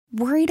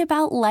Worried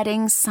about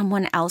letting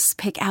someone else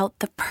pick out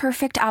the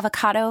perfect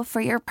avocado for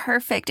your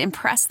perfect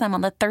impress them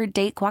on the third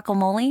date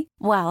guacamole?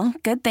 Well,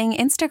 good thing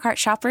Instacart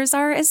shoppers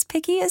are as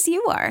picky as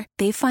you are.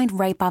 They find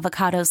ripe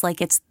avocados like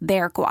it's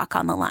their guac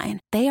on the line.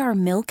 They are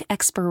milk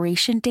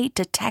expiration date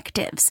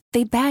detectives.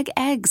 They bag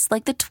eggs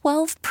like the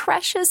 12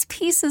 precious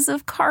pieces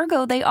of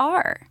cargo they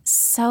are.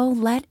 So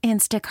let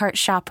Instacart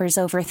shoppers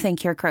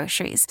overthink your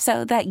groceries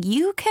so that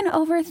you can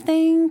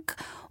overthink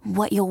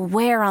what you'll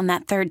wear on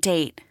that third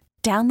date.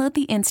 Download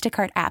the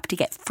Instacart app to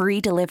get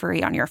free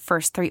delivery on your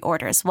first 3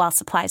 orders while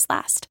supplies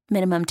last.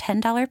 Minimum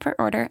 $10 per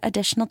order.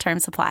 Additional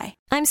terms apply.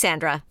 I'm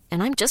Sandra,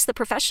 and I'm just the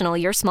professional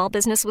your small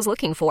business was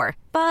looking for.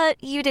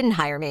 But you didn't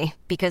hire me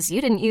because you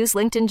didn't use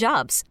LinkedIn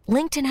Jobs.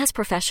 LinkedIn has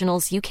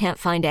professionals you can't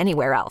find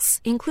anywhere else,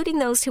 including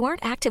those who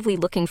aren't actively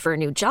looking for a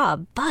new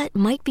job, but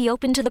might be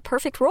open to the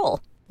perfect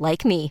role,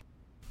 like me.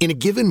 In a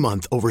given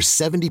month, over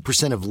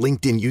 70% of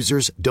LinkedIn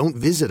users don't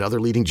visit other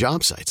leading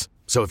job sites.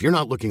 So if you're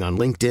not looking on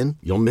LinkedIn,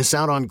 you'll miss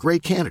out on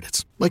great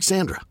candidates like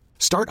Sandra.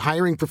 Start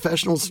hiring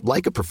professionals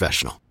like a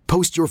professional.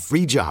 Post your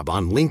free job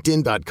on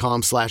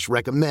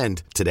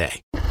linkedin.com/recommend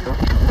today. The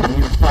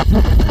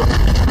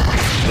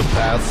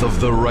path of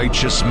the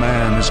righteous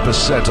man is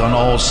beset on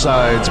all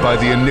sides by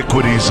the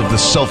iniquities of the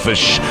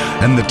selfish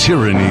and the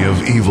tyranny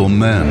of evil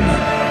men.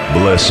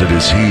 Blessed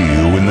is he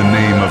who in the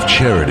name of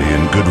charity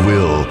and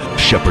goodwill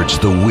shepherds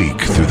the weak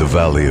through the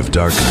valley of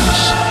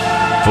darkness.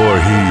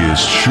 For he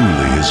is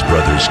truly his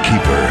brother's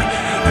keeper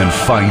and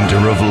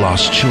finder of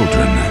lost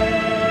children.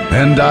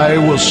 And I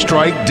will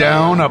strike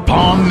down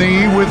upon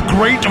thee with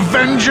great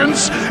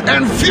vengeance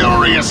and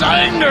furious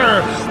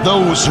anger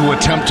those who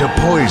attempt to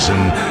poison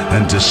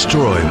and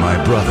destroy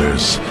my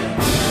brothers.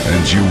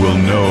 And you will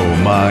know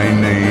my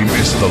name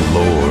is the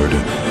Lord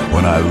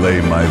when I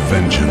lay my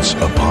vengeance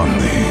upon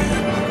thee.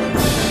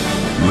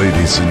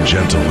 Ladies and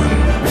gentlemen,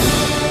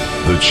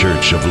 the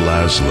Church of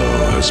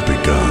Laszlo has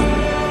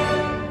begun.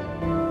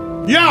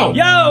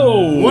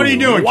 Yo! What are you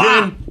doing,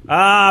 kid?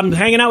 I'm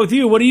hanging out with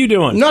you. What are you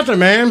doing? Nothing,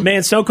 man.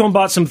 Man, Snowcone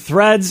bought some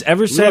threads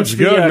ever since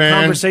the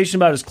conversation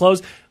about his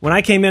clothes. When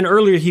I came in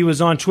earlier, he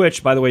was on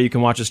Twitch. By the way, you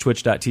can watch us,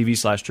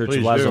 twitch.tv/Church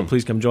of Laszlo.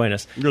 Please come join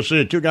us. You'll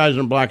see 2 guys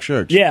in black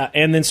shirts. Yeah,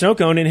 and then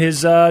Snowcone in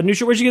his new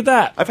shirt. Where'd you get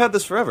that? I've had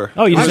this forever.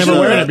 Oh, you just never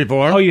wear it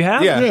before. Oh, you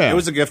have? Yeah, it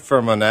was a gift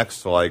from an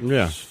ex,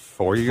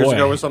 4 years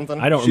ago or something.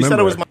 I don't remember. She said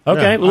it was my...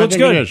 Okay, well, looks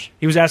good.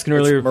 He was asking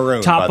earlier,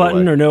 maroon, top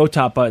button or no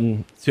top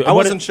button? So, I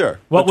wasn't sure.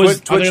 What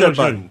was Twitch said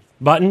button?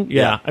 Button?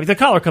 Yeah. I mean, the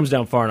collar comes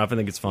down far enough. I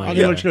think it's fine. I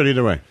think it looks good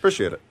either way.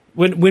 Appreciate it.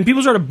 When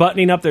people started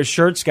buttoning up their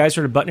shirts, guys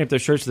started buttoning up their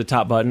shirts to the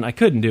top button, I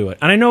couldn't do it.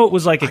 And I know it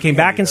was like it came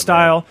back in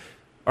style,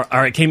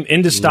 or it came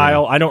into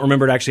style. I don't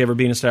remember it actually ever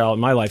being in style in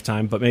my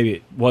lifetime, but maybe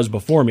it was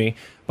before me.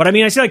 But I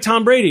mean, I see like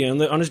Tom Brady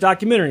on his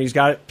documentary, he's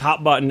got it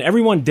top button.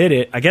 Everyone did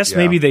it. I guess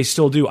maybe they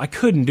still do. I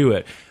couldn't do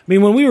it. I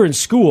mean, when we were in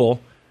school...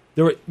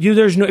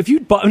 there's no. If you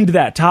buttoned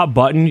that top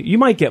button, you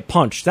might get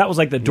punched. That was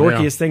like the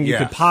dorkiest thing you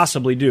could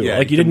possibly do. Yeah,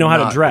 like you didn't know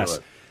how to dress.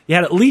 You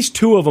had at least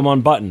 2 of them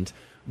unbuttoned.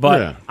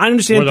 But I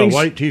understand with things.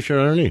 With a white T-shirt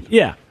underneath.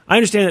 Yeah, I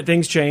understand that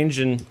things change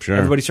and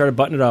everybody started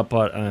buttoning it up,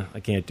 but I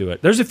can't do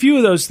it. There's a few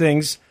of those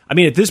things. I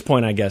mean, at this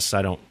point, I guess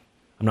I'm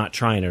not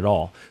trying at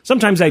all.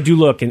 Sometimes I do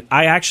look, and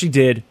I actually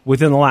did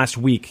within the last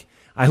week.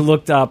 I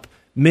looked up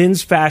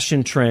men's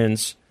fashion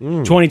trends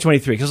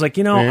 2023 because, like,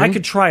 I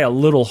could try a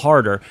little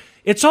harder.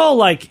 It's all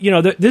like,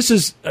 this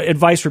is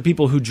advice for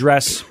people who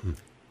dress,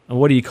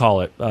 what do you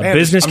call it?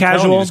 Business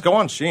casual? Just go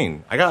on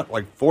Shein. I got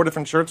like 4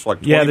 different shirts for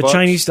like $20. Yeah, the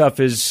Chinese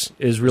stuff is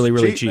really,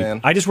 really cheap. Man.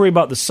 I just worry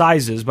about the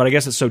sizes, but I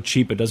guess it's so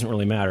cheap it doesn't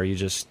really matter. You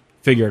just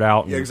figure it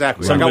out. Yeah,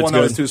 exactly. I got one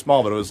that was too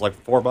small, but it was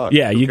like $4.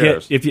 Yeah,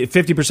 if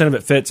 50% of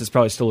it fits, it's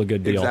probably still a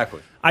good deal. Exactly.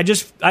 I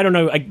don't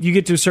know. You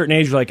get to a certain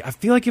age, you're like, I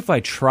feel like if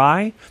I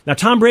try. Now,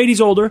 Tom Brady's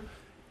older,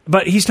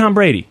 but he's Tom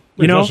Brady.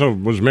 He also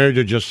was married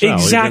to Giselle.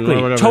 Exactly.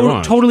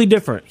 Totally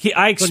different.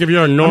 Like if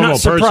you're a normal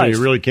person, you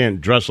really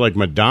can't dress like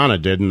Madonna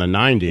did in the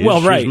 90s.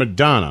 Well, right. She's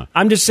Madonna.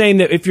 I'm just saying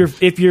that if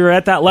you're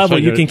at that level,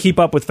 you can keep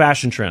up with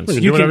fashion trends. You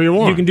can do whatever you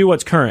want. You can do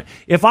what's current.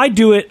 If I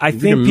do it, I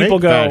think people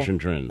go, fashion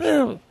trends.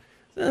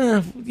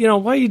 Why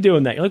are you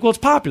doing that? You're like, well, it's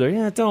popular.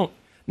 Yeah, don't.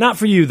 Not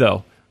for you,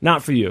 though.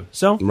 Not for you.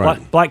 So,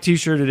 black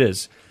T-shirt it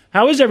is.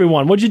 How is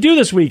everyone? What'd you do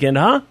this weekend,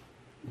 huh?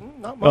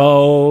 Not much.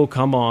 Oh,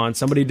 come on.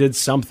 Somebody did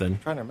something. I'm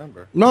trying to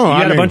remember. No,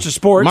 you had a bunch of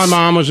sports. My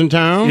mom was in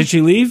town. Did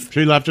she leave?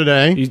 She left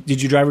today.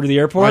 Did you drive her to the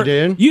airport? I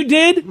did. You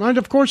did?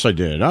 Of course I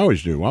did. I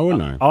always do. Why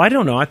wouldn't I? Oh, I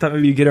don't know. I thought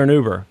maybe you'd get her an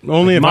Uber.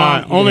 Only if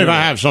I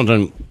have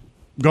something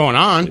going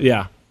on.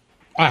 Yeah.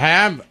 I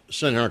have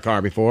sent her a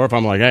car before if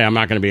I'm like, hey, I'm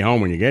not going to be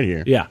home when you get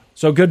here. Yeah.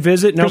 So good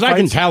visit. No Because I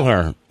can tell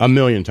her a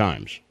million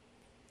times.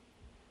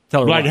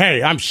 Tell her like, what?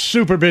 Hey, I'm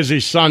super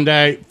busy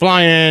Sunday.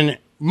 Fly in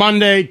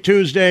Monday,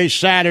 Tuesday,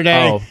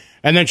 Saturday. Oh.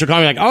 And then she'll call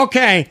me like,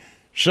 okay,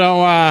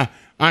 so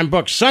I'm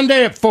booked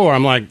Sunday at 4.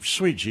 I'm like,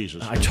 sweet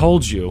Jesus. I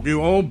told you.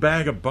 You old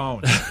bag of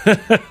bones.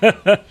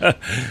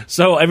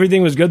 So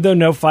everything was good, though?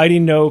 No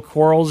fighting, no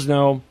quarrels,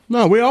 no...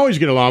 No, we always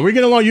get along. We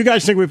get along. You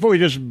guys think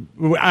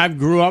I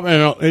grew up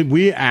and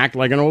we act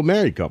like an old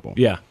married couple.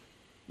 Yeah.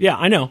 Yeah,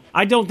 I know.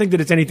 I don't think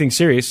that it's anything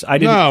serious.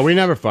 No, we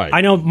never fight.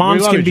 I know moms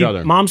we love can each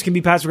other. moms can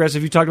be passive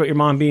aggressive. You talked about your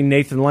mom being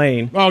Nathan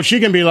Lane. Oh, she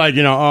can be like,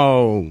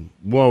 oh,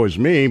 woe is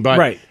me, but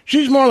Right.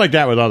 she's more like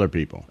that with other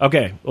people.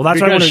 Okay, well that's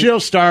Because what I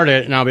she'll start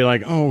it, and I'll be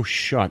like, oh,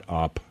 shut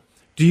up.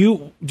 Do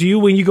you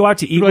when you go out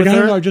to eat Like, with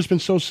her? I've just been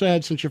so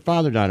sad since your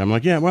father died. I'm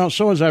like, yeah, well,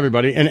 so has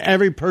everybody, and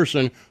every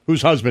person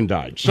whose husband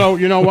died. So,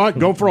 you know what?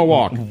 Go for a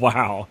walk.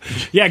 Wow.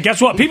 Yeah, guess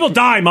what? People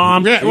die,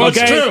 Mom. Yeah, well,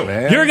 okay? it's true,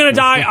 man. You're going to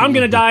die. I'm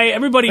going to die.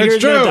 Everybody here It's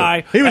is going true. to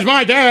die. He was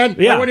my dad.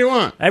 Yeah. What do you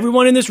want?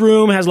 Everyone in this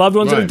room has loved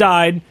ones that have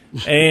Right. died,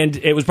 and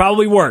it was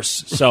probably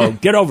worse. So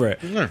get over it.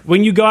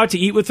 When you go out to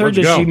eat with her, Let's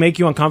does go. she make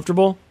you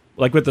uncomfortable?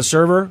 Like with the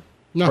server?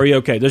 No. Or are you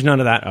okay? There's none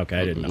of that? Okay,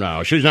 I didn't know.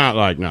 No, she's not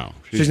like, no.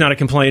 She's not a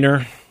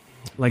complainer?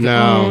 Like,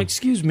 No. oh,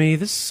 excuse me,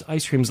 this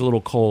ice cream's a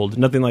little cold.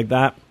 Nothing like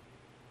that?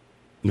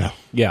 No.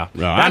 Yeah.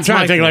 No, I'm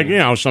trying to think,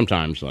 like,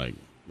 sometimes, like,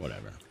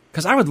 whatever.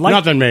 Because I would like...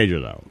 Nothing major,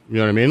 though. You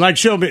know what I mean? Like,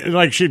 she'll be,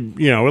 like,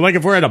 like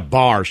if we're at a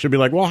bar, she'll be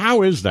like, well,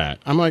 how is that?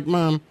 I'm like,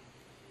 Mom.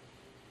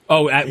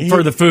 Oh,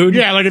 for the food?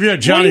 Yeah, like if you're at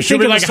What do Johnny, you she'll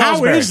think be of like, the how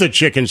Salisbury? is the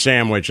chicken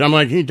sandwich? I'm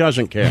like, he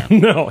doesn't care.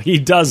 No, he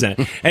doesn't.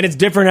 And it's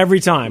different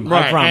every time,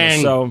 I promise.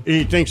 And So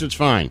he thinks it's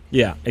fine.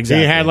 yeah,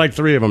 exactly. He had like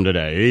 3 of them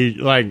today. He,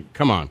 like,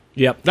 come on.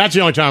 Yep. That's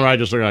the only time where I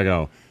just look and I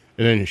go,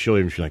 and then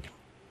she's like,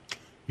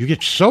 you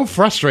get so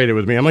frustrated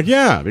with me. I'm like,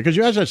 yeah, because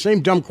you ask that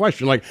same dumb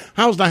question, like,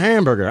 how's the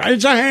hamburger?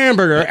 It's a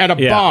hamburger at a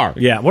bar.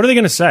 Yeah, what are they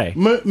going to say?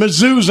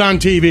 Mizzou's on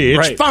TV.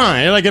 It's Right.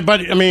 fine. Like,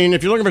 but I mean,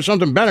 if you're looking for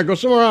something better, go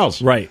somewhere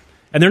else. Right.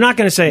 And they're not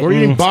going to say We're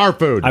eating bar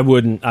food. I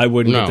wouldn't No.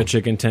 get the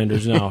chicken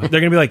tenders. No, they're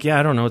going to be like, yeah,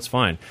 I don't know, it's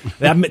fine.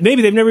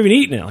 Maybe they've never even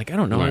eaten it. Like, I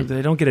don't know, Right.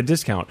 they don't get a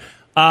discount.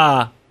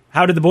 How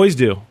did the boys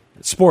do?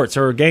 Sports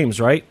or games,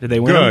 right? Did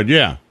they win? Good,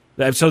 them?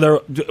 yeah.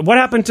 So what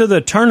happened to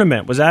the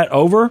tournament? Was that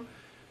over?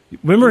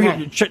 Remember,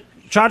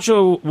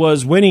 Chacho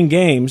was winning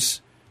games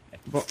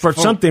for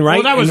something, right?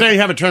 Well, that was they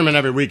have a tournament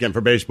every weekend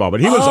for baseball, but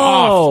he was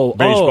Oh, off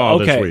baseball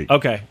okay, this week.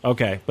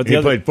 Okay. But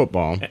He played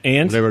football,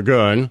 and they were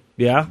good.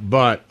 Yeah,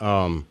 but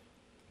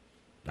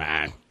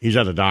he's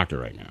at the doctor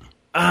right now.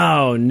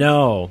 Oh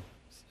no,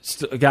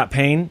 got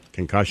pain,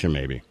 Concussion,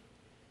 maybe.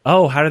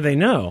 Oh, how did they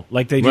know?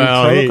 Like they do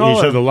Well, he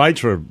protocol? said the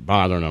lights were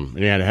bothering him, and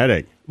he had a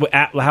headache.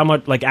 How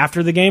much? Like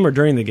after the game or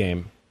during the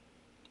game?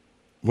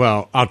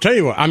 Well, I'll tell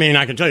you what. I mean,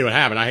 I can tell you what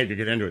happened. I hate to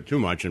get into it too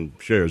much and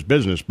share his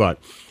business, but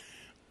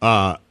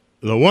the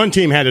one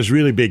team had this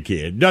really big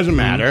kid. Doesn't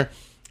matter.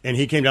 And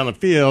he came down the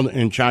field,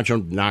 and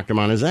Chacho knocked him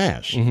on his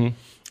ass. Mm-hmm.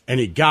 And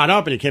he got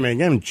up, and he came in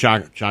again, and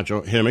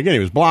Chacho hit him again. He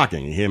was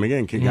blocking. He hit him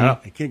again. Kid got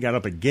up. The kid got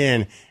up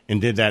again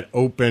and did that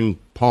open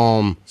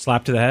palm.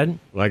 Slap to the head?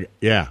 Like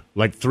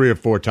 3 or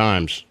 4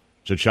 times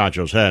to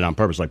Chacho's head on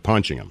purpose, like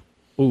punching him.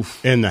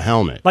 Oof. In the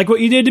helmet. Like what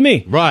you did to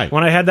me. Right.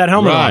 When I had that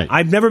helmet Right. on.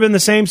 I've never been the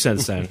same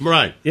since then.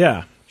 Right.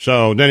 Yeah.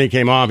 So then he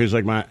came off. He's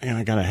like,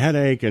 I got a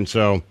headache. And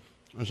so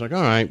I was like,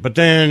 all right. But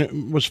then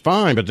it was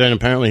fine. But then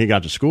apparently he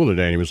got to school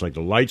today, and he was like,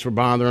 the lights were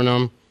bothering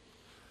him.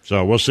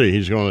 So we'll see.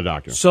 He's going to the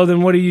doctor. So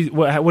then what do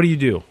you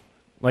do?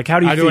 Like, how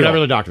do you I feel? do whatever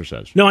the doctor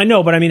says. No, I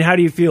know, but I mean, how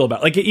do you feel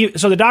about it?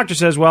 So the doctor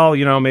says, well,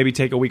 maybe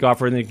take a week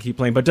off and then keep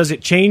playing. But does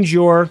it change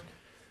your...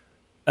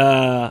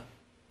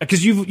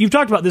 Because you've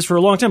talked about this for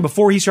a long time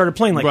before he started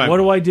playing. Like, Right. What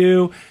do I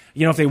do?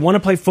 If they want to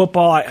play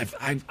football,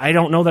 I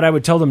don't know that I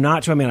would tell them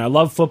not to. I mean, I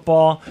love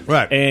football.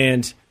 Right.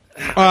 And...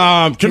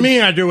 to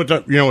me, I do what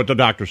the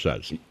doctor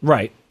says.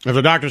 Right. If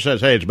the doctor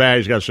says, hey, it's bad,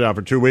 he's got to sit out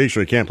for 2 weeks,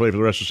 or he can't play for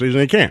the rest of the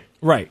season, he can't.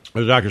 Right. If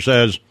the doctor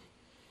says,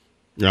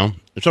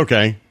 it's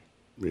okay,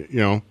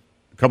 a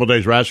couple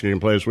days rest, he can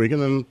play this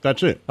weekend, then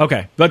that's it.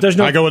 Okay. But there's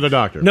no... I go with the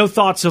doctor. No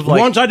thoughts of like...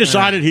 Once I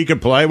decided he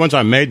could play, once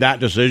I made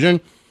that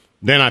decision,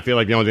 then I feel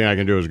like the only thing I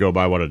can do is go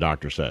by what a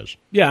doctor says.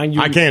 Yeah, and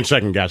I can't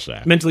second guess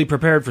that. Mentally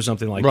prepared for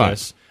something like Right.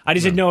 this. I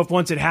just didn't know if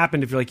once it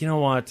happened, if you're like, you know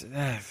what,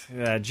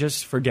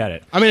 just forget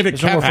it. I mean, if it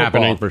There's no kept more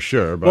football. happening, for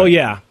sure. But. Well,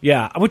 yeah,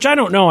 which I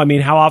don't know. I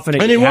mean, how often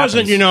it And he happens.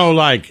 wasn't,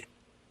 like...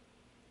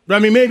 I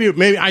mean,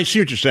 maybe I see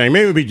what you're saying.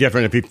 Maybe it would be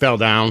different if he fell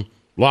down,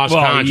 lost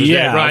consciousness,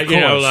 yeah,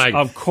 right?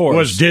 of course.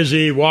 Was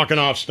dizzy, walking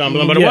off,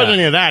 stumbling. But it Yeah. wasn't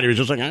any of that. He was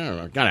just like, I don't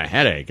know, got a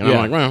headache. And Yeah.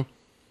 I'm like, well,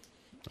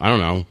 I don't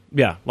know.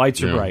 Yeah,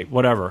 lights are Yeah. bright,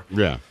 whatever.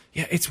 Yeah.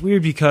 Yeah, it's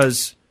weird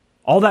because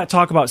all that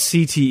talk about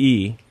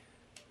CTE,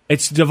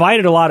 it's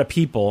divided a lot of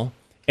people.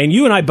 And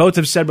you and I both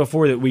have said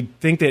before that we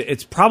think that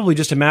it's probably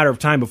just a matter of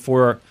time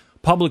before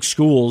public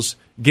schools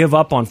give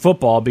up on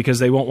football because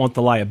they won't want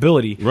the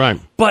liability. Right.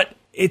 But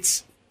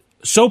it's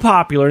so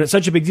popular and it's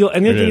such a big deal.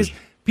 And the other It thing is. is,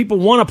 people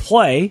want to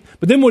play,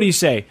 but then what do you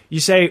say? You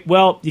say,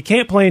 well, you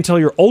can't play until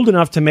you're old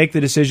enough to make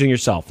the decision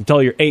yourself,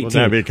 until you're 18. Well,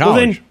 that'd be Well,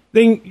 college.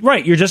 then,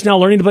 right, you're just now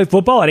learning to play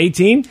football at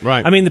 18?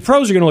 Right. I mean, the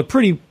pros are going to look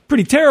pretty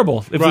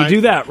terrible if Right. we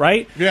do that,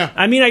 right? Yeah.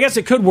 I mean, I guess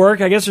it could work.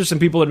 I guess there's some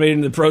people that made it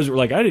into the pros that were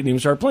like, I didn't even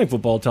start playing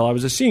football until I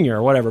was a senior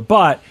or whatever.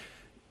 But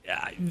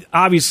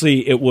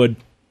obviously it would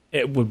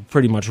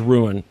pretty much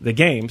ruin the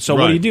game. So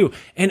what do Right. you do?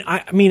 And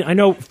I mean, I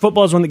know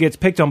football is one that gets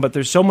picked on, but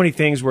there's so many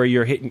things where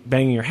you're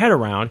banging your head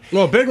around.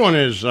 Well, a big one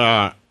is,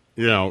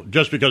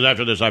 just because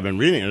after this I've been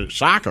reading it,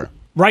 soccer.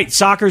 Right,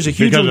 soccer's a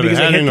huge Because one of because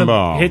they hitting the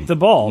ball. hit the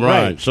ball.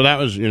 Right. So that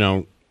was,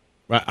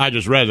 I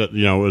just read that,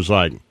 it was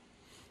like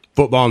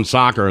football and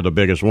soccer are the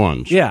biggest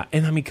ones. Yeah,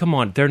 and I mean, come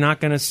on. They're not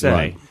going to say,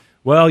 Right.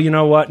 well, you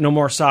know what, no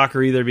more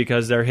soccer either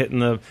because they're hitting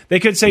the... They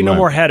could say no Right.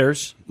 more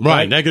headers.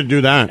 Right, they could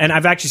do that. And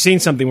I've actually seen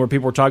something where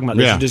people were talking about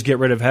they Yeah. should just get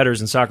rid of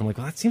headers in soccer. I'm like,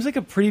 well, that seems like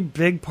a pretty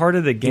big part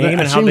of the game It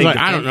and how seems they like,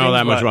 defend I don't know things,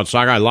 that much but- about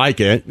soccer. I like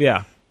it.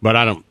 Yeah. But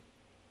I don't...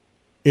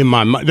 In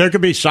my mind, there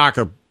could be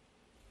soccer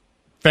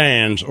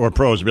fans or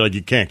pros to be like,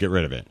 you can't get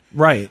rid of it.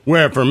 Right.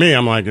 Where for me,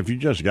 I'm like, if you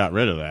just got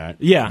rid of that,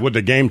 Yeah. would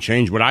the game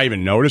change? Would I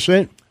even notice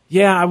it?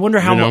 Yeah, I wonder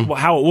how You know?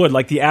 how it would,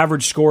 like the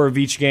average score of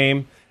each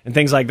game and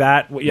things like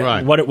that,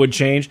 Right. what it would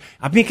change.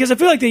 I mean, because I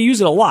feel like they use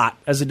it a lot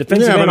as a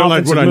defensive Yeah, and but I'm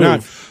like, offensive would I move.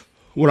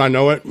 not? Would I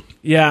know it?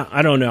 Yeah,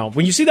 I don't know.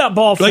 When you see that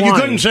ball Like, flying... you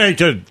couldn't say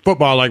to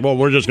football, like, well,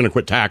 we're just going to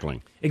quit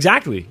tackling.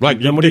 Exactly. Like,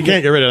 Then you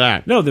can't get rid of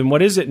that. No, then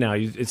what is it now?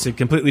 It's a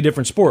completely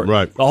different sport.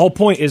 Right. The whole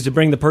point is to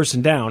bring the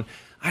person down.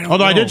 I don't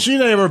Although know. I did see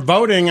they were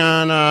voting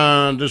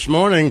on this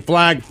morning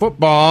flag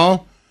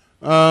football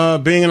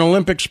being an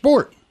Olympic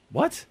sport.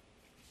 What?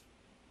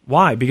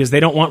 Why? Because they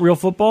don't want real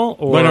football?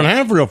 Or They don't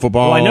have real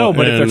football. Well, I know,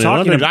 but if in they're the talking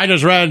Olympics. about- I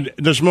just read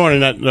this morning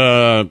that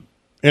the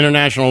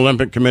International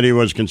Olympic Committee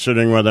was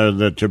considering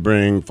whether to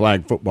bring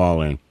flag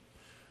football in.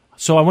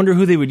 So I wonder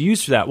who they would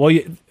use for that. Well,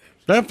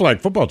 They have flag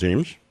football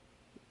teams.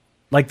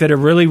 like that are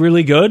really,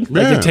 really good?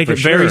 Like Yeah, they take for it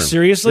very sure.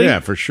 seriously? Yeah,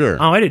 for sure.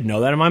 Oh, I didn't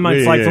know that. In my mind,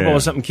 Yeah, flag yeah, football yeah.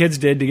 was something kids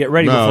did to get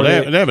ready No,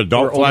 before they have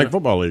adult were flag older.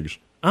 football leagues.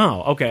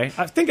 Oh, okay.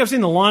 I think I've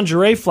seen the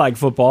lingerie flag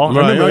football. I Right.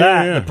 remember Oh, yeah,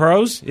 that. yeah. The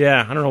pros?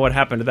 Yeah, I don't know what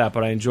happened to that,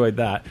 but I enjoyed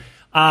that.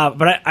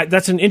 But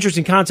that's an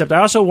interesting concept. I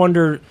also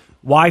wonder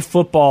why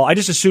football... I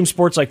just assume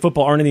sports like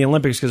football aren't in the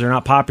Olympics because they're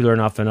not popular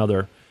enough in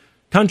other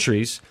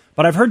countries.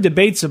 But I've heard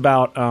debates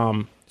about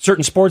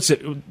certain sports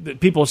that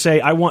people say,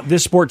 I want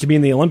this sport to be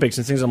in the Olympics,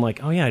 and things I'm like,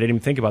 oh yeah, I didn't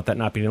even think about that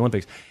not being in the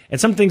Olympics. And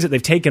some things that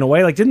they've taken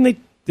away, like didn't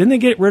they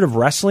get rid of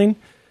wrestling?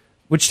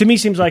 Which to me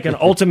seems like an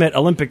ultimate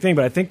Olympic thing,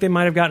 but I think they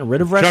might have gotten rid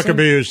of wrestling.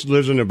 Chuckabee, who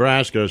lives in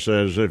Nebraska,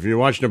 says if you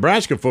watch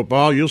Nebraska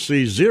football, you'll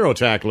see zero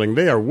tackling.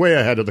 They are way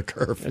ahead of the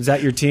curve. Is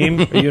that your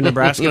team? Are you a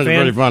Nebraska That's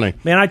fan? pretty funny.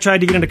 Man, I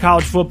tried to get into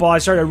college football. I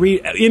started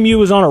reading. MU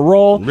was on a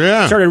roll.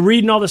 Yeah. Started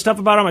reading all the stuff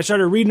about them. I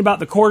started reading about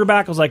the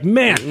quarterback. I was like,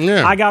 man,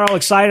 Yeah. I got all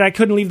excited. I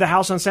couldn't leave the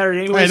house on Saturday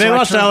anyway. Hey, they so I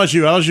lost to turned-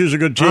 LSU. LSU's a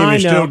good team. I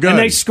He's know. still good. And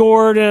they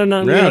scored, and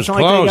Yeah, it's it's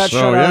not like they close. got So,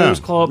 shut out. yeah. It was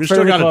close. We still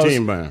fairly got a close.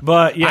 team,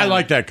 but yeah, I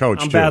like that coach,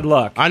 I'm too. bad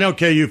luck. I know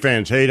KU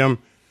fans hate him.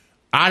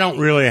 I don't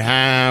really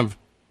have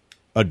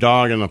a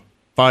dog in the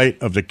fight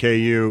of the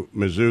KU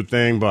Mizzou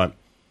thing, but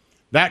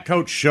that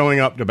coach showing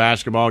up to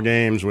basketball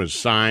games with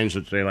signs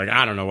that say, like,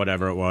 I don't know,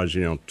 whatever it was,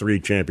 3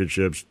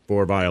 championships,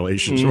 4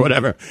 violations, or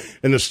whatever,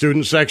 in the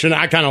student section,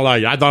 I kind of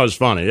like it. I thought it was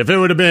funny. If it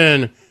would have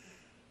been,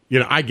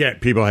 I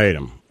get people hate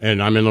him,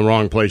 and I'm in the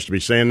wrong place to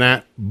be saying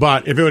that,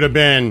 but if it would have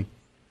been,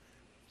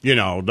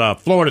 the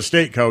Florida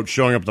State coach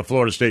showing up at the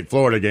Florida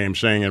State-Florida game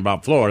saying it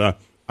about Florida,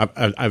 I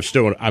would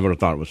have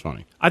thought it was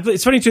funny.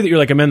 It's funny, too, that you're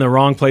like, I'm in the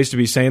wrong place to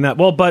be saying that.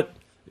 Well, but,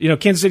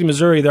 Kansas City,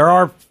 Missouri, there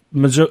are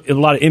a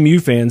lot of MU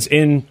fans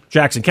in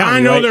Jackson County. I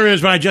know right? there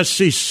is, but I just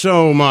see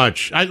so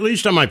much, at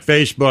least on my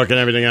Facebook and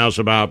everything else,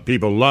 about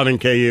people loving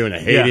KU and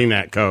hating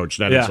that coach.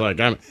 That it's like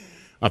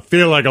I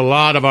feel like a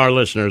lot of our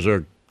listeners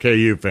are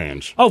KU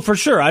fans. Oh, for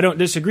sure. I don't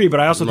disagree, but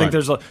I also think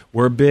Right.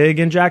 we're big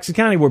in Jackson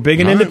County. We're big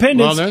in All right.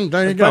 Independence. Well, then,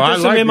 there you go. But I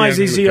there's like some the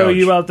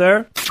MIZZOU coach. out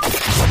there.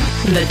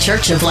 The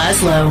Church of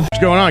Laszlo. What's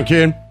going on,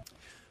 kid?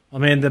 I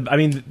mean,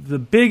 the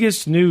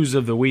biggest news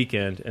of the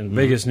weekend and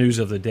biggest news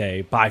of the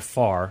day, by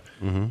far,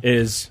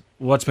 is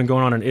what's been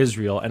going on in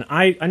Israel. And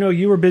I know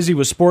you were busy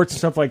with sports and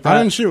stuff like that.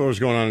 I didn't see what was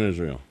going on in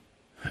Israel.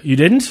 You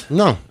didn't?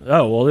 No.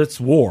 Oh, well,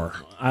 it's war.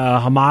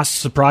 Hamas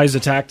surprise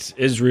attacked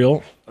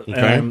Israel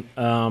Okay.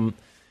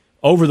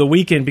 over the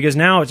weekend because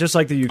now it's just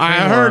like the Ukraine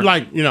I war.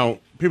 heard,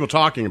 people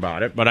talking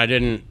about it, but I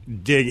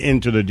didn't dig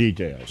into the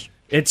details.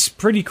 It's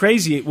pretty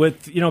crazy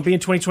with, being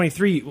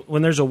 2023,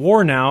 when there's a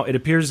war now, it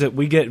appears that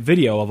we get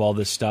video of all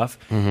this stuff.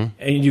 And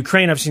in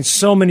Ukraine, I've seen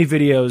so many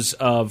videos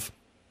of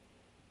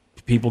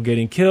people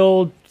getting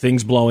killed,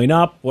 things blowing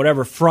up,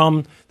 whatever,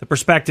 from the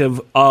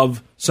perspective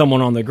of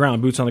someone on the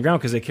ground, boots on the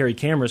ground, because they carry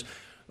cameras.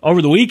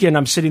 Over the weekend,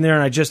 I'm sitting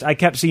there and I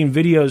kept seeing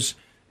videos,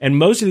 and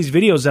most of these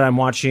videos that I'm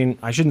watching,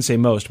 I shouldn't say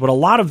most, but a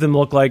lot of them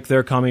look like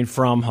they're coming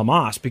from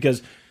Hamas,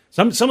 because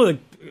some of the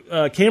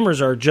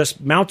cameras are just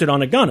mounted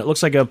on a gun. It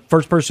looks like a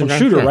first-person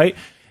shooter, sure. right?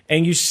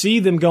 And you see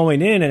them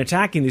going in and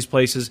attacking these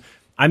places.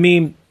 I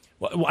mean,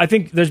 I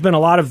think there's been a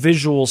lot of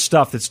visual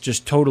stuff that's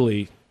just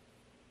totally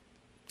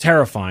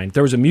terrifying.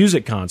 There was a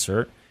music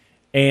concert,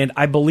 and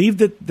I believe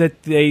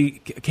that they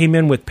came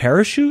in with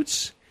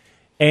parachutes.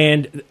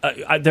 And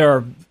there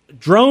are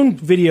drone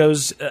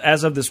videos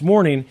as of this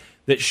morning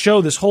that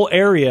show this whole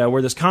area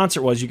where this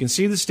concert was. You can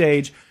see the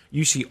stage.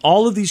 You see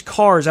all of these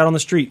cars out on the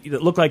street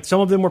that look like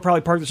some of them were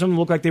probably parked. Some of them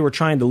look like they were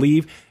trying to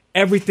leave.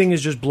 Everything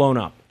is just blown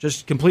up,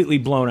 just completely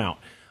blown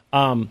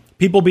out.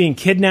 People being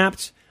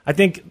kidnapped. I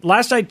think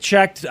last I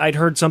checked, I'd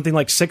heard something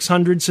like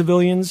 600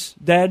 civilians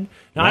dead.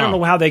 Now, I don't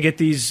know how they get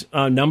these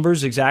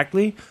numbers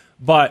exactly,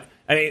 but,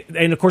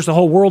 and of course, the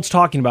whole world's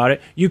talking about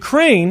it.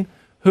 Ukraine,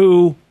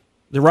 who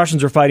the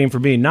Russians are fighting for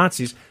being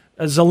Nazis,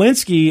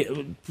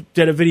 Zelensky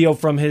did a video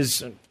from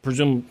his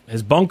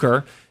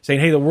bunker saying,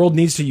 hey, the world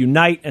needs to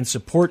unite and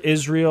support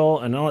Israel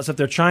and all that stuff.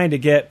 They're trying to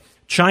get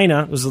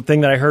China, was the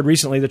thing that I heard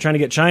recently, they're trying to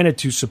get China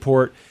to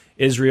support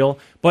Israel.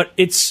 But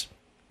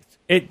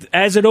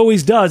as it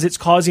always does, it's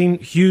causing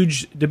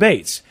huge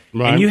debates.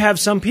 Right. And you have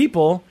some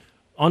people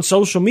on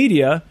social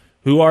media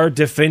who are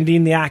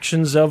defending the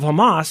actions of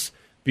Hamas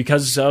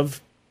because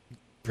of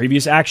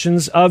previous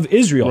actions of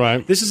Israel.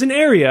 Right. This is an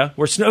area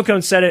where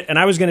Snowcone said it, and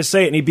I was going to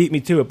say it, and he beat me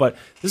to it, but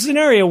this is an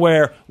area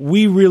where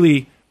we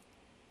really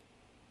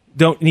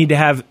don't need to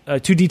have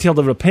too detailed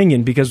of an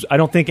opinion, because I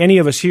don't think any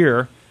of us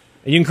here,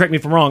 and you can correct me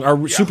if I'm wrong,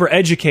 are super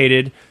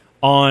educated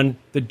on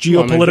the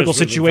geopolitical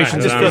situation.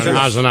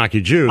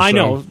 Azahnaki Jews. I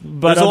know,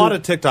 but there's a lot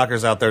of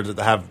TikTokers out there that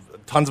have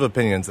tons of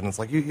opinions, and it's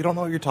like, you don't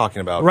know what you're talking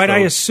about. Right, so. I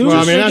assume.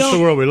 Well, I mean, that's the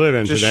world we live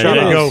in Just today. shut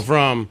You up. go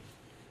from,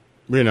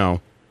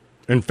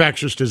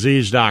 infectious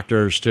disease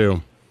doctors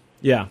to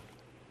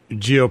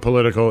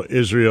geopolitical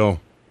Israel,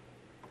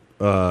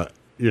 Yeah.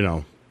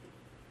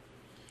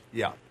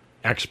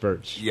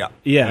 experts. Yeah.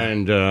 Yeah.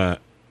 And,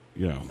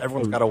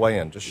 Everyone's got to weigh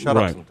in. Just shut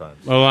up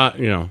sometimes. A lot,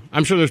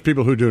 I'm sure there's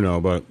people who do know,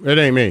 but it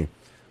ain't me.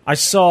 I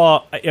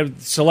saw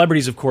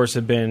celebrities, of course,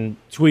 have been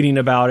tweeting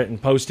about it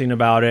and posting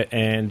about it,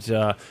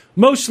 and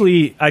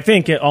mostly, I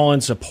think, all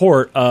in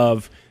support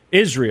of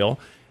Israel.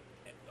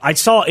 I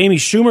saw Amy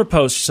Schumer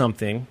post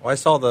something. Well, I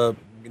saw the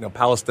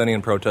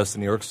Palestinian protests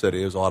in New York City.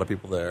 There's a lot of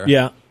people there.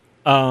 Yeah.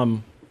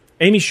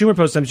 Amy Schumer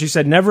posted something. She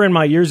said, never in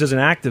my years as an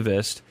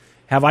activist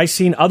have I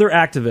seen other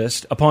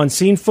activists, upon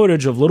seeing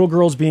footage of little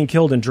girls being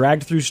killed and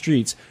dragged through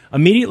streets,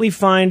 immediately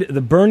find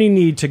the burning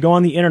need to go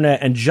on the internet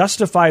and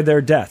justify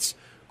their deaths.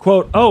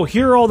 Quote, oh,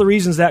 here are all the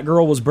reasons that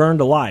girl was burned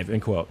alive,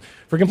 end quote.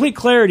 For complete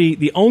clarity,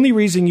 the only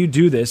reason you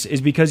do this is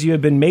because you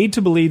have been made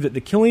to believe that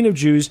the killing of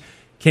Jews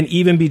can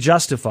even be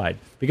justified.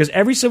 Because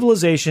every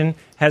civilization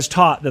has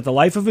taught that the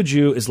life of a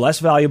Jew is less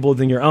valuable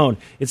than your own.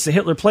 It's the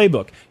Hitler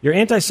playbook. Your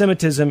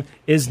anti-Semitism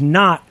is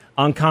not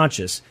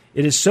unconscious.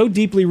 It is so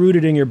deeply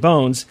rooted in your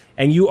bones,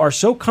 and you are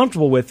so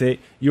comfortable with it,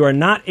 you are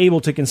not able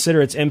to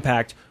consider its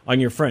impact on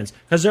your friends.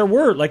 Because there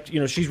were,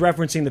 she's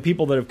referencing the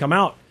people that have come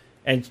out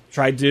and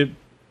tried to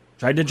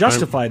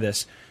justify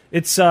this.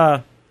 It's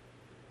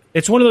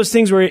one of those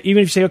things where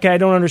even if you say, okay, I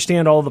don't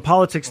understand all the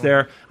politics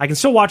there, I can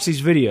still watch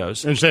these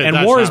videos.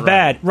 And war is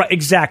bad. Right,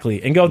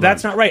 exactly. And go,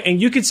 that's not right.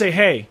 And you could say,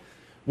 hey,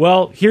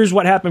 well, here's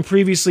what happened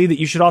previously that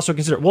you should also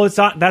consider. Well,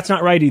 that's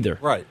not right either.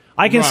 Right.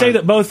 I can say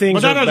that both things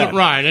are bad. But that bad. isn't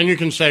right. And you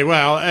can say,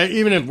 well,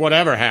 even if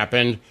whatever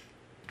happened,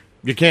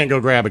 you can't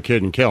go grab a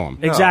kid and kill him.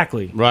 No.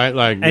 Exactly.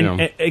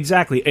 Right?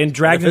 Exactly. And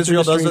drag them if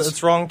Israel through the does streets. it,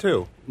 it's wrong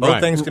too.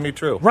 Both things can be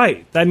true.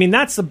 Right. I mean,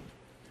 that's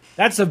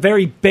a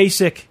very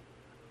basic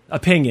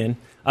opinion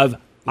of,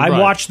 I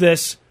watched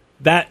this,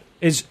 that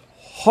is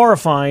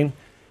horrifying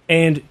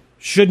and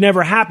should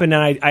never happen.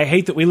 And I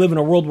hate that we live in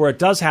a world where it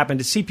does happen.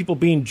 To see people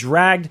being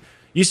dragged.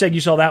 You said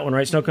you saw that one,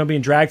 right? Snowcone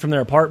being dragged from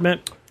their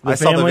apartment. I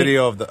saw the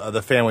video of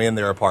the family in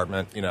their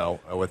apartment,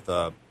 with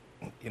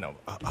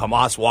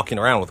Hamas walking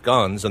around with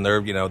guns, and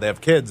they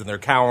have kids, and they're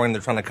cowering,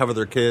 they're trying to cover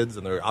their kids,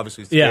 and they're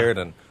obviously scared,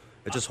 and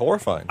it's just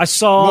horrifying.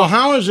 Well,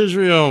 how has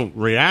Israel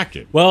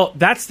reacted? Well,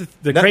 that's the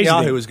crazy thing.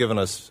 Netanyahu was giving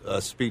us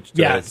a speech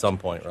today at some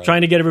point, right?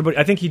 Trying to get everybody.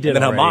 I think he did.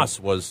 And then already. Hamas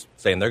was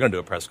saying they're going to do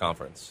a press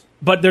conference.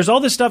 But there's all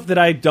this stuff that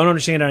I don't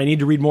understand and I need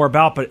to read more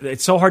about, but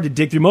it's so hard to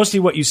dig through. Mostly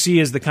what you see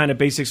is the kind of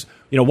basics,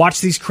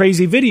 watch these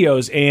crazy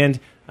videos and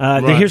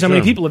here's how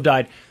many people have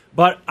died.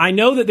 But I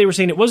know that they were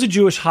saying it was a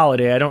Jewish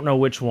holiday. I don't know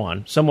which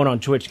one. Someone on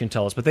Twitch can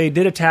tell us. But they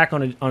did attack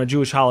on a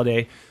Jewish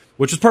holiday,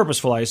 which was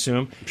purposeful, I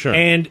assume. Sure.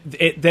 And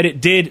that it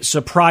did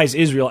surprise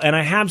Israel. And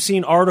I have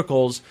seen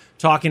articles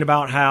talking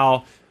about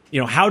how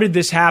did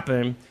this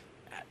happen?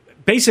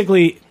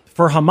 Basically,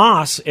 for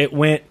Hamas, it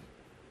went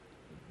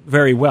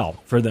very well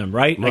for them,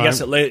 right? I guess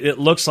it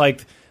looks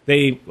like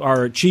they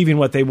are achieving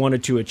what they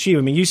wanted to achieve.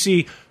 I mean, you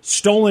see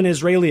stolen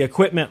Israeli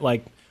equipment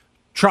like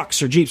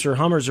trucks or Jeeps or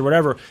Hummers or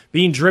whatever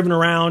being driven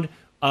around,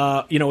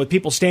 with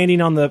people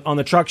standing on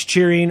the trucks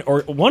cheering.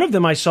 Or one of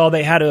them I saw,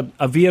 they had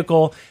a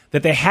vehicle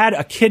that they had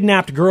a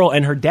kidnapped girl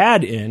and her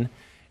dad in.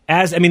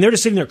 They're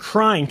just sitting there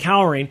crying,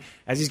 cowering,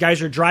 as these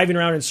guys are driving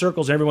around in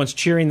circles and everyone's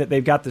cheering that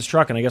they've got this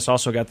truck, and I guess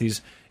also got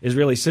these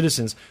Israeli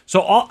citizens.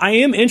 So I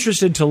am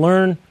interested to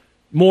learn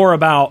more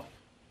about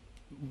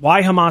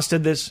why Hamas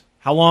did this,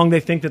 how long they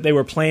think that they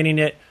were planning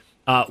it,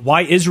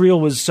 why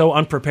Israel was so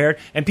unprepared.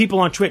 And people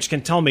on Twitch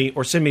can tell me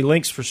or send me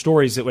links for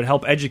stories that would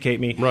help educate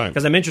me,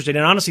 because I'm interested.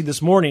 And honestly,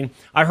 this morning,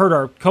 I heard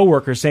our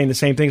coworkers saying the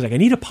same things. Like, I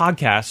need a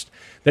podcast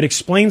that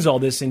explains all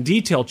this in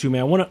detail to me.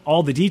 I want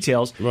all the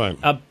details. Right.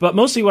 But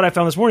mostly what I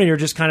found this morning are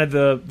just kind of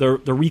the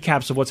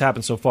recaps of what's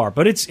happened so far.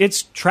 But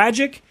it's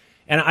tragic,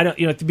 and I don't,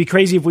 it'd be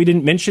crazy if we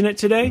didn't mention it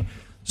today.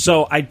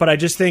 But I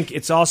just think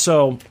it's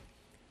also,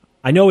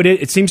 I know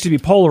it seems to be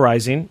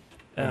polarizing,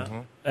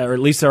 or at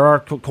least there are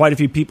quite a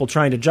few people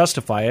trying to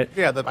justify it.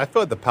 Yeah, I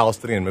feel like the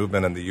Palestinian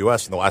movement in the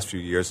U.S. in the last few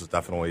years has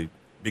definitely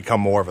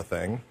become more of a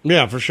thing.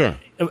 Yeah, for sure.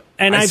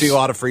 And I see a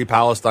lot of Free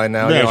Palestine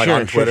now,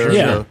 on Twitter,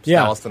 the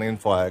Palestinian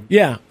flag.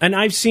 Yeah, and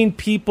I've seen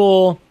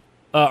people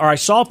or I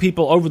saw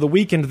people over the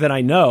weekend that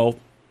I know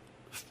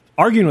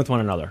arguing with one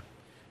another.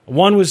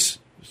 One was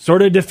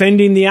sort of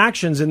defending the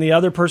actions, and the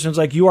other person's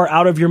like, you are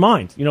out of your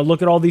mind.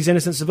 Look at all these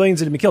innocent civilians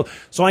that have been killed.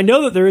 So I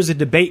know that there is a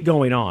debate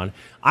going on.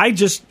 I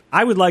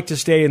would like to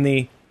stay in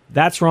the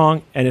that's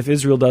wrong, and if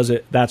Israel does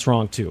it, that's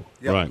wrong too.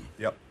 Yep. Right.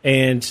 Yep.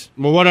 And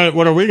what are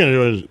we going to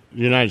do as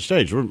the United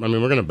States? We're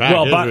going to back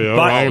Israel.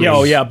 Right?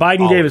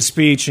 Biden gave a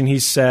speech, and he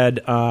said,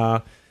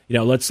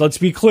 let's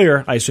be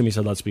clear. I assume he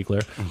said, let's be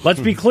clear. Let's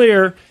be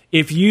clear.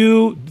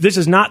 This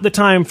is not the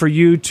time for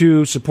you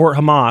to support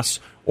Hamas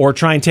or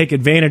try and take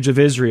advantage of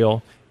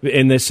Israel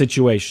in this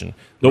situation.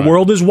 The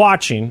world is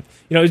watching.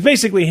 It's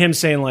basically him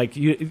saying, like,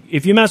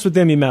 if you mess with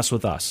them, you mess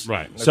with us.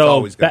 Right.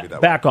 So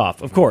back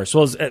off, of course.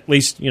 Well, at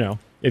least,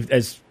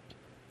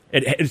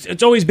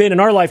 it's always been in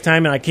our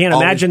lifetime, and I can't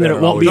imagine that it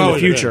won't be in the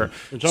future.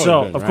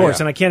 Of course,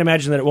 and I can't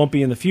imagine that it won't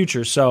be in the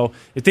future. So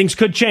if things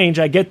could change,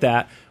 I get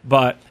that.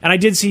 And I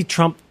did see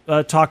Trump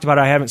talked about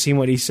it. I haven't seen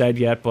what he said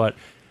yet, but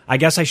I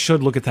guess I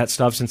should look at that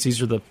stuff since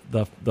these are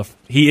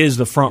he is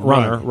the front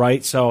runner,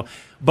 right? So,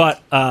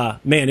 but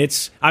man,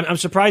 I'm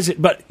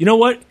surprised. But you know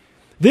what?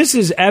 This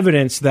is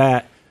evidence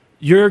that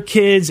your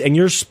kids and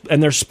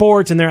their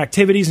sports and their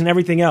activities and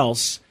everything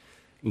else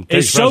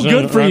is so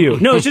good for you.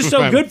 No, it's just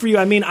so good for you.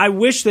 I mean, I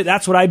wish that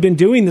that's what I've been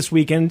doing this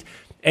weekend,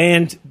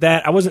 and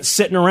that I wasn't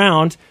sitting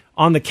around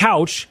on the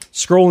couch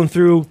scrolling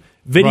through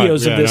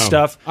videos of this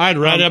stuff. I'd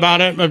read about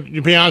it, but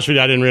to be honest with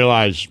you, I didn't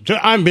realize.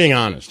 I'm being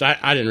honest.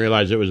 I didn't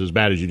realize it was as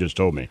bad as you just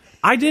told me.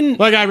 I didn't.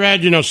 Like I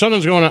read,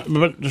 something's going on,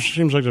 but it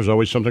seems like there's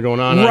always something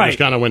going on. Right. I just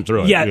kind of went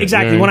through it. Yeah,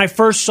 exactly. When I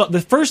first saw,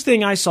 the first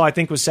thing I saw, I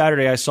think was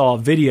Saturday, I saw a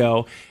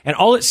video, and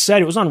all it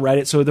said, it was on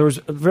Reddit, so there was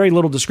very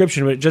little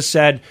description, but it just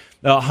said,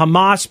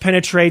 Hamas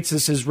penetrates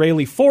this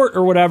Israeli fort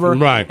or whatever,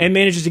 right, and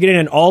manages to get in,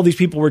 and all these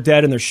people were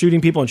dead, and they're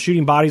shooting people and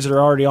shooting bodies that are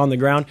already on the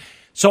ground.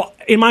 So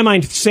in my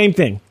mind, same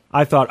thing.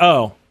 I thought,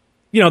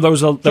 there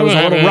was a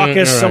little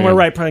ruckus somewhere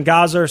right in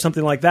Gaza or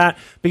something like that,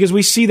 because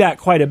we see that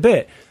quite a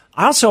bit.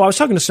 I was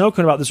talking to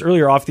Snowcone about this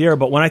earlier off the air,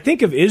 but when I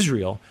think of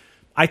Israel,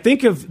 I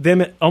think of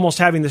them almost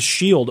having this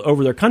shield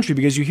over their country,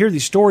 because you hear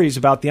these stories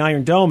about the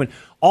Iron Dome and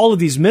all of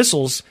these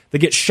missiles that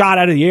get shot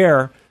out of the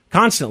air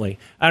constantly.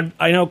 And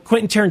I know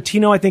Quentin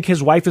Tarantino, I think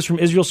his wife is from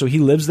Israel, so he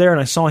lives there,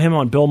 and I saw him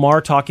on Bill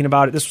Maher talking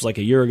about it. This was like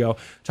a year ago,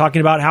 talking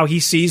about how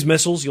he sees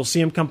missiles. You'll see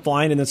him come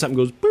flying, and then something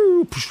goes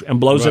boo, and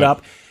blows it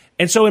up.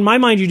 And so in my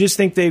mind, you just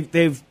think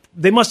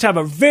they must have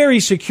a very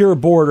secure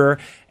border,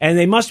 and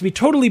they must be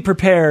totally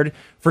prepared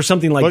for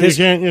something like this.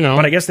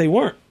 But I guess they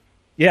weren't.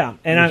 Yeah,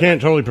 and you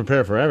can't totally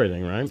prepare for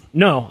everything, right?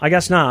 No, I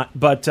guess not.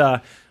 But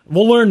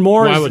we'll learn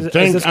more. Well, I would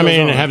think. As this goes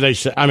on. Have they?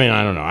 I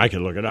don't know. I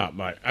could look it up,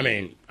 but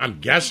I'm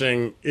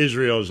guessing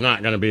Israel is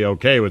not going to be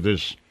okay with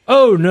this.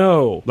 Oh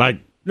no!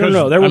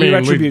 No. There will be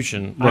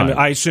retribution. Right.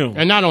 I assume.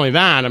 And not only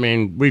that,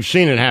 we've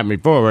seen it happen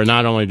before. Where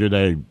not only do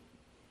they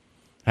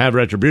have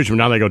retribution,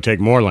 but now they go take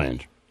more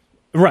land.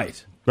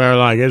 Right. They're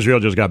like, Israel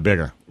just got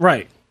bigger.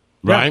 Right.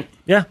 Right?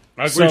 Yeah.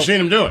 We've seen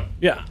them do it.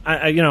 Yeah.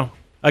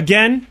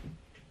 Again,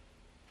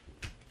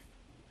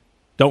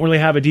 don't really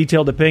have a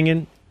detailed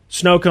opinion.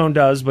 Snowcone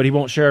does, but he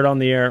won't share it on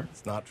the air.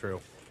 It's not true.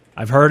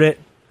 I've heard it.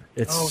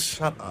 It's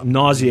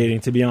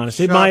nauseating, to be honest.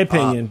 In my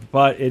opinion,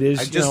 but it is.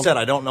 I just said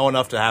I don't know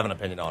enough to have an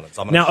opinion on it.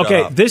 So I'm now,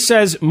 okay, this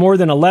says more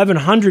than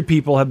 1,100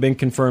 people have been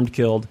confirmed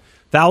killed,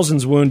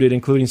 thousands wounded,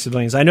 including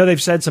civilians. I know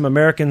they've said some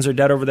Americans are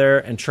dead over there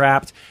and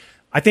trapped.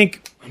 I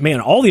think,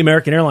 all the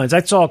American airlines,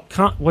 I saw,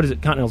 what is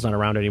it? Continental's not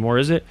around anymore,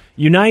 is it?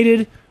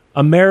 United,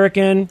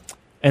 American,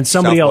 and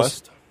somebody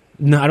Southwest? else.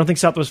 No, I don't think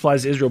Southwest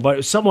flies to Israel, but it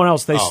was someone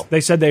else.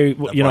 They said they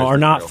are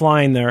not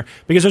flying there,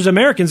 because there's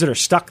Americans that are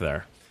stuck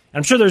there. And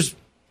I'm sure there's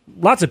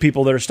lots of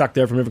people that are stuck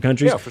there from different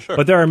countries. Yeah, for sure.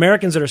 But there are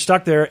Americans that are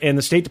stuck there, and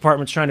the State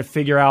Department's trying to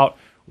figure out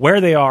where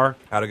they are.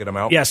 How to get them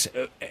out. Yes,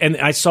 and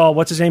I saw,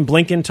 what's his name,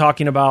 Blinken,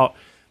 talking about,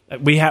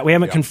 we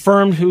haven't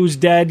confirmed who's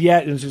dead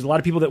yet. And there's a lot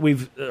of people that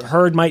we've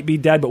heard might be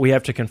dead, but we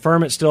have to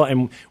confirm it still,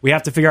 and we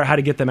have to figure out how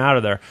to get them out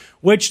of there.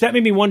 Which, that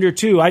made me wonder,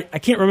 too. I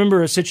can't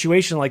remember a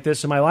situation like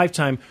this in my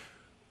lifetime.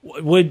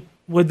 Would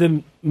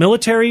the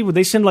military, would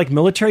they send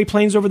military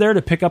planes over there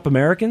to pick up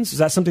Americans? Is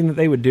that something that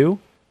they would do?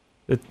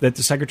 That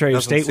the Secretary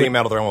of State doesn't seem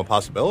out of the realm of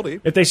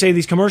possibility. If they say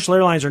these commercial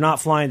airlines are not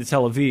flying to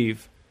Tel Aviv,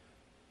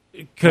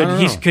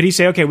 could he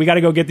say, okay, we got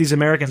to go get these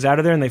Americans out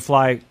of there, and they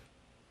fly?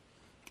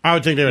 I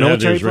would think they would have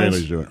the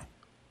Israelis do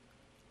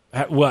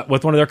it. What,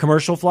 with one of their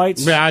commercial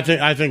flights? Yeah, I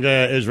think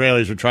the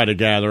Israelis would try to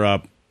gather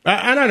up,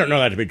 and I don't know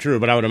that to be true,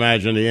 but I would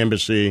imagine the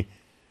embassy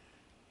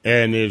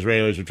and the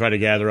Israelis would try to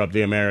gather up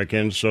the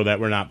Americans so that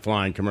we're not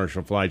flying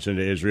commercial flights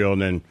into Israel,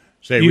 and then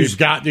say, we've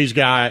got these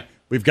guys,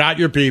 we've got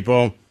your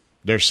people,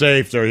 they're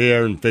safe, they're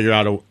here, and figure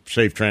out a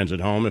safe transit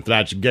home. If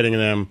that's getting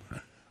them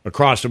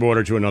across the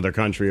border to another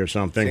country or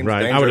something, seems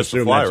right? I would assume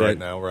to fly that's right it.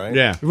 now, right?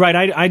 Yeah,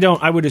 right.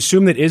 I would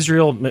assume that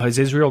Israel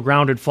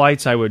grounded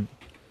flights. I would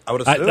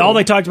assume. All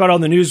they talked about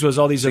on the news was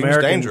all these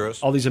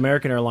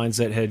American airlines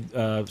that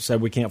had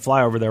said we can't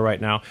fly over there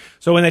right now.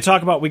 So when they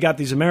talk about we got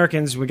these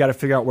Americans, we got to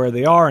figure out where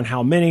they are and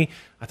how many.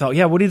 I thought,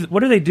 what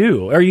do they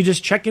do? Are you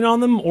just checking on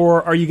them,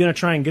 or are you going to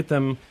try and get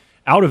them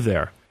out of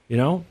there.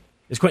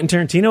 Is Quentin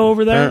Tarantino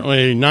over there?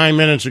 Apparently, 9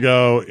 minutes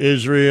ago,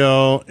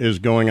 Israel is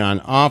going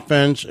on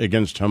offense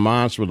against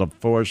Hamas with a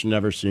force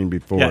never seen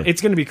before. Yeah,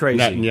 it's going to be crazy.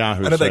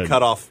 Netanyahu I know they said.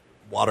 cut off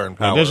water and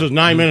power. This was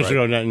 9 minutes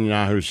ago.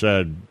 Netanyahu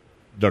said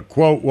the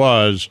quote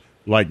was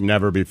like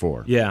never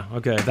before. Yeah,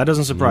 okay. That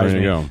doesn't surprise There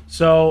me. you go.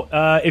 So,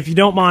 if you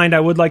don't mind, I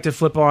would like to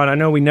flip on. I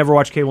know we never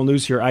watch cable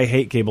news here. I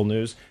hate cable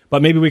news.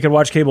 But maybe we could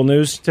watch cable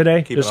news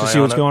today just to see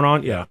what's going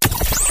on. Yeah.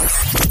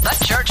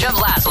 The Church of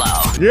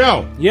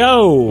Laszlo.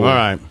 Yo. All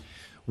right.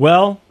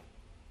 Well,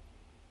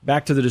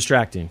 back to the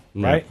distracting,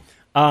 right?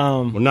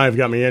 Well, now you've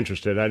got me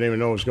interested. I didn't even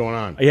know what was going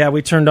on. Yeah,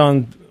 we turned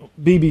on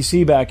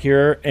BBC back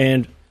here,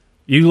 and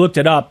you looked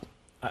it up.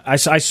 I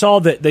saw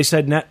that they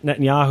said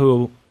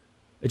Netanyahu.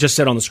 It just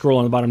said on the scroll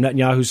on the bottom,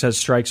 Netanyahu says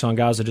strikes on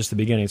Gaza just the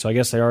beginning. So I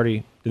guess they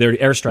already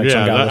airstrikes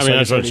on Gaza.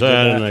 That's what it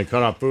said, and they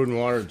cut off food and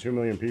water to 2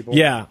 million people.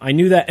 Yeah, I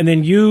knew that. And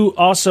then you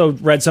also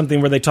read something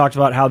where they talked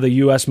about how the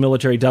U.S.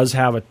 military does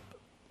have a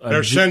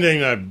They're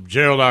sending a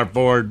Gerald R.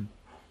 Ford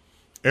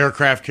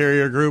aircraft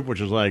carrier group, which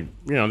is like,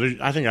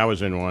 I think I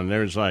was in one.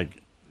 There's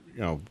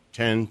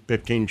 10,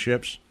 15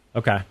 ships.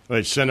 Okay.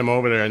 They send them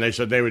over there, and they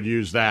said they would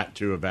use that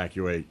to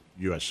evacuate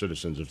U.S.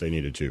 citizens if they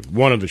needed to.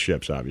 One of the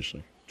ships,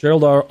 obviously.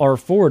 Gerald R.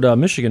 Ford,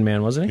 Michigan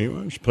man, wasn't he? He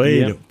was.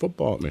 Played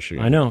football at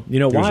Michigan. I know. You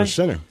know why? He was a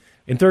center.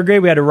 In third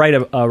grade, we had to write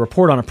a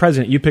report on a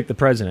president. You picked the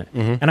president.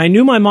 And I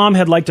knew my mom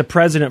had liked a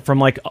president from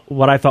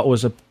what I thought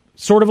was a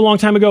sort of a long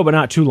time ago, but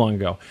not too long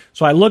ago.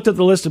 So I looked at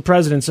the list of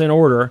presidents in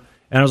order,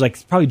 and I was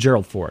like, probably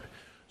Gerald Ford.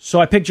 So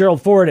I picked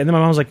Gerald Ford, and then my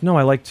mom was like, no,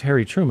 I liked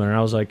Harry Truman. And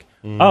I was like,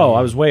 oh,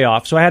 I was way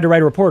off. So I had to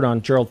write a report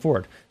on Gerald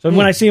Ford. So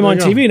when I see him on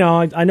TV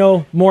now, I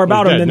know more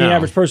about him than the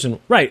average person.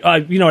 Right.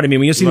 You know what I mean?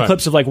 When you see the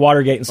clips of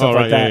Watergate and stuff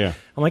like that,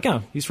 I'm like,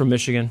 oh, he's from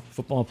Michigan,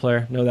 football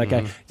player. Know that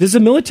guy. Does the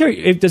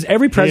military, does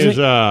every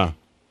president...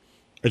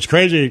 it's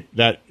crazy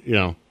that,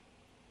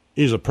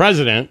 he's a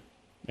president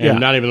and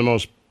not even the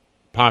most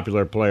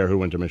popular player who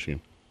went to Michigan.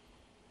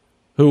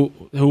 Who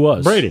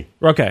was? Brady.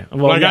 Okay.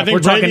 Well, I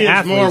think Brady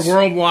is more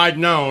worldwide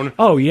known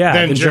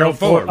than Gerald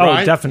Ford,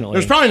 right? Oh, definitely.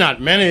 There's probably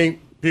not many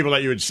people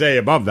that you would say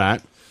above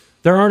that.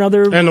 There aren't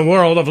other... In the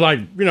world of,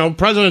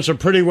 presidents are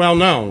pretty well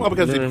known. Well,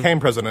 because he became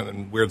president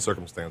in weird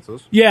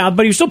circumstances. Yeah,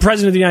 but he was still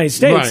president of the United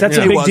States. Right, That's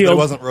a big deal. He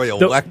wasn't really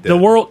elected. The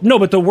world,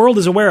 but the world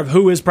is aware of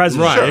who is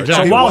president. Right,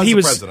 exactly. So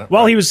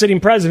while he was sitting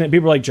president,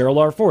 people were like Gerald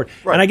R. Ford.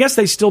 Right. And I guess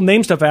they still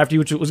name stuff after you,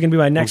 which was going to be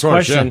my next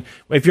question.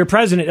 Yeah. If you're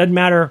president, it doesn't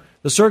matter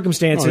the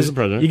circumstances.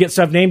 You get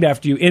stuff named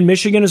after you. In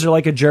Michigan, is there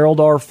like a Gerald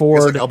R.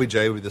 Ford?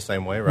 LBJ would be the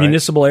same way, right?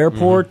 Municipal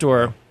airport,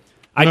 or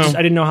I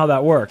didn't know how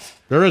that worked.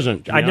 There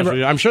isn't.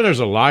 I'm sure there's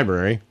a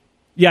library.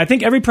 Yeah, I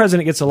think every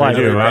president gets a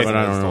library, right? But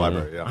I don't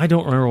know. I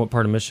don't remember what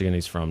part of Michigan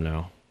he's from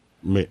now.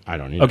 I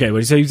don't either. Okay,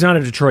 but so he's not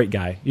a Detroit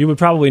guy. You would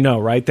probably know,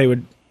 right? They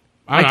would.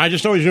 I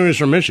just always knew he was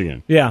from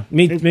Michigan. Yeah,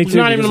 me too. He's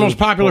not even the most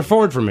popular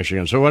Ford from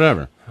Michigan, so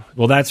whatever.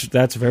 Well, that's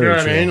very. You know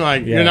what true. I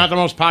mean? You're not the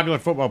most popular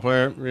football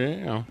player.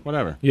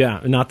 Whatever.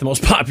 Yeah, not the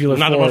most popular.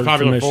 Not the most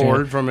popular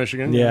Ford from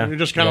Michigan. Yeah, you're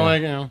just kind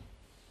of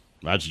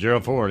that's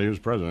Gerald Ford. He was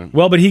president.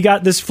 Well, but he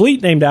got this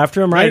fleet named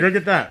after him, right? Yeah, go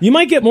get that. You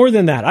might get more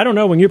than that. I don't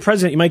know. When you're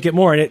president, you might get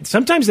more. And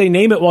sometimes they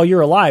name it while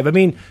you're alive. I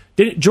mean,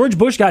 George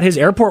Bush got his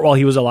airport while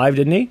he was alive,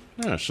 didn't he?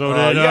 Yeah, so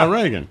did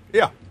Reagan.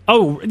 Yeah.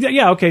 Oh,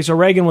 yeah. Okay, so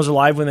Reagan was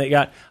alive when they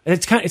got.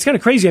 It's kind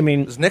of crazy. I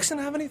mean, does Nixon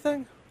have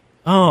anything?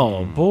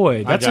 Oh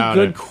boy, that's a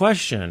good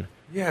question.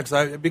 Yeah,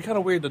 because it'd be kind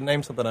of weird to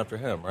name something after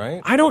him,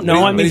 right? I don't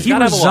know. I mean, he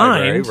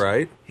resigned,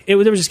 right? There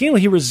was a scandal.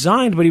 He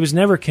resigned, but he was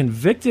never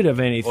convicted of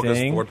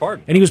anything. Ford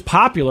pardoned. And he was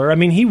popular. I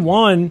mean, he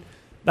won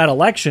that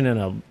election in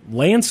a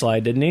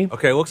landslide, didn't he?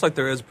 Okay, it looks like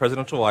there is a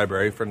presidential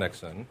library for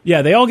Nixon.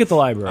 Yeah, they all get the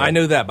library. I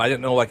knew that, but I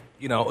didn't know,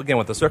 again,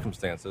 with the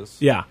circumstances.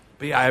 Yeah.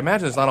 But yeah, I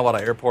imagine there's not a lot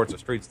of airports or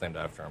streets named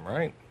after him,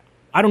 right?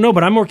 I don't know,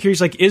 but I'm more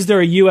curious, is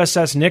there a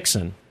USS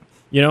Nixon?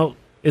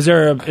 Is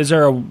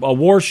there a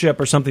warship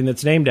or something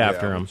that's named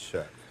after him?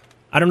 Check.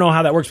 I don't know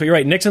how that works, but you're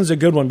right. Nixon's a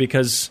good one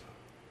because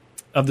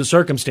of the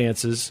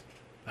circumstances.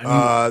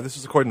 This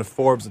is according to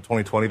Forbes in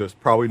 2020. There's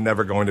probably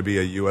never going to be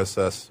a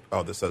USS.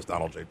 Oh, this says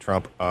Donald J.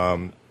 Trump.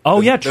 Trump.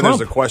 Then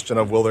there's a question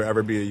of will there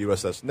ever be a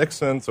USS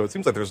Nixon? So it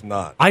seems like there's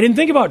not. I didn't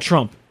think about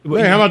Trump.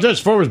 Hey, how about this?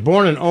 Ford was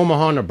born in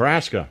Omaha,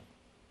 Nebraska.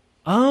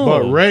 Oh.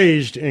 But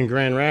raised in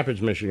Grand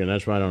Rapids, Michigan.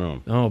 That's why I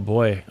don't know. Oh,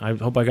 boy. I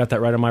hope I got that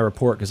right on my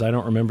report because I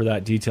don't remember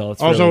that detail.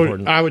 It's also, really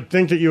important. I would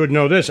think that you would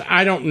know this.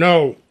 I don't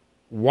know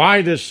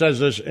why this says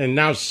this, and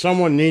now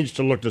someone needs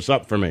to look this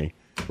up for me.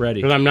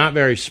 Ready. Because I'm not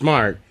very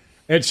smart.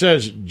 It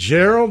says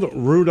Gerald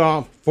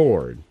Rudolph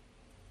Ford,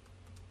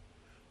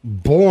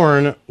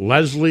 born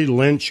Leslie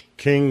Lynch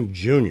King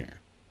Jr.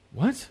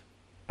 What?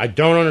 I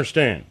don't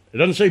understand. It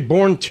doesn't say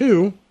born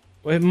to.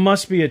 Well, it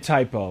must be a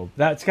typo.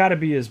 That's got to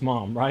be his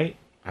mom, right?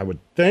 I would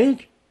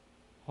think.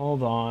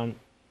 Hold on.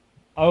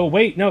 Oh,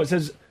 wait. No, it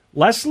says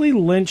Leslie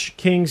Lynch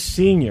King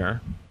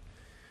Sr.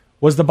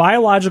 was the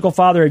biological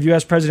father of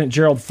U.S. President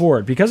Gerald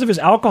Ford. Because of his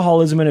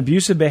alcoholism and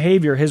abusive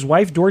behavior, his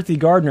wife, Dorothy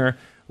Gardner,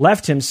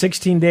 left him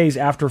 16 days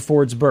after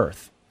Ford's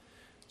birth.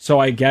 So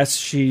I guess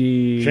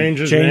she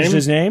changed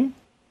his name?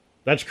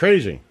 That's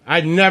crazy.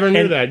 I never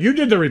knew that. You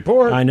did the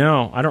report. I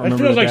know. I don't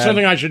remember. It feels like dad.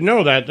 something I should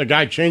know, that the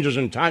guy changed his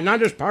entire, not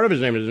just part of his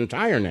name, his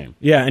entire name.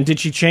 Yeah, and did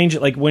she change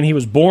it, like, when he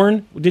was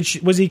born?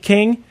 Was he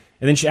king?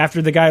 And then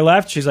after the guy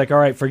left, she's like, all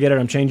right, forget it,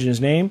 I'm changing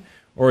his name?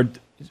 Or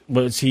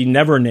was he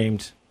never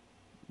named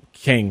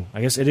King?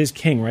 I guess it is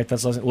King, right?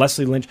 That's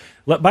Leslie Lynch.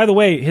 By the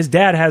way, his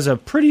dad has a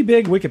pretty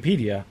big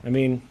Wikipedia. I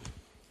mean,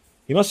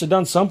 he must have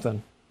done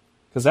something,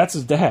 because that's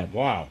his dad.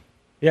 Wow.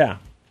 Yeah.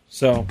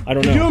 So, I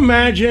don't know. Could you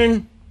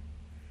imagine,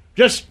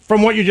 just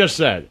from what you just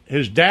said,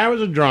 his dad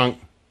was a drunk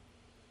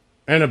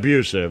and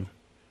abusive,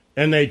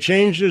 and they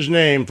changed his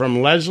name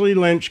from Leslie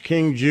Lynch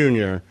King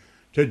Jr.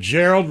 to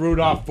Gerald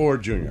Rudolph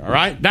Ford Jr., all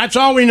right? That's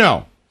all we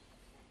know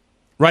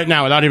right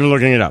now without even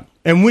looking it up.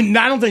 And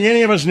I don't think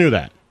any of us knew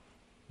that.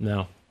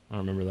 No, I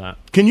don't remember that.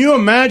 Can you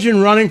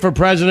imagine running for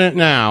president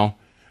now,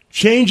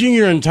 changing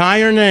your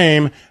entire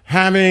name,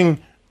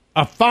 having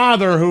a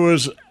father who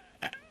is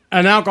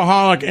an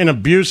alcoholic and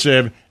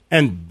abusive,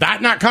 and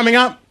that not coming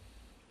up?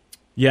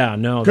 Yeah,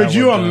 no. Could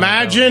you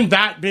imagine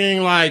that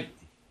being like,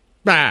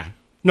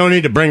 no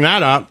need to bring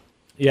that up?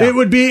 Yeah. It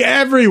would be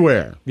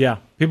everywhere. Yeah.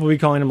 People be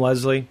calling him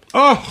Leslie.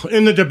 Oh,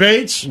 in the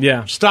debates?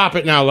 Yeah. Stop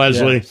it now,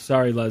 Leslie. Yeah.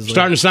 Sorry, Leslie.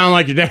 Starting to sound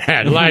like your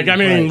dad. Like, I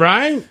mean,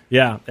 right?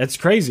 Yeah, that's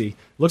crazy.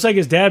 Looks like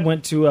his dad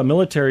went to a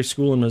military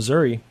school in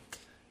Missouri.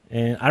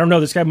 And I don't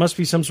know, this guy must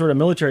be some sort of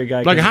military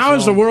guy. Like, how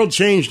has the world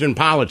changed in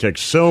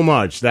politics so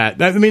much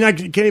that I mean, I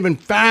can't even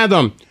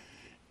fathom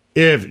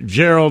if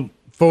Gerald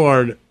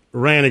Ford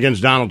ran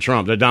against Donald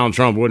Trump, that Donald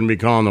Trump wouldn't be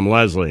calling him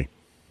Leslie.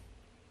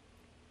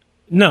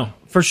 No,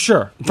 for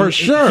sure.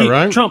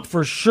 Right? Trump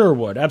for sure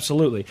would,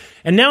 absolutely.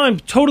 And now I'm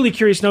totally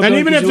curious. And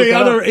even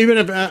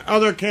if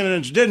other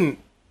candidates didn't,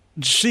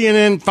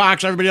 CNN,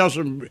 Fox, everybody else,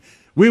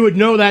 we would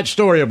know that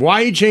story of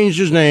why he changed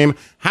his name,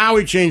 how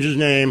he changed his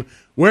name,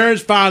 where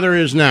his father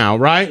is now,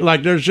 right?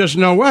 Like, there's just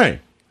no way.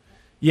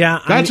 Yeah,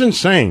 that's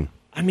insane.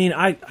 I mean,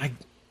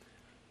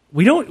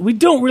 we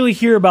don't really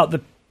hear about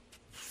the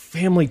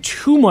family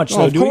too much,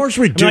 though. Of course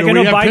we do. I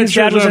know Biden's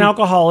dad was an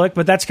alcoholic,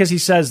 but that's because he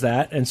says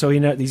that, and so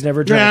he's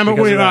never drank. Yeah,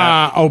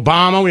 but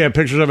Obama, we have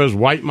pictures of his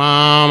white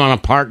mom on a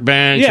park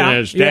bench and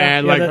his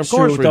dad. Yeah, of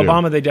course with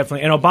Obama, they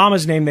definitely, and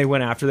Obama's name they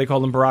went after. They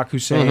called him Barack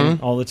Hussein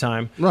all the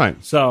time.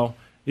 Right. So,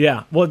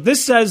 yeah. Well,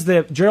 this says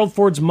that Gerald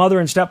Ford's mother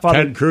and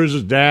stepfather, Ted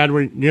Cruz's dad,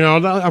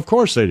 of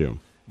course they do.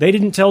 They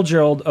didn't tell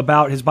Gerald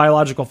about his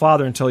biological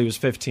father until he was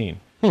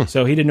 15.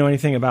 So he didn't know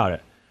anything about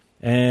it.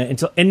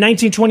 Until in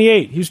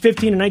 1928. He was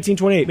 15 in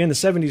 1928. Man, the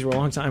 70s were a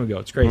long time ago.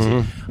 It's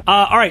crazy.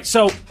 All right,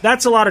 so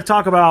that's a lot of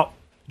talk about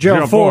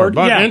Gerald Ford.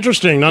 But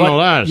interesting,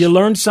 nonetheless. But you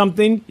learned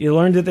something. You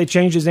learned that they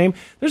changed his name.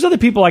 There's other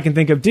people I can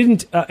think of.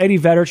 Didn't Eddie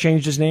Vedder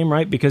change his name,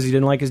 right? Because he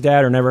didn't like his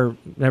dad or never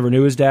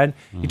knew his dad?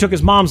 He took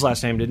his mom's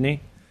last name, didn't he?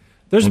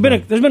 There's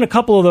been a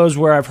couple of those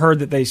where I've heard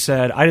that they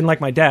said, I didn't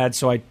like my dad,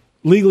 so I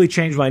legally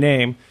changed my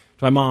name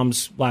to my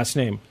mom's last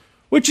name.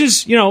 Which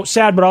is,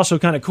 sad, but also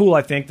kind of cool,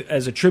 I think,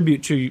 as a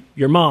tribute to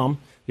your mom.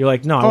 You're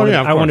like, no,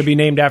 I want to be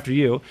named after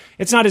you.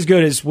 It's not as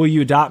good as Will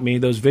You Adopt Me,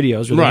 those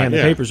videos where they hand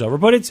the papers over,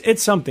 but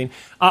it's something.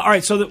 All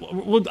right,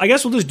 so I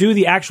guess we'll just do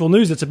the actual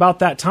news. It's about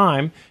that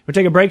time. We'll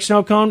take a break,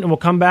 Snow Cone, and we'll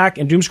come back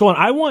and doom scroll. And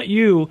I want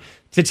you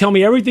to tell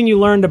me everything you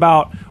learned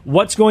about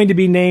what's going to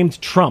be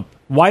named Trump,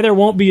 why there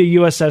won't be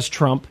a USS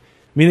Trump.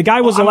 I mean, the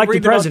guy was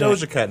elected president.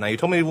 Doja Cat now. You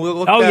told me to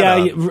look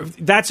that up.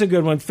 That's a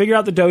good one. Figure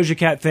out the Doja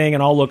Cat thing,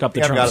 and I'll look up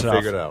the Trump stuff.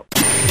 Figure it out.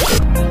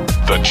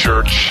 The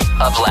Church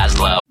of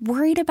Laszlo.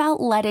 Worried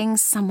about letting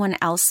someone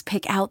else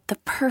pick out the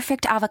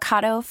perfect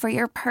avocado for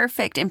your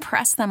perfect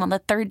impress them on the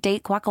third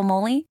date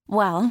guacamole?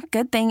 Well,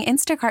 good thing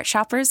Instacart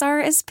shoppers are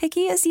as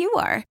picky as you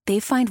are. They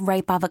find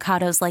ripe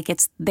avocados like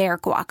it's their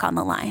guac on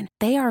the line.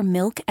 They are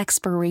milk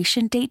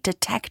expiration date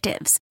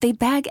detectives. They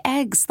bag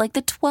eggs like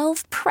the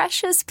 12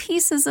 precious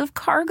pieces of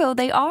cargo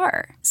they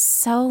are.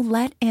 So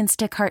let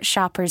Instacart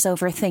shoppers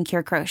overthink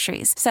your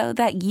groceries so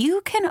that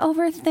you can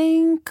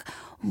overthink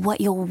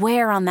what you'll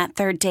wear on that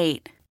third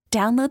date.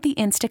 Download the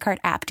Instacart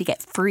app to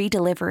get free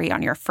delivery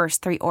on your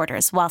first 3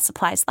 orders while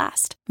supplies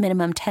last.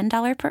 Minimum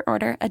 $10 per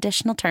order.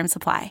 Additional terms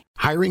apply.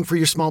 Hiring for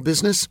your small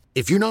business?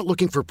 If you're not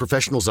looking for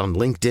professionals on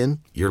LinkedIn,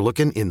 you're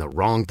looking in the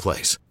wrong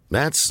place.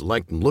 That's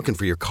like looking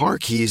for your car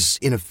keys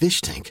in a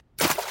fish tank.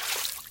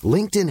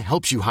 LinkedIn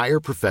helps you hire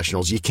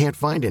professionals you can't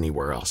find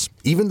anywhere else,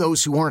 even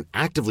those who aren't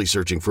actively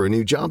searching for a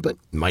new job but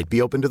might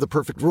be open to the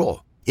perfect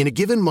role. In a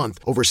given month,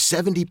 over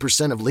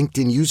 70% of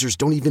LinkedIn users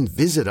don't even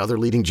visit other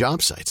leading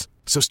job sites.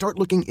 So start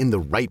looking in the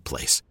right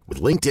place.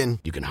 With LinkedIn,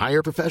 you can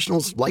hire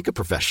professionals like a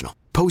professional.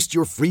 Post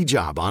your free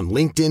job on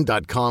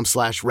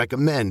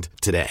linkedin.com/recommend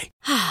today.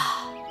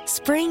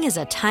 Spring is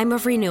a time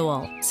of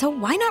renewal, so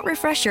why not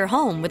refresh your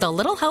home with a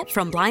little help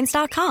from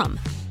Blinds.com?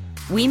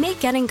 We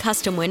make getting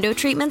custom window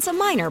treatments a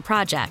minor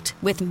project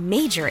with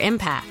major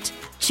impact.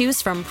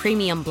 Choose from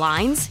premium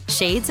blinds,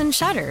 shades, and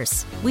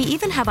shutters. We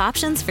even have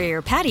options for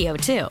your patio,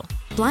 too.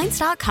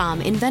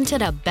 Blinds.com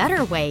invented a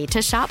better way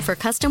to shop for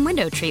custom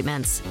window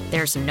treatments.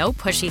 There's no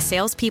pushy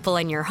salespeople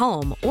in your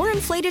home or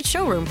inflated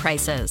showroom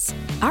prices.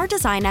 Our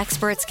design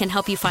experts can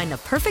help you find the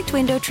perfect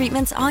window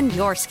treatments on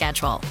your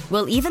schedule.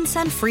 We'll even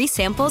send free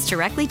samples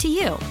directly to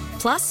you.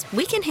 Plus,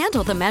 we can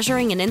handle the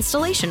measuring and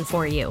installation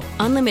for you.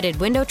 Unlimited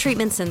window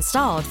treatments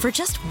installed for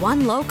just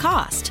one low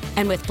cost.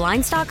 And with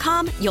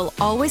Blinds.com, you'll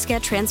always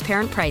get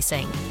transparent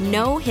pricing.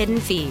 No hidden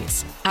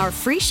fees. Our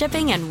free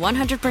shipping and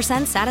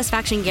 100%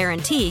 satisfaction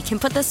guarantee can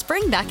put the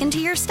spring back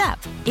into your step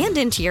and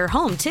into your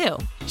home, too.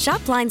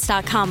 Shop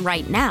Blinds.com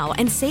right now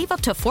and save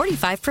up to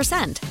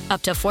 45%.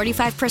 Up to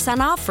 45%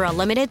 off for a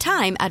limited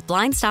time at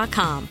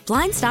Blinds.com.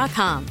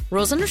 Blinds.com.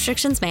 Rules and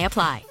restrictions may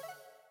apply.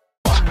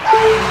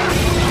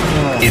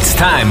 It's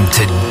time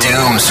to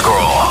doom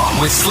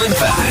scroll with Slim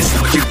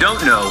Fast. What you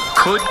don't know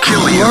could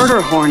kill you.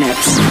 Murder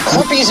hornets.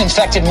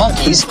 Herpes-infected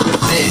monkeys.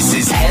 This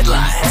is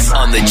Headlines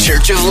on the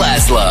Church of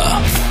Laszlo.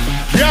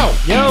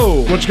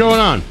 Yo! What's going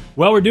on?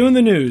 Well, we're doing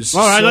the news.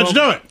 All right, let's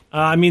do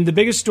it. The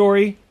biggest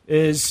story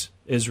is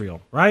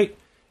Israel, right?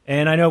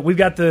 And I know we've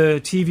got the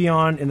TV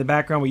on in the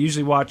background. We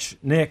usually watch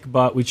Nick,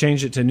 but we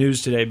changed it to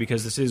news today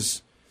because this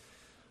is...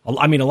 a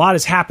lot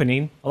is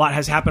happening. A lot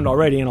has happened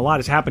already, and a lot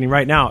is happening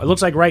right now. It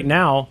looks like right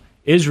now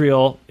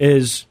Israel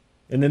is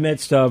in the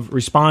midst of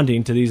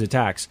responding to these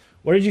attacks.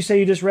 What did you say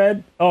you just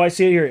read? Oh, I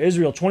see it here.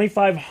 Israel,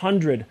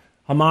 2,500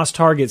 Hamas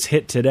targets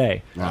hit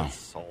today. Wow.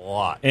 That's a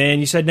lot. And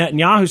you said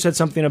Netanyahu said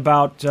something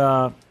about...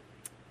 the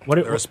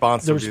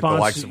response, the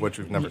likes of which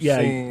we've never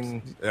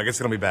seen. I guess it's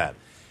going to be bad.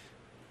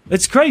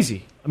 It's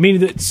crazy. I mean,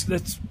 this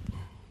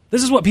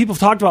is what people have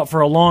talked about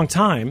for a long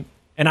time,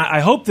 and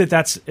I hope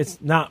that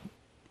it's not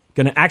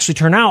going to actually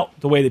turn out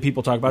the way that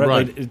people talk about it.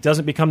 Right. It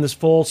doesn't become this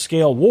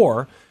full-scale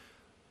war,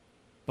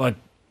 but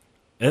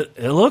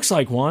it looks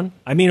like one.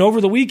 I mean,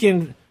 over the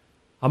weekend,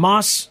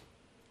 Hamas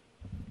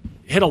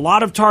hit a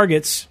lot of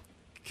targets,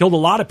 killed a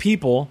lot of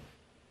people,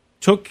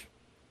 took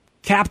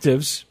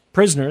captives,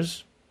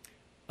 prisoners,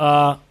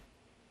 and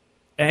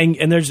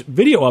there's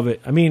video of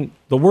it. I mean,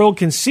 the world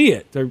can see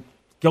it. They're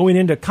going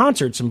into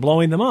concerts and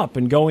blowing them up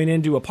and going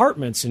into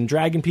apartments and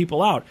dragging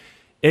people out.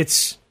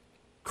 It's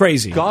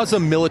crazy. Gaza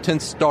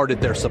militants started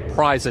their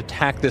surprise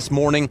attack this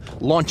morning,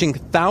 launching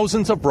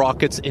thousands of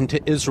rockets into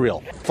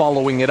Israel,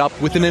 following it up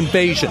with an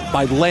invasion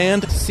by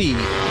land, sea,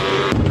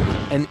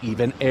 and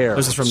even air.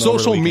 This is from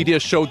Social media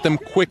showed them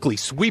quickly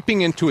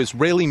sweeping into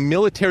Israeli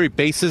military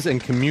bases and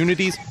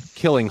communities,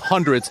 killing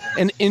hundreds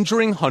and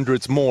injuring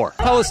hundreds more.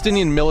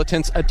 Palestinian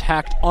militants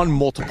attacked on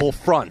multiple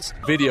fronts.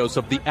 Videos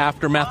of the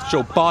aftermath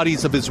show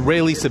bodies of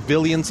Israeli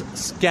civilians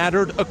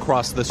scattered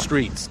across the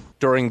streets.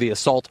 During the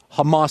assault,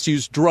 Hamas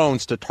used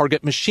drones to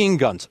target machine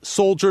guns,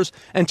 soldiers,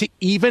 and to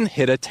even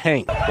hit a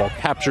tank, while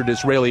captured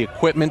Israeli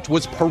equipment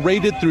was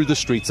paraded through the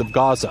streets of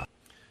Gaza.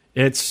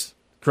 It's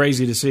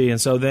crazy to see. And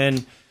so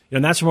then,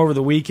 and that's from over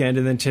the weekend.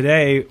 And then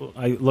today,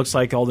 it looks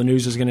like all the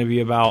news is going to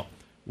be about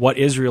what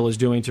Israel is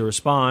doing to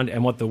respond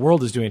and what the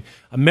world is doing.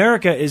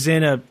 America is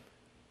in a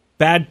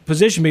bad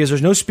position because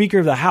there's no Speaker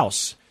of the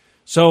House.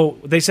 So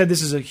they said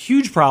this is a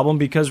huge problem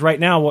because right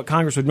now what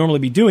Congress would normally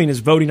be doing is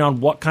voting on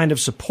what kind of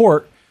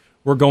support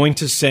we're going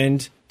to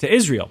send to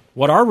Israel,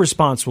 what our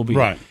response will be.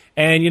 Right.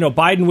 And,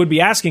 Biden would be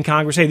asking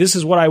Congress, hey, this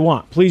is what I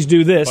want. Please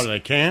do this. But they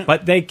can't?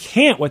 But they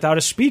can't without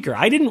a speaker.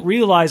 I didn't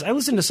realize. I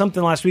listened to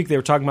something last week. They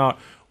were talking about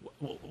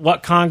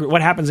what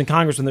happens in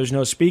Congress when there's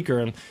no speaker.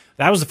 And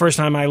that was the first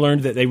time I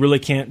learned that they really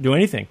can't do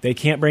anything. They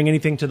can't bring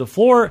anything to the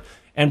floor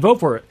and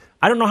vote for it.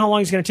 I don't know how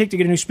long it's going to take to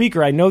get a new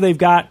speaker. I know they've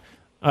got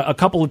a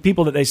couple of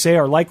people that they say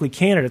are likely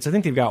candidates. I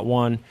think they've got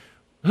one.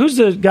 Who's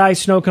the guy,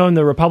 Snowcone,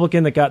 the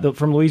Republican that got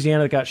from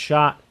Louisiana that got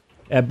shot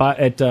at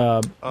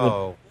the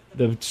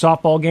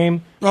softball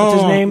game?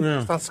 What's his name? Yeah.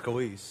 It's not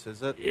Scalise,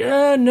 is it?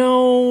 Yeah,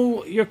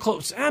 no, you're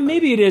close.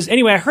 Maybe it is.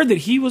 Anyway, I heard that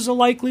he was a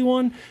likely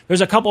one.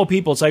 There's a couple of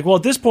people. It's like, well,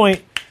 at this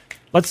point,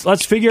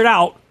 let's figure it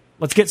out.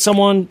 Let's get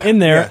someone in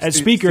there as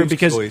speaker Steve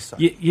because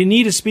Scalise. you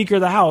need a Speaker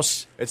of the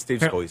House. It's Steve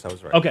Scalise. I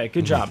was right. Okay,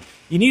 good job.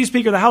 You need a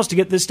Speaker of the House to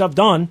get this stuff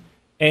done.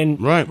 And,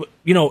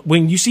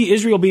 when you see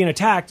Israel being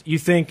attacked, you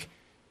think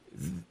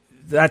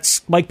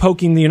that's like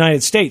poking the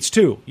United States,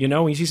 too.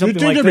 When you see something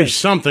like this. You'd think there'd be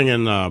something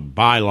in the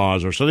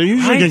bylaws or so. They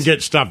usually can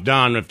get stuff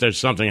done if there's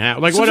something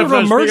happening. Like, what if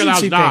the Speaker of the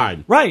House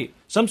died? Right.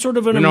 Some sort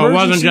of an emergency. It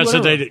wasn't just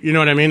that they, you know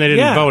what I mean? They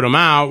didn't vote him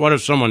out. What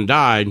if someone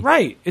died?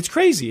 Right. It's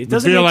crazy. It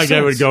doesn't feel make like sense.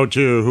 they would go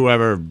to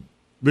whoever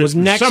was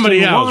next somebody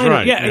to else,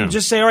 right? Yeah, and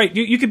just say, all right,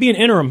 you could be an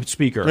interim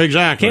speaker.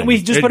 Exactly. Can't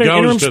we just put an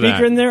interim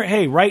speaker in there?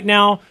 Hey, right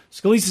now,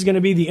 Scalise is going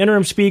to be the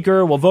interim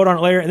speaker. We'll vote on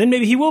it later, and then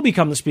maybe he will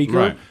become the speaker.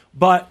 Right.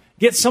 But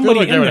get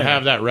somebody I feel like in they there. would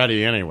have that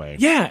ready anyway.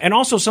 Yeah, and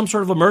also some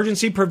sort of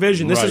emergency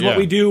provision. This is what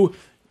we do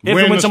if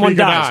when and when someone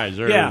dies.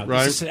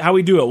 This is how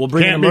we do it. We'll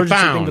bring an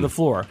emergency thing to the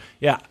floor.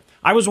 Yeah.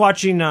 I was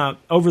watching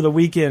over the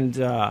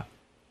weekend. I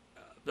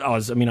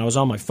was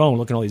on my phone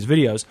looking at all these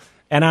videos,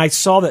 and I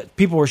saw that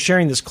people were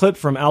sharing this clip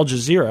from Al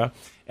Jazeera,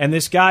 and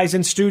this guy's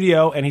in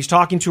studio, and he's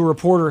talking to a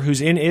reporter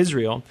who's in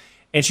Israel,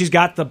 and she's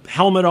got the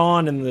helmet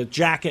on and the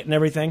jacket and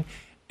everything,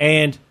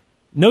 and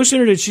No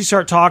sooner did she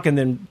start talking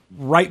than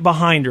right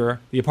behind her,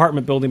 the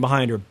apartment building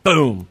behind her,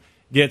 boom,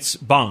 gets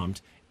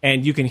bombed.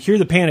 And you can hear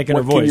the panic in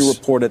her voice. What can you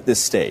report at this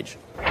stage?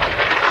 All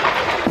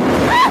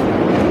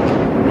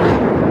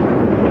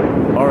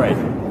right.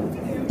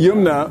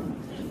 Yumna,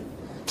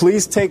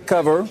 please take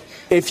cover.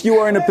 If you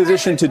are in a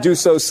position to do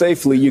so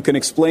safely, you can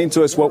explain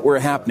to us what we're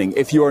happening.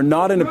 If you are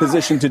not in a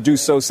position to do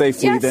so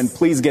safely, then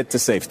please get to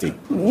safety.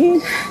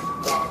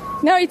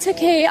 No, it's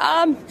okay.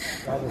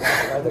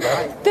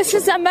 This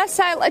is a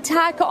missile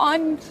attack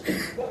on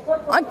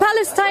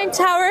Palestine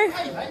Tower,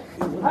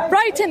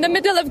 right in the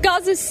middle of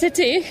Gaza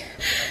City.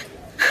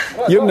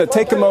 Yumna,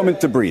 take a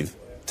moment to breathe.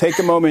 Take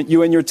a moment,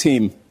 you and your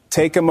team.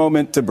 Take a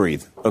moment to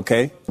breathe,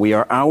 okay? We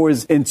are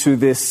hours into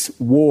this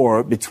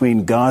war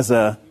between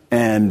Gaza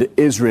and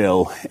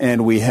Israel,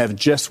 and we have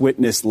just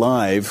witnessed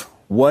live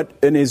what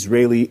an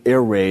Israeli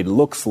air raid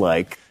looks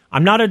like.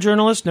 I'm not a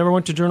journalist, never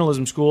went to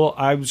journalism school.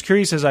 I was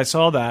curious as I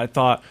saw that. I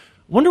thought,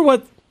 wonder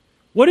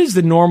what is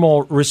the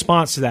normal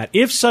response to that?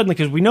 If suddenly,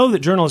 because we know that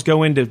journalists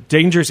go into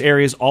dangerous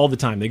areas all the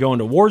time. They go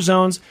into war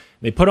zones,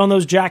 they put on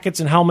those jackets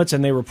and helmets,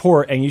 and they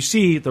report, and you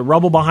see the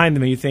rubble behind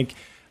them, and you think,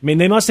 I mean,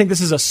 they must think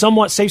this is a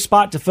somewhat safe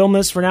spot to film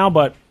this for now,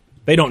 but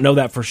they don't know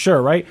that for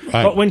sure, right?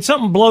 But when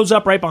something blows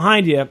up right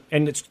behind you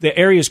and the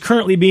area is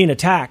currently being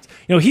attacked,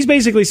 he's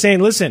basically saying,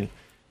 listen,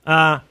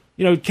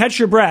 catch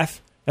your breath,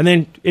 and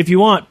then if you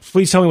want,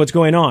 please tell me what's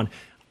going on.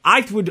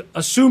 I would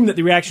assume that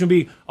the reaction would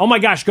be, oh my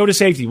gosh, go to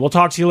safety. We'll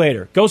talk to you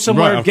later. Go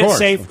somewhere, get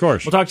safe. Of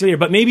course. We'll talk to you later.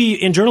 But maybe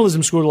in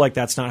journalism school, like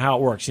that's not how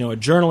it works. A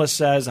journalist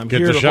says, I'm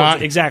here to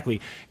report.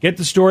 Exactly. Get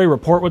the story,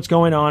 report what's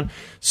going on.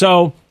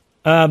 So,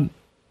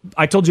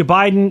 I told you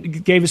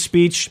Biden gave a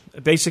speech,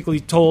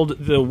 basically told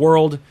the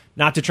world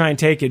not to try and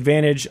take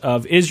advantage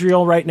of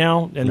Israel right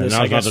now in this,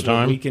 I guess,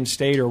 weakened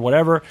state or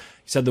whatever.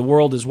 He said the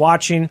world is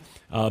watching.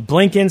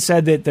 Blinken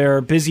said that they're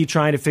busy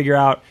trying to figure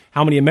out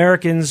how many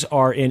Americans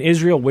are in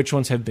Israel, which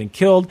ones have been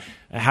killed,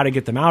 how to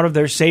get them out of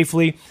there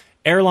safely.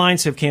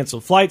 Airlines have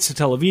canceled flights to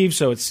Tel Aviv,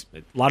 so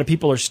a lot of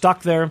people are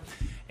stuck there.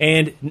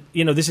 And,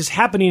 this is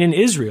happening in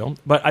Israel.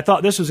 But I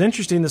thought this was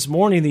interesting this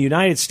morning. In the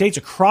United States,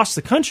 across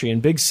the country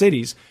in big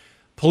cities,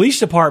 police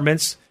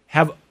departments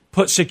have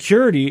put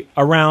security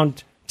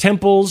around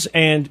temples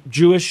and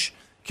Jewish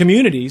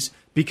communities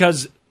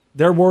because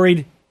they're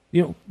worried,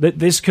 that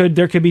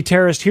there could be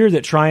terrorists here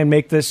that try and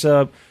make this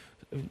a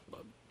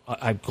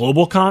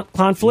global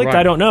conflict. Right.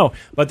 I don't know,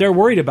 but they're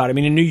worried about it. I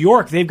mean, in New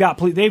York, they've got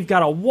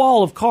a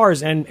wall of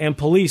cars and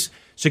police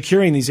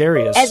securing these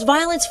areas. As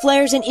violence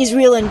flares in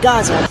Israel and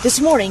Gaza, this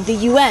morning the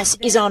U.S.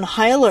 is on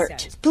high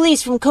alert.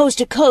 Police from coast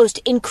to coast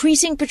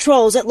increasing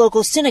patrols at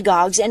local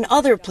synagogues and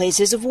other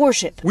places of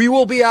worship. We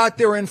will be out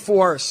there in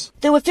force.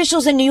 Though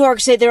officials in New York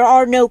say there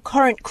are no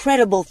current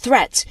credible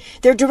threats,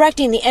 they're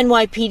directing the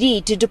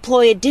NYPD to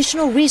deploy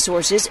additional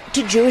resources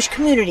to Jewish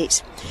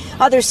communities.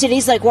 Other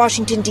cities like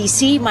Washington,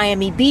 D.C.,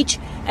 Miami Beach,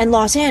 and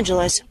Los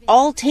Angeles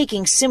all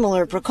taking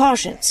similar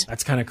precautions.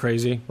 That's kind of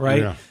crazy,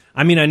 right? Yeah.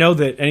 I mean, I know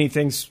that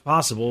anything's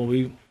possible.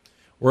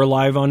 We're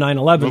alive on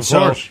 9/11. Of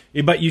course.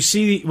 But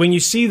when you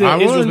see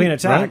that Israel's being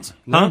attacked,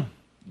 right?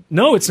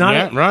 No, it's not.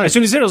 Yeah, right. As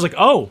soon as it, I was like,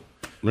 oh,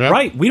 yep.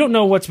 Right. We don't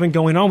know what's been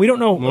going on. We don't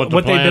know what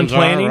they've been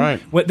planning.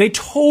 Right. They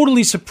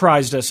totally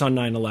surprised us on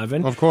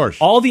 9/11. Of course.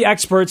 All the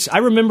experts. I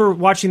remember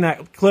watching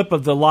that clip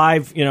of the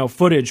live,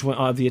 footage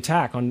of the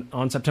attack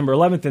on September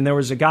 11th, and there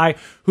was a guy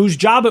whose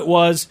job it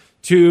was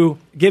to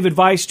give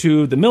advice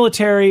to the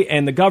military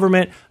and the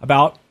government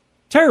about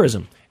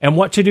terrorism and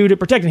what to do to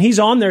protect. And he's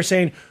on there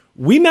saying,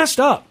 we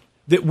messed up.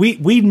 That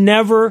we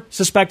never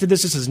suspected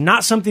this. This is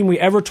not something we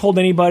ever told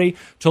anybody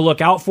to look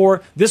out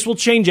for. This will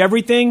change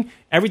everything.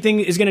 Everything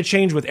is going to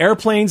change with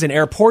airplanes and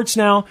airports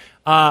now.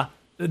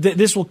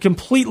 This will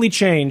completely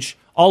change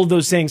all of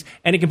those things.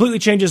 And it completely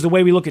changes the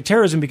way we look at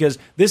terrorism because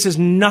this is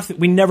nothing.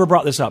 We never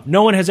brought this up.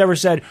 No one has ever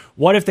said,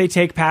 what if they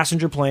take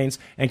passenger planes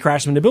and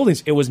crash them into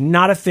buildings? It was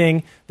not a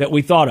thing that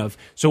we thought of.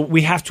 So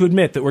we have to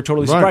admit that we're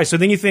totally surprised. Right. So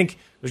then you think,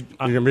 you're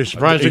going to be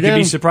surprised again. You could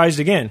be surprised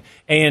again.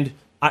 And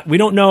we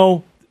don't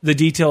know the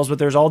details, but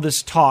there's all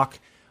this talk,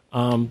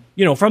 from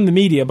the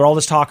media, but all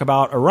this talk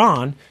about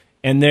Iran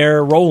and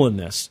their role in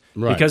this.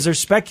 Right. Because there's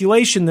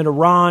speculation that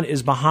Iran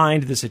is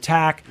behind this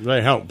attack.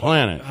 They helped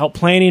plan it. Help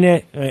planning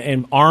it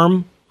and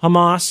arm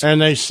Hamas. And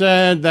they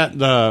said that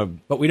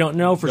but we don't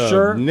know for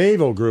sure. The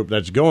naval group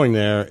that's going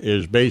there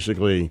is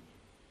basically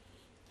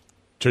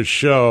to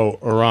show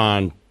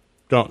Iran,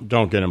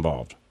 don't get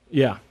involved.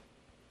 Yeah.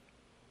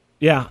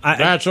 Yeah.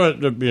 That's what,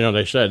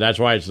 they said. That's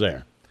why it's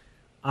there.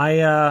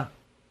 I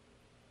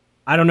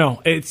don't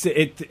know. I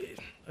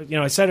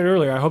said it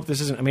earlier. I hope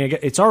this isn't. I mean,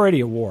 it's already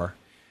a war,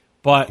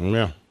 but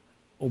yeah.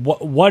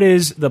 What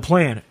is the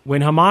plan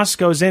when Hamas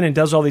goes in and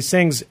does all these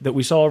things that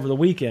we saw over the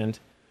weekend?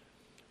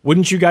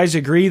 Wouldn't you guys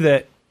agree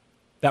that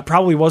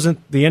probably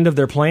wasn't the end of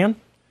their plan?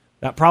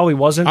 That probably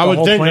wasn't. The whole plan?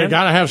 I would think they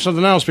got to have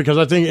something else because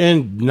I think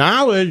in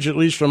knowledge, at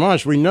least from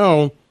us, we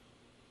know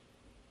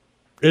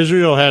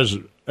Israel has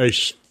a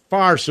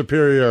far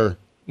superior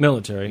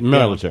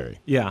military.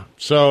 Yeah.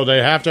 So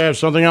they have to have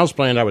something else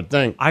planned, I would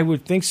think. I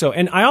would think so.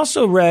 And I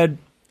also read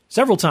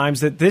several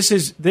times that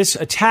this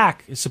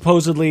attack is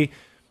supposedly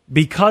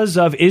because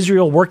of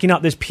Israel working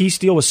out this peace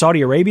deal with Saudi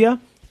Arabia.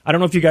 I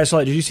don't know if you guys saw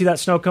it. Did you see that,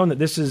 Snow Cone? That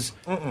this is...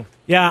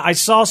 Yeah, I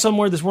saw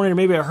somewhere this morning, or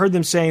maybe I heard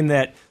them saying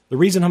that the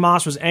reason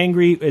Hamas was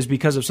angry is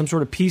because of some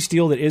sort of peace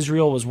deal that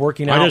Israel was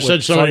working out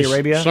with Saudi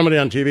Arabia. Somebody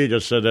on TV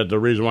just said that the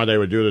reason why they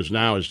would do this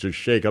now is to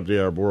shake up the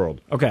Arab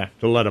world. Okay.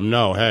 To let them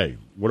know, hey,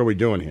 what are we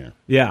doing here?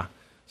 Yeah.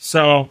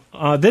 So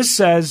this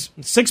says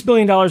 $6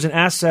 billion in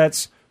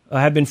assets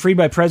have been freed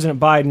by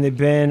President Biden. They've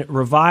been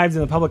revived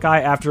in the public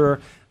eye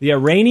after the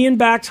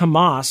Iranian-backed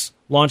Hamas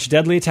launched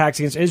deadly attacks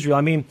against Israel.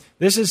 I mean,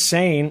 this is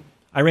saying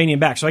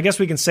Iranian-backed. So I guess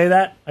we can say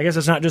that. I guess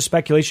it's not just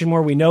speculation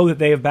more. We know that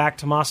they have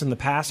backed Hamas in the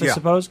past, I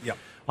suppose. Yeah.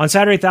 On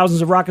Saturday,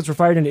 thousands of rockets were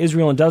fired into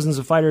Israel and dozens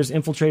of fighters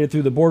infiltrated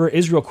through the border.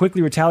 Israel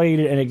quickly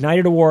retaliated and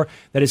ignited a war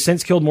that has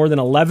since killed more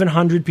than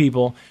 1,100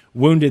 people,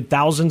 wounded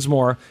thousands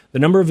more. The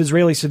number of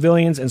Israeli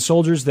civilians and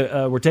soldiers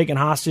that were taken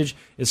hostage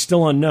is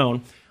still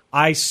unknown.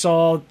 I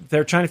saw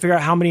they're trying to figure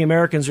out how many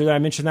Americans are there. I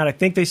mentioned that. I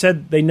think they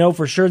said they know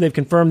for sure. They've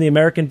confirmed the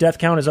American death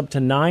count is up to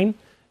 9.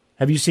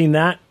 Have you seen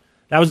that?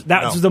 That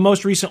was the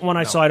most recent one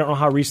I saw. I don't know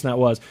how recent that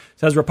was. It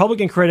says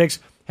Republican critics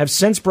have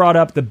since brought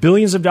up the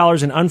billions of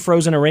dollars in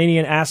unfrozen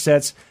Iranian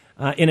assets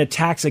in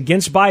attacks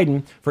against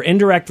Biden for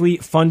indirectly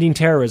funding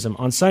terrorism.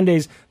 On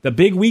Sundays, the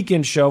Big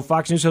Weekend show,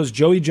 Fox News host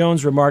Joey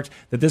Jones remarked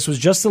that this was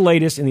just the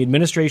latest in the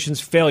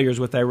administration's failures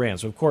with Iran.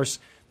 So, of course,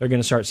 they're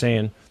going to start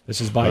saying this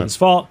is Biden's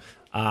fault.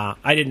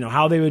 I didn't know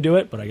how they would do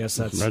it, but I guess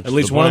that's at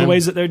least one of the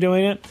ways that they're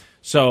doing it.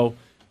 So,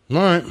 all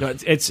right.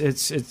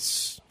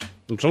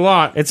 It's a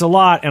lot. It's a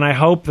lot, and I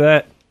hope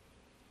that,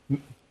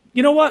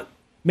 you know what?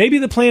 Maybe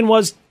the plan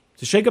was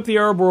to shake up the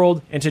Arab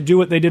world and to do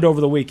what they did over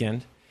the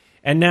weekend.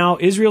 And now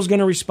Israel's going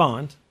to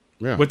respond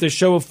with this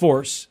show of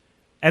force.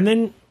 And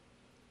then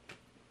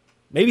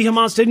maybe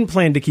Hamas didn't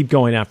plan to keep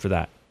going after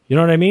that. You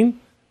know what I mean?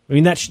 I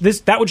mean,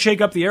 that would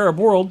shake up the Arab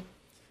world.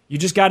 You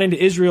just got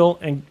into Israel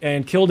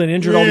and killed and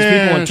injured all these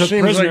people and took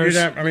prisoners.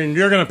 Like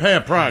you're going to pay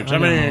a price.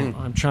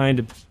 I'm trying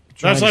to...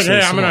 That's like, hey,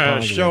 I'm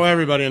going to show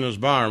everybody in this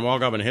bar and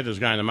walk up and hit this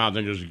guy in the mouth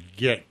and just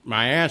get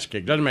my ass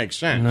kicked. Doesn't make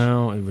sense.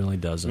 No, it really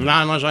doesn't.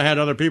 Not unless I had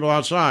other people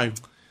outside.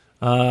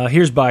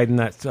 Here's Biden,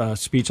 that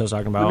speech I was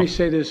talking about. Let me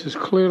say this as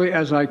clearly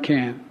as I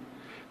can.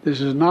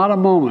 This is not a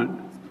moment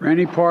for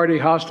any party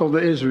hostile to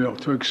Israel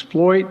to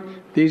exploit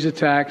these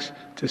attacks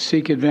to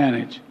seek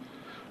advantage.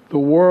 The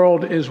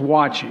world is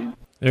watching.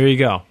 There you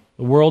go.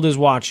 The world is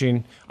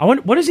watching. I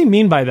wonder, what does he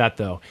mean by that,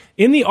 though?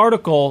 In the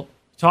article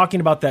talking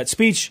about that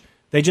speech,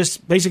 they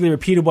just basically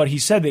repeated what he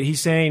said, that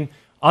he's saying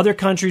other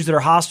countries that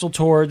are hostile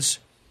towards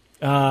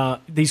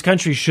these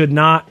countries should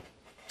not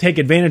take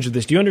advantage of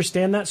this. Do you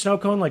understand that, Snow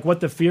Cone? Like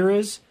what the fear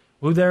is?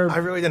 Who they're... I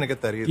really didn't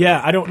get that either.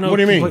 Yeah, I don't know. What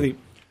do you mean?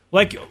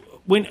 Like,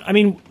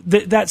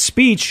 that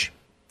speech...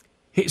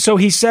 So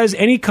he says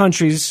any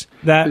countries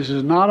that... This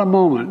is not a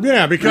moment.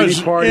 Yeah,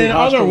 because in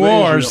other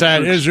wars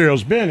that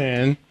Israel's been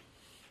in,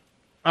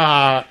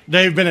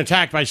 they've been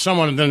attacked by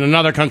someone, and then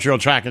another country will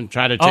try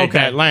to take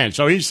that land.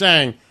 So he's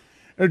saying,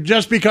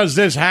 just because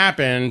this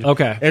happened,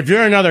 if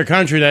you're another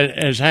country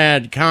that has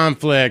had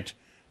conflict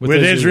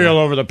with Israel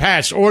over the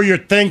past, or you're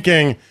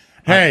thinking,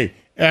 hey,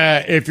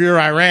 if you're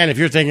Iran, if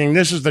you're thinking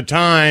this is the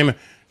time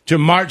to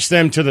march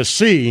them to the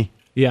sea,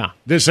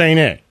 this ain't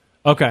it.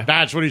 Okay.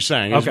 That's what he's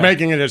saying. He's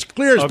making it as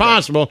clear as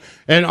possible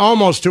and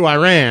almost to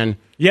Iran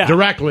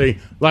directly.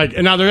 Like,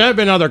 now, there have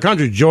been other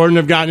countries. Jordan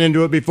have gotten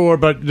into it before,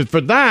 but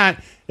for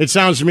that, it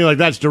sounds to me like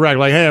that's direct.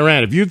 Like, hey,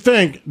 Iran, if you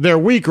think they're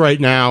weak right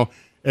now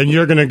and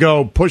you're going to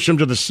go push them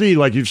to the sea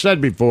like you've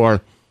said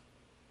before,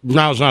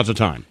 now's not the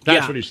time.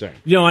 That's what he's saying.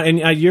 You know,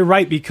 and you're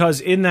right, because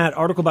in that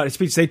article about his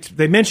speech,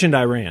 they mentioned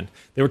Iran.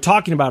 They were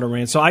talking about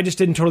Iran, so I just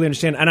didn't totally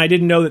understand, and I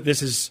didn't know that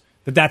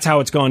that's how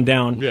it's gone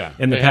down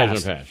in the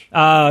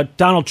past.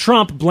 Donald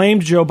Trump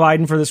blamed Joe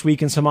Biden for this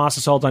weekend's Hamas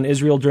assault on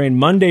Israel during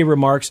Monday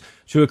remarks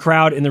to a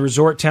crowd in the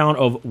resort town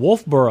of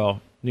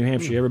Wolfboro, New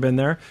Hampshire. You ever been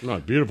there? No,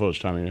 beautiful this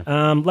time of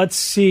year. Let's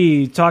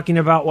see. Talking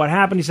about what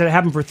happened, he said it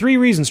happened for 3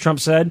 reasons, Trump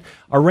said.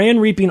 Iran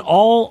reaping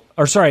oil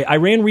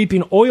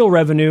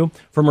revenue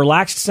from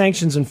relaxed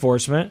sanctions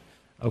enforcement.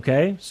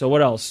 Okay, so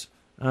what else?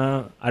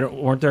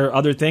 Weren't there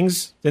other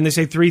things? Didn't they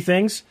say 3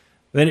 things?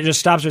 Then it just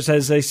stops. It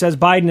says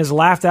Biden is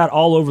laughed at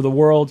all over the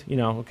world. You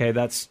know, okay,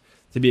 that's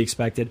to be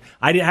expected.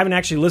 I haven't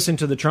actually listened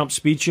to the Trump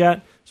speech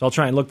yet, so I'll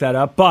try and look that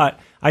up. But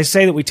I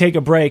say that we take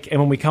a break, and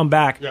when we come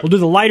back, we'll do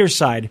the lighter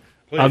side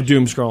of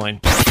doom scrolling.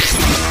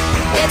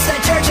 It's the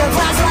Church of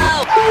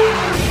Laszlo.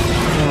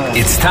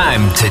 It's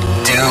time to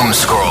doom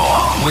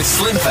scroll with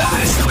Slim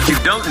Fast. What you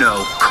don't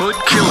know could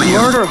kill you.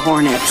 Murder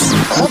hornets.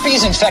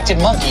 Herpes-infected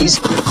monkeys.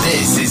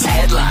 This is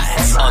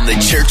Headlines on the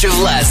Church of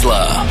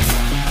Laszlo.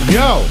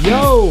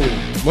 Yo.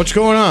 What's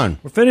going on?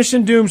 We're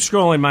finishing doom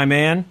scrolling, my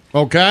man.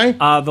 Okay.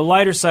 The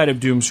lighter side of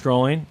doom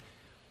scrolling.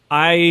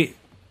 I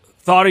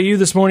thought of you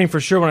this morning for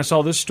sure when I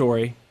saw this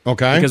story.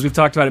 Okay. Because we've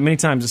talked about it many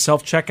times. The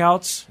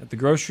self-checkouts at the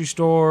grocery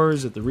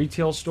stores, at the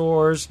retail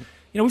stores.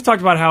 You know, we've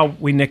talked about how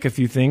we nick a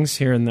few things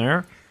here and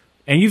there.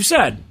 And you've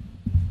said,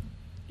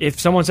 if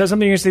someone says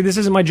something, you're going to say, this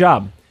isn't my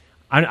job.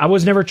 I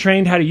was never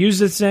trained how to use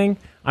this thing.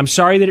 I'm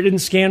sorry that it didn't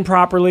scan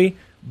properly,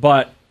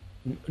 but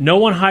no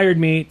one hired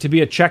me to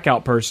be a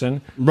checkout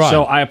person,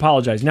 so I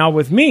apologize. Now,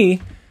 with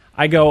me,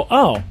 I go,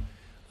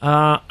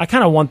 I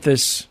kind of want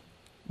this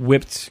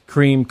whipped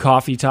cream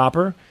coffee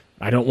topper.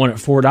 I don't want it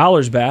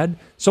 $4 bad,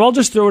 so I'll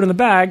just throw it in the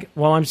bag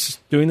while I'm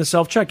doing the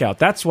self-checkout.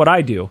 That's what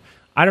I do.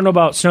 I don't know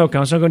about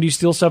Snowcone. Snowcone, do you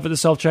steal stuff at the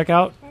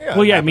self-checkout? Yeah,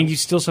 well, yeah, I mean, you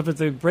steal stuff at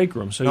the break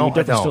room, so No, you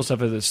definitely I don't. steal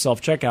stuff at the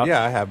self-checkout.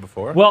 Yeah, I have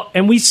before. Well,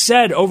 and we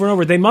said over and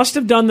over, they must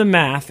have done the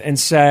math and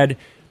said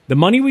the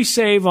money we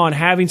save on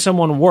having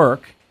someone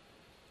work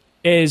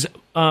is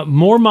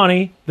more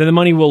money than the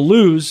money we'll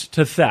lose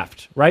to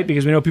theft, right?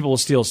 Because we know people will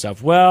steal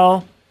stuff.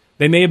 Well,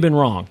 they may have been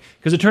wrong.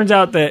 Because it turns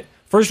out that,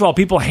 first of all,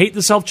 people hate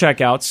the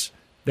self-checkouts.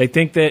 They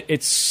think that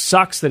it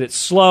sucks, that it's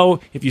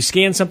slow. If you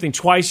scan something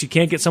twice, you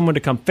can't get someone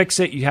to come fix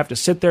it. You have to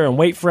sit there and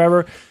wait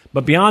forever.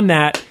 But beyond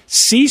that,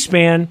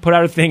 C-SPAN put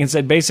out a thing and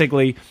said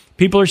basically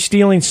people are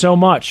stealing so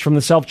much from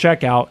the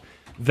self-checkout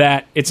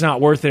that it's not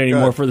worth it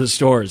anymore for the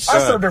stores. I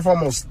stood there for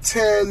almost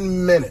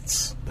 10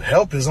 minutes.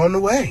 Help is on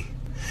the way.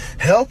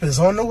 Help is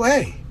on the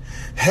way.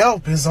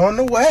 Help is on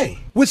the way.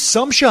 With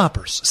some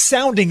shoppers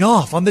sounding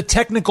off on the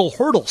technical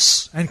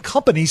hurdles and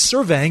companies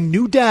surveying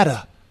new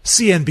data.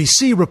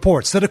 CNBC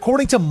reports that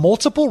according to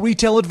multiple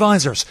retail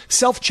advisors,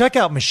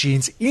 self-checkout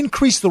machines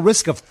increase the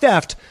risk of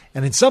theft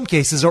and in some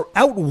cases are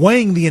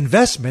outweighing the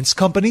investments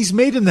companies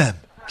made in them.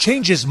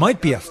 Changes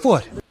might be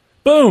afoot.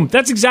 Boom.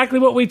 That's exactly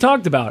what we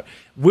talked about.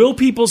 Will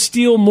people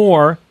steal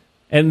more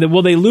and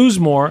will they lose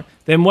more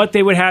than what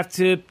they would have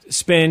to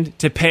spend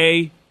to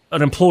pay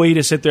an employee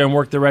to sit there and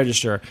work the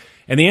register?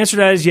 And the answer to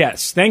that is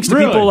yes. Thanks to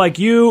people like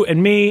you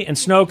and me and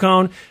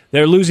Snowcone,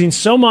 they're losing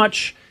so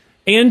much.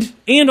 And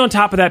on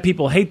top of that,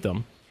 people hate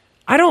them.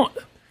 I don't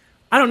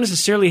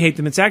necessarily hate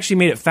them. It's actually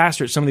made it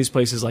faster at some of these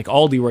places like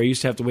Aldi, where I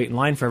used to have to wait in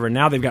line forever.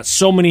 Now they've got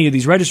so many of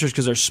these registers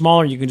because they're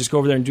smaller. You can just go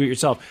over there and do it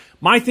yourself.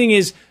 My thing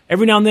is,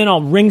 every now and then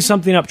I'll ring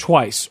something up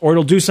twice, or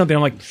it'll do something.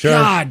 I'm like,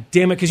 God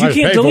damn it, because you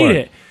can't delete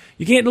it.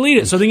 You can't delete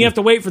it. So then you have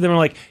to wait for them. I'm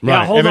like,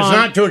 yeah, hold on. If it's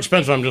not too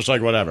expensive, I'm just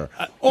like, whatever.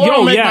 Or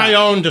I'll make my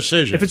own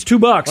decision. If it's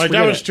 $2, like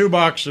that was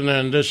 $2, and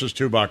then this is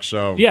 $2.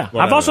 So yeah,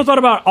 whatever. I've also thought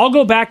about I'll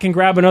go back and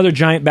grab another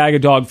giant bag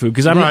of dog food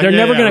because they're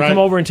never going to come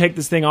over and take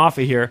this thing off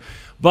of here.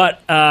 But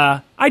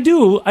I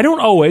do. I don't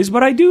always,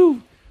 but I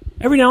do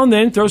every now and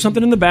then throw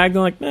something in the bag.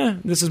 They're like,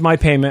 this is my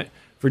payment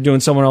for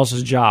doing someone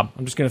else's job.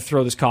 I'm just going to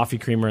throw this coffee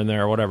creamer in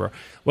there or whatever.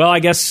 Well, I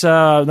guess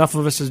enough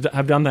of us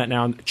have done that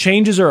now.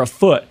 Changes are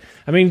afoot.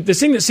 I mean, this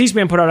thing that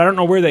C-SPAN put out, I don't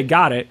know where they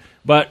got it,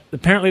 but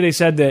apparently they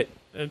said that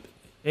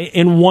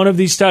in one of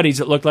these studies,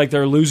 it looked like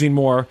they're losing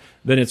more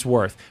than it's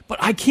worth.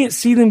 But I can't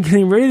see them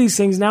getting rid of these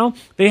things now.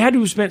 They had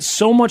to have spent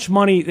so much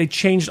money. They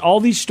changed all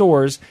these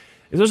stores.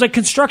 There's like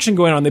construction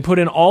going on. They put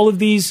in all of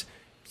these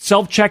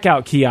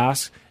self-checkout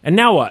kiosks. And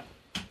now what?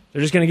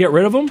 They're just going to get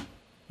rid of them?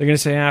 They're going to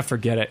say,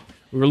 forget it.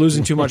 We were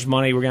losing too much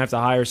money. We're going to have to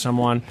hire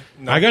someone.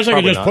 I guess I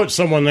could just put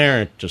someone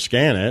there to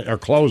scan it or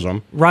close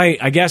them. Right.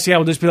 I guess,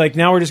 we'll just be like,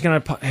 now we're just going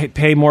to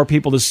pay more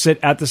people to sit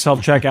at the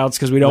self-checkouts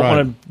because we don't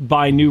want to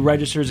buy new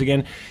registers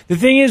again. The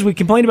thing is, we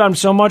complained about them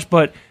so much,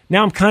 but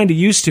now I'm kind of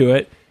used to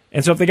it.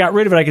 And so if they got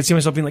rid of it, I could see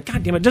myself being like,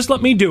 God damn it, just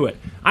let me do it.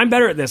 I'm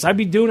better at this. I'd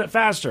be doing it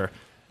faster.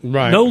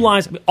 Right. No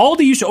lines. Aldi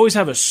used to always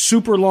have a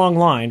super long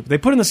line. They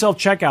put in the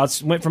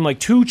self-checkouts, went from like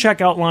 2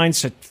 checkout lines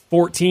to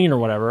 14 or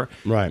whatever.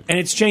 Right. And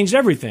it's changed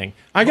everything.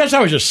 I guess I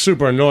was just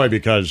super annoyed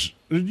because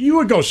you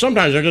would go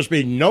sometimes there'd just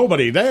be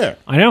nobody there.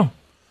 I know.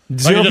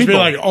 Zero people. Just be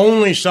like,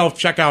 only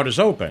self-checkout is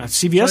open.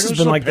 CVS has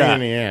been like that. Pain in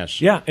the ass.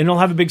 Yeah, and it'll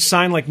have a big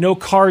sign like no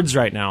cards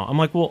right now. I'm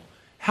like, well,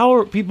 how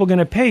are people going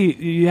to pay?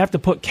 You have to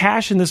put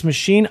cash in this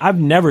machine? I've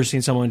never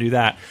seen someone do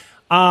that.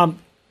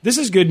 This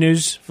is good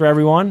news for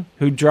everyone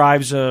who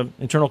drives an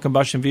internal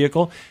combustion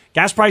vehicle.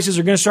 Gas prices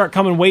are going to start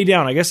coming way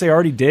down. I guess they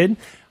already did.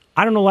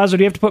 I don't know, Lazo,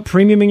 do you have to put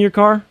premium in your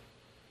car?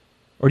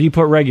 Or do you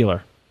put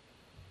regular?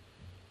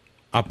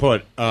 I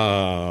put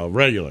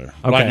regular.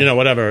 Okay. Like,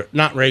 whatever.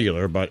 Not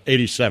regular, but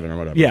 87 or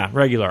whatever. Yeah,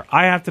 regular.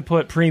 I have to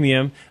put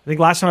premium. I think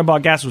last time I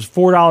bought gas was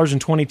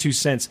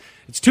 $4.22.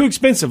 It's too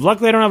expensive.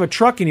 Luckily, I don't have a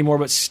truck anymore,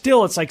 but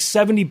still, it's like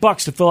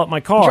 $70 to fill up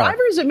my car.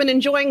 Drivers have been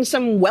enjoying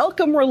some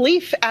welcome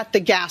relief at the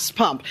gas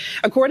pump.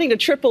 According to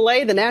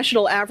AAA, the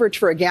national average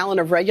for a gallon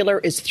of regular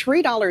is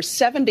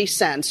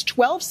 $3.70,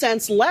 12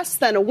 cents less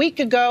than a week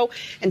ago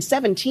and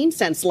 17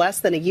 cents less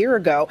than a year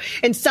ago.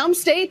 In some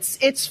states,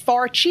 it's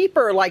far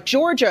cheaper, like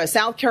Georgia,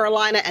 South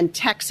Carolina, and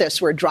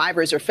Texas, where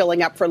drivers are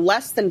filling up for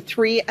less than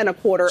 $3.25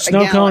 a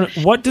gallon.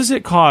 Snowcone, what does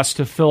it cost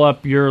to fill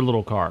up your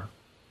little car?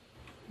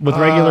 With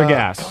regular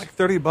gas? Like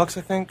 $30,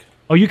 I think.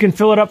 Oh, you can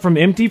fill it up from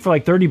empty for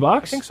like $30?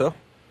 I think so.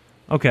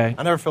 Okay.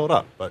 I never fill it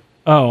up, but.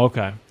 Oh,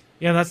 okay.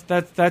 Yeah,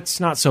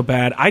 that's not so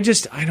bad. I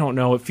don't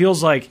know. It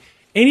feels like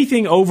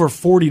anything over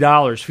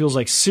 $40 feels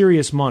like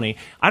serious money.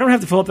 I don't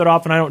have to fill up that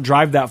often. I don't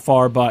drive that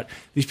far, but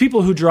these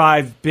people who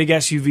drive big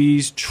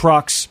SUVs,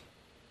 trucks,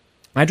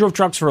 I drove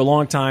trucks for a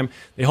long time.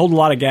 They hold a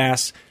lot of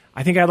gas.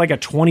 I think I had like a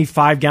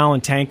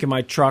 25-gallon tank in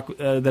my truck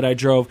that I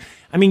drove.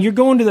 I mean, you're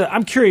going to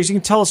I'm curious. You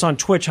can tell us on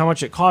Twitch how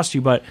much it cost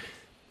you, but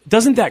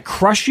doesn't that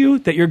crush you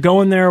that you're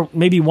going there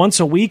maybe once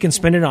a week and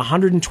spending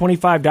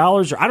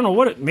 $125 or I don't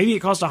know maybe it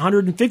costs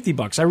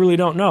 $150. I really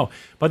don't know.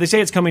 But they say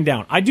it's coming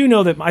down. I do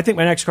know that I think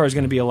my next car is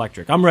going to be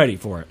electric. I'm ready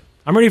for it.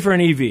 I'm ready for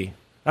an EV.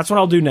 That's what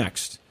I'll do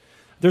next.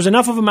 There's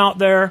enough of them out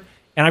there,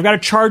 and I've got a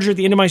charger at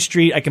the end of my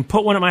street. I can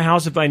put one at my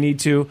house if I need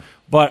to,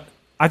 but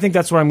I think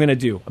that's what I'm going to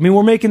do. I mean,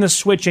 we're making the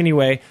switch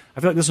anyway. I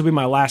feel like this will be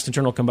my last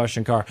internal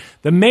combustion car.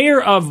 The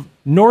mayor of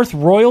North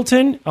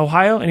Royalton,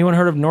 Ohio. Anyone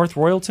heard of North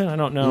Royalton? I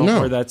don't know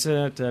where that's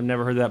at. I've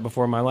never heard that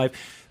before in my life.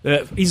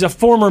 He's a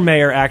former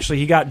mayor, actually.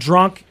 He got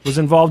drunk, was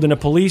involved in a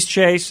police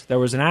chase. There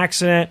was an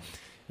accident.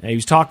 And he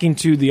was talking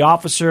to the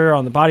officer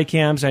on the body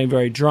cam, saying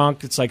very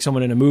drunk. It's like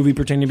someone in a movie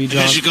pretending to be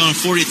drunk. Because you're going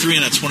 43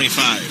 and a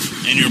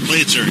 25, and your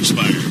plates are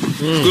expired.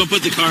 Go and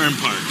put the car in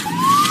park.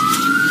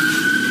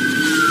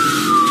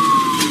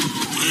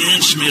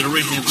 And she made a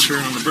right-hand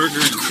turn on the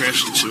burger and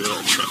crashed into a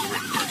truck right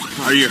in the parking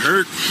lot. Are you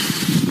hurt?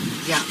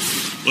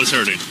 Yes. What's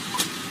hurting?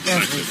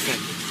 Everything.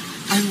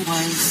 I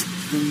was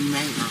the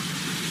mayor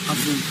of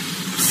the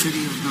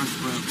city of North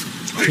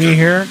Royalton. Can you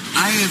hear?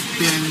 I have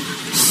been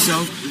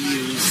so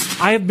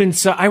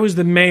abused. I was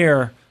the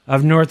mayor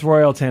of North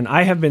Royalton.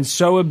 I have been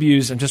so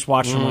abused. I'm just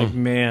watching like,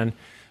 man,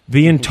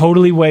 being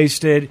totally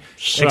wasted,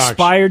 Sucks.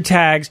 expired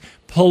tags,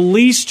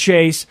 police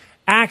chase,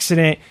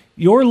 accident.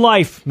 Your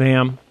life,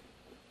 ma'am,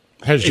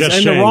 has just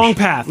in changed. the wrong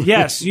path.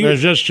 Yes,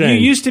 has just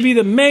changed. You used to be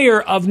the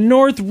mayor of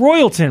North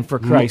Royalton, for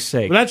Christ's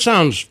sake. Well, that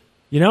sounds,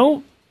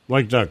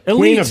 like the elite.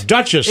 Queen of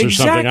Duchess or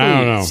something.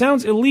 I don't know.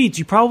 Sounds elite.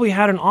 You probably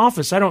had an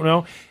office. I don't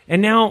know.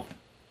 And now,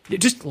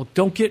 just look,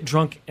 don't get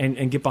drunk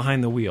and get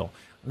behind the wheel.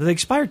 The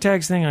expired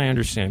tags thing, I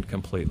understand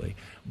completely.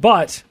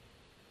 But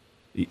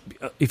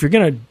if you're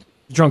going to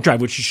drunk drive,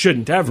 which you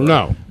shouldn't ever.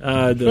 No.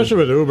 Especially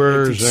with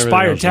Ubers.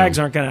 Expired tags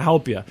aren't going to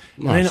help you.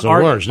 No, it's the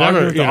worst.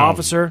 Never, with the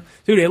officer.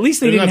 Dude, at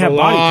least they didn't have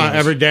body cams.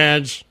 Every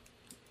dad's.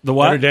 The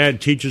what? Every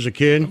dad teaches a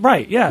kid.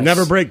 Right, yes.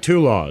 Never break two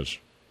laws.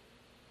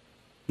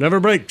 Never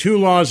break two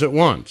laws at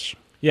once.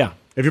 Yeah.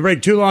 If you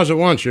break two laws at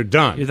once, you're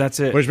done. Yeah,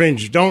 that's it. Which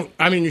means you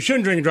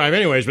shouldn't drink and drive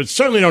anyways, but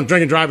certainly don't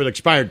drink and drive with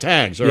expired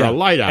tags or a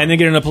light out. And then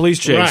get in a police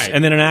chase. Right.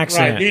 And then an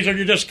accident. Right.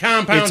 You're just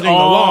compounding it's the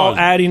all laws.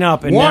 Adding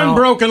up. And one now,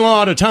 broken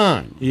law at a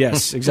time.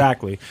 Yes,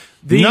 exactly.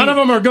 None of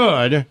them are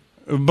good,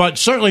 but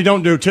certainly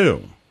don't do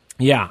two.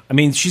 Yeah. I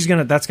mean, that's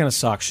going to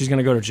suck. She's going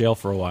to go to jail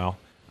for a while.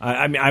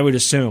 I mean, I would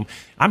assume.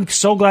 I'm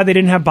so glad they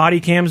didn't have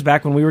body cams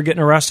back when we were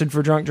getting arrested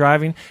for drunk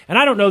driving. And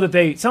I don't know that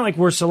it's not like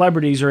we're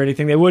celebrities or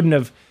anything. They wouldn't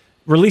have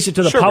released it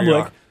to the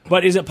public.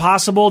 But is it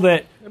possible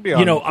that,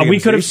 we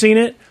could have seen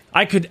it?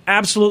 I could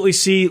absolutely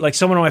see, like,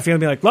 someone in my family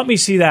be like, let me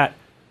see that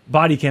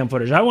body cam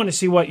footage. I want to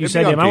see what you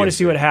said to him. I want to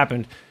see what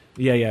happened.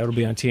 Yeah, it'll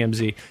be on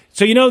TMZ.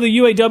 So, the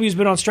UAW's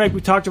been on strike.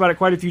 We talked about it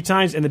quite a few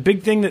times. And the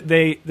big thing that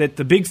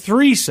the big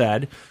three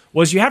said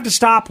was you have to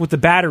stop with the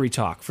battery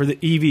talk for the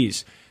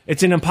EVs.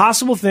 It's an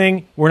impossible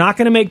thing. We're not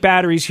going to make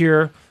batteries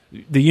here.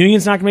 The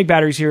union's not going to make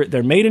batteries here.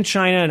 They're made in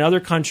China and other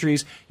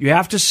countries. You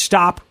have to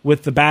stop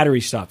with the battery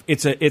stuff.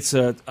 It's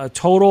a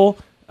total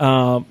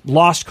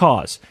lost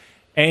cause.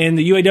 And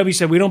the UAW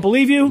said, we don't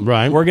believe you.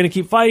 Right. We're going to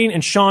keep fighting.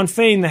 And Sean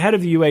Fain, the head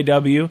of the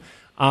UAW,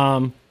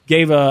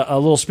 gave a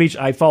little speech.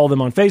 I followed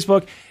him on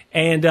Facebook.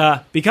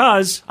 And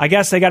because I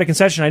guess they got a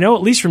concession, I know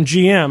at least from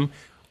GM,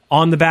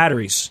 on the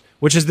batteries,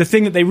 which is the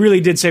thing that they really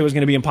did say was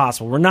going to be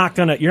impossible. You're not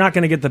going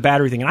to get the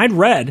battery thing. And I'd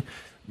read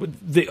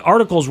the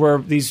articles where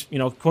these,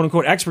 quote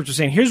unquote experts were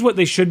saying, here's what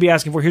they should be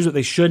asking for, here's what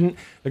they shouldn't.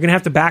 They're going to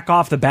have to back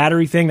off the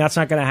battery thing. That's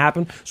not going to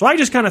happen. So I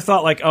just kind of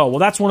thought like, oh, well,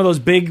 that's one of those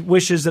big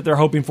wishes that they're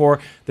hoping for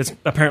that's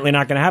apparently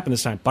not going to happen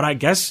this time. But I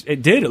guess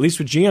it did, at least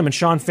with GM, and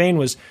Sean Fain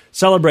was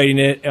celebrating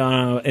it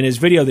in his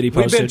video that he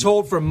posted. We've been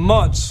told for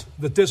months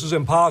that this is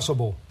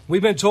impossible.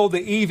 We've been told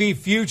the EV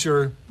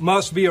future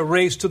must be a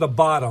race to the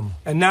bottom,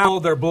 and now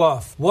they're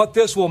bluff. What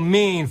this will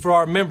mean for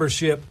our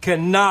membership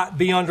cannot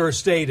be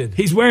understated.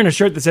 He's wearing a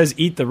shirt that says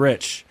 "Eat the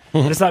Rich."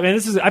 And it's not, man.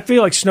 I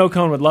feel like Snow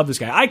Cone would love this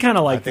guy. I kind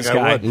of like this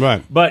guy,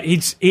 right? But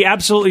he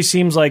absolutely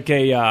seems like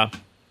a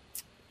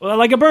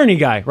Bernie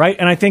guy, right?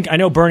 And I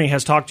know Bernie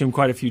has talked to him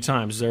quite a few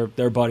times.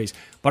 They're buddies,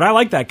 but I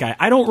like that guy.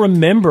 I don't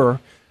remember.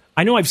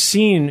 I know I've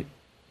seen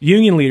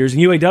union leaders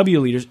and UAW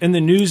leaders in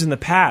the news in the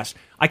past.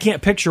 I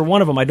can't picture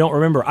one of them. I don't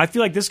remember. I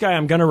feel like this guy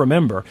I'm going to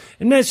remember.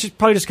 And that's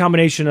probably just a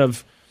combination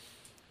of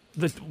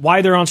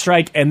why they're on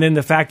strike and then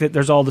the fact that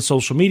there's all the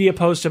social media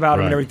posts about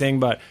him and everything.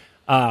 But,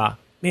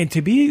 man,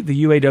 to be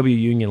the UAW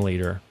union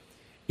leader,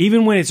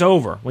 even when it's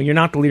over, when you're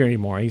not the leader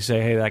anymore, and you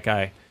say, hey, that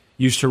guy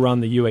used to run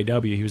the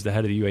UAW. He was the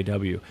head of the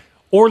UAW.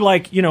 Or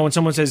like, when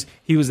someone says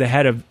he was the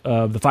head of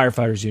the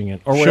firefighters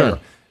union or whatever.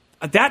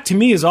 Sure. That, to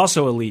me, is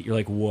also elite. You're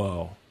like,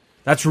 whoa.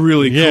 That's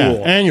really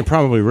cool. And you're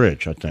probably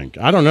rich, I think.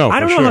 I don't know. I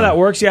don't know how that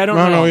works. Yeah, I don't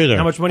know either.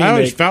 How much money I you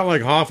always make. felt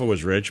like Hoffa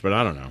was rich, but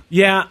I don't know.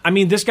 Yeah, I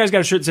mean, this guy's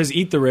got a shirt that says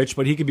 "Eat the Rich,"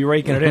 but he could be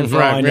raking it in for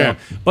all I know. Yeah.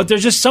 But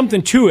there's just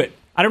something to it.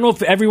 I don't know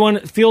if everyone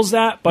feels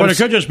that, but it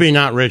could just be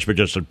not rich, but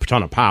just a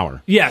ton of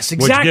power. Yes,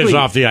 exactly. Which gives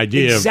off the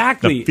idea of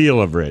the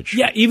feel of rich.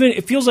 Yeah, even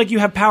it feels like you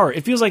have power.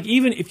 It feels like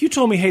even if you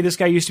told me, hey, this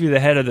guy used to be the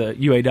head of the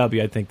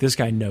UAW, I'd think this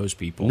guy knows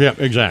people. Yeah,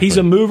 exactly. He's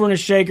a mover and a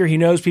shaker. He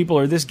knows people,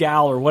 or this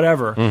gal, or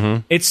whatever.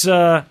 Mm-hmm. It's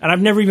and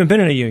I've never even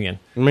been in a union.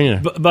 Me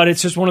neither. But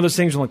it's just one of those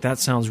things. I'm like, that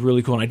sounds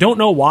really cool, and I don't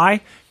know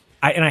why.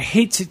 I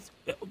hate to.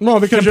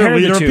 No, because you're a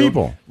leader of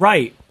people,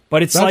 right?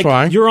 But it's That's like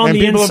why. you're on and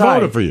the people inside.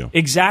 have voted for you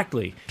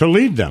Exactly. to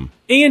lead them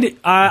And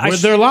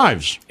with their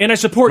lives. And I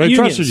support they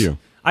unions. Trusted you.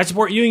 I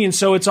support unions,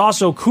 so it's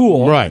also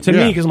cool to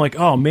me because I'm like,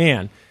 oh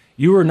man,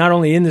 you were not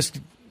only in this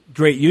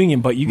great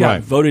union, but you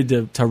got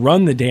voted to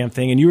run the damn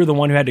thing, and you were the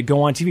one who had to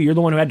go on TV. You're the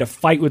one who had to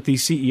fight with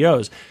these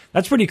CEOs.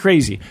 That's pretty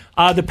crazy.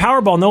 The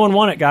Powerball, no one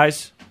won it,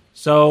 guys.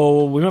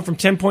 So we went from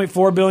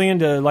 10.4 billion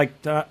to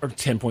or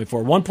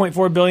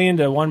 1.4 billion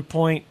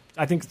to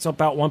I think it's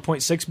about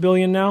 1.6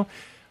 billion now.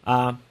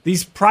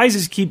 These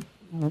prizes keep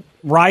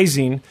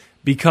rising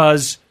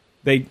because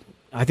they,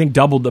 I think,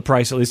 doubled the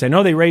price. At least I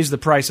know they raised the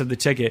price of the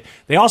ticket.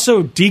 They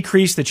also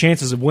decreased the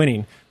chances of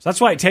winning. So that's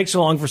why it takes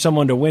so long for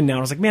someone to win now.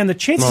 I was like, man, the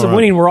chances of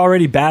winning were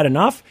already bad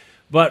enough,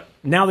 but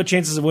now the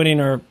chances of winning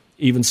are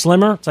even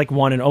slimmer. It's like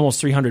 1 in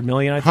almost 300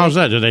 million, I think. How's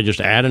that? Did they just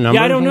add a number?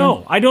 Yeah, I don't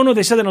know.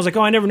 They said that, and I was like,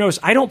 oh, I never noticed.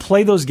 I don't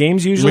play those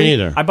games usually. Me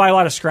either. I buy a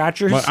lot of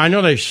scratchers. But I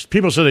know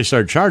people said they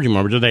started charging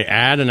more, but did they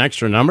add an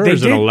extra number?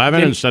 Is it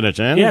 11 instead of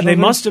 10? Yeah, they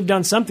must have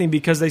done something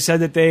because they said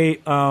that they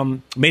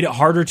made it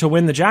harder to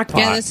win the jackpot.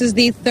 Yeah, this is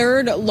the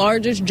third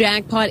largest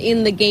jackpot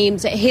in the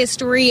game's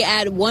history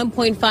at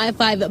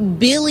 $1.55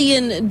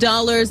 billion.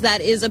 That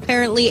is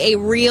apparently a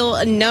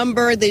real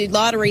number. The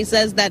lottery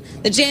says that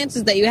the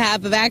chances that you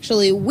have of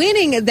actually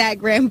winning that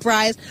grand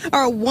prize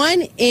are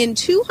 1 in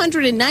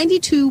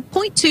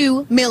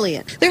 292.2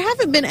 million. There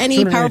haven't been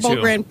any Powerball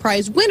grand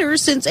prize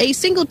winners since a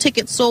single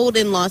ticket sold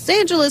in Los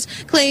Angeles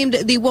claimed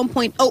the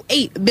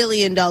 $1.08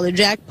 billion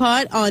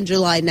jackpot on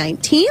July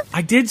 19th.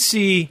 I did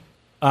see,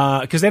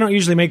 because they don't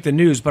usually make the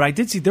news, but I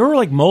did see there were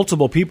like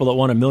multiple people that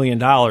won $1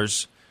 million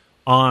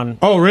on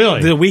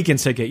the weekend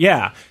ticket.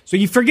 Yeah. So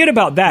you forget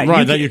about that.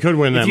 Right, that you could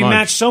win that much. If you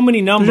match so many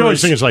numbers. You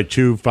always think it's like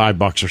 $5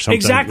 or something.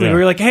 Exactly. Yeah.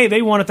 We're like, hey,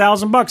 they won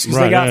 $1,000 because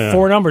they got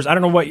 4 numbers. I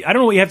don't know what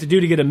you have to do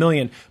to get $1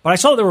 million, but I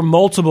saw there were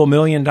multiple $1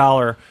 million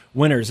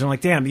winners. And I'm like,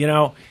 damn,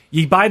 you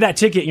buy that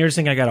ticket and you're just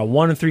thinking, I got a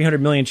 1 in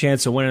 300 million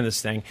chance of winning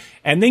this thing.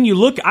 And then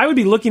I would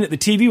be looking at the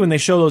TV when they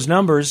show those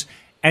numbers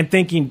and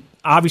thinking,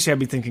 obviously I'd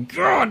be thinking,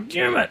 God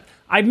damn it.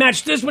 I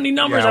matched this many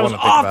numbers. I was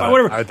off.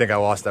 Whatever. I think I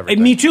lost everything.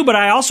 And me too, but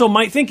I also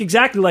might think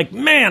exactly like,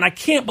 man, I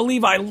can't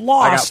believe I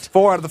lost. I got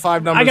 4 out of the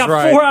 5 numbers right.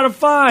 I got 4 out of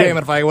 5. Damn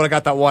it, if I would have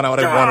got that one, I would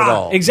have won it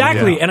all.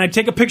 Exactly. Yeah. And I'd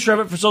take a picture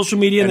of it for social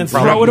media and then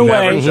throw it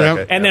away.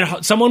 And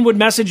then someone would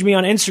message me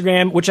on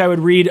Instagram, which I would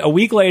read a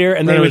week later,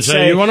 and they would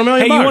say, you won $1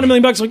 million. Hey, you won $1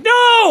 million. I'm like,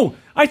 no!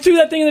 I threw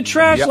that thing in the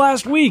trash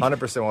last week.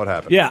 100% what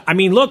happened. Yeah. I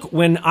mean, look,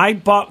 when I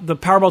bought the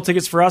Powerball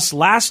tickets for us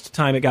last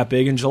time it got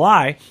big in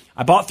July,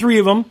 I bought 3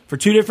 of them for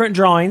 2 different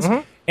drawings.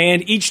 Mm-hmm.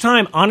 And each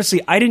time,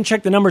 honestly, I didn't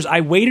check the numbers.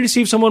 I waited to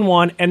see if someone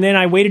won, and then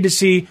I waited to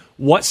see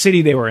what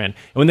city they were in. And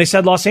when they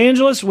said Los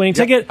Angeles winning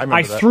ticket,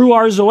 I threw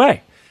ours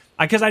away.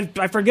 Because I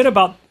forget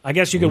about, I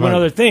guess you could win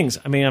other things.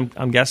 I mean,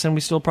 I'm guessing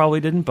we still probably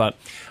didn't. But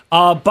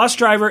a bus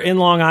driver in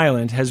Long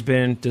Island has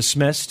been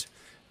dismissed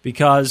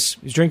because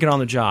he's drinking on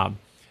the job.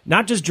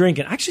 Not just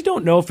drinking. I actually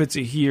don't know if it's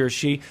a he or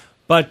she.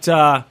 But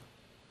the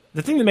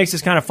thing that makes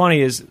this kind of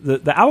funny is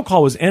the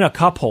alcohol was in a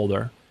cup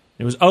holder.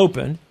 It was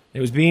open.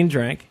 It was being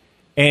drank.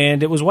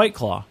 And it was White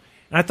Claw.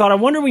 And I thought, I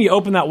wonder when you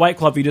open that White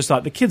Claw if you just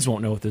thought, the kids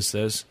won't know what this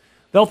is.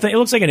 They'll think it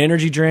looks like an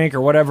energy drink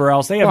or whatever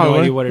else. They have no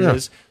idea what it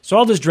is. So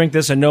I'll just drink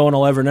this and no one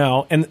will ever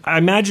know. And I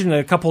imagine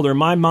a cup holder in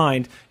my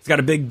mind, it's got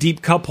a big,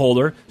 deep cup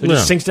holder. So it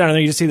just sinks down and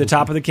there you just see the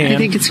top of the can. I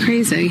think it's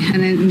crazy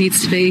and it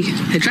needs to be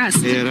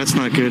addressed. Yeah, that's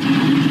not good.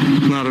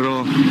 Not at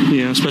all.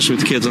 Yeah, especially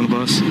with the kids on the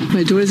bus.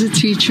 My daughter's a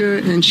teacher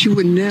and she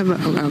would never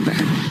allow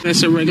that.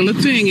 That's a regular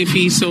thing. If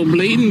he's so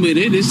blatant with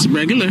it, it's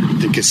regular. I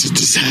think it's a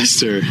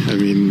disaster. I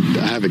mean,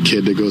 I have a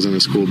kid that goes on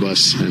a school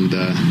bus and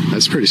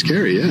that's pretty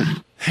scary, yeah.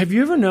 Have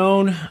you ever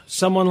known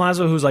someone,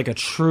 Lazo, who's like a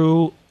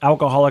true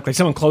alcoholic, like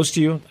someone close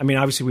to you? I mean,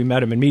 obviously we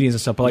met him in meetings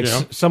and stuff, but like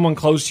someone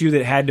close to you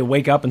that had to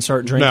wake up and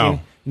start drinking? No. You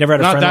never had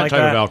a friend like that? Not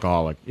that type of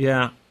alcoholic.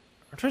 Yeah.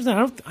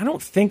 I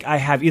don't think I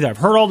have either. I've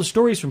heard all the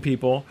stories from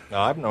people. No,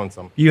 I've known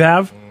some. You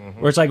have?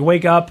 Mm-hmm. Where it's like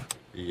wake up?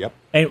 Yep.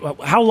 And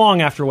how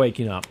long after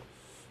waking up?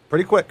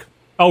 Pretty quick.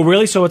 Oh,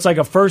 really? So it's like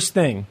a first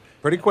thing?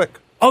 Pretty quick.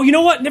 Oh, you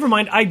know what? Never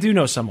mind. I do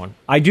know someone.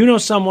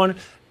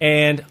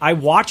 And I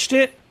watched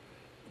it.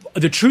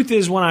 The truth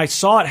is, when I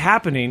saw it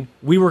happening,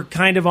 we were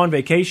kind of on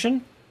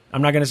vacation.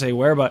 I'm not going to say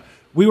where, but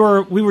we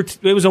were.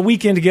 It was a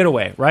weekend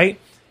getaway, right?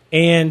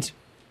 And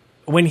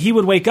when he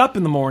would wake up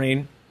in the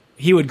morning,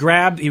 he would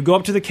go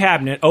up to the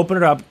cabinet, open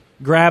it up,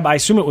 grab, I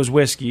assume it was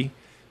whiskey,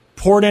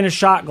 pour it in a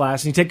shot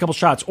glass, and he'd take a couple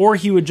shots. Or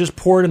he would just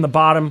pour it in the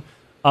bottom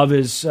of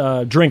his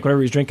drink,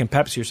 whatever he's drinking,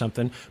 Pepsi or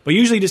something. But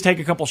usually just take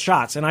a couple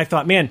shots. And I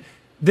thought, man,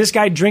 this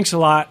guy drinks a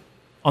lot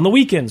on the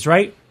weekends,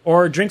 right?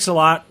 Or drinks a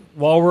lot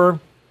while we're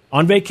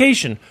on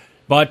vacation.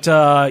 But,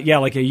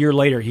 like a year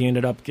later, he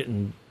ended up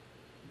getting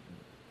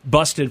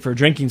busted for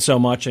drinking so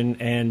much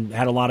and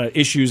had a lot of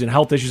issues and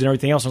health issues and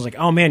everything else. I was like,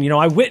 oh, man,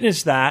 I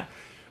witnessed that.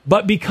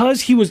 But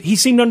because he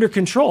seemed under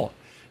control.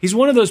 He's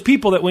one of those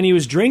people that when he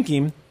was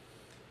drinking,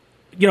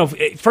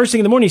 first thing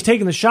in the morning, he's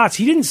taking the shots.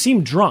 He didn't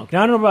seem drunk.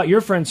 Now, I don't know about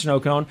your friend Snow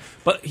Cone,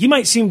 but he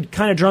might seem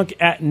kind of drunk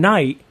at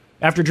night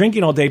after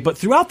drinking all day. But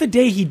throughout the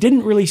day, he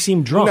didn't really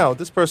seem drunk. No,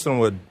 this person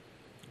would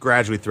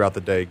gradually throughout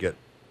the day get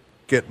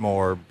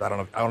more. I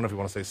don't know if you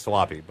want to say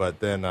sloppy, but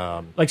then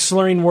like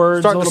slurring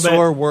words, starting a little to bit.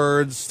 slur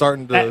words,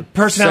 starting to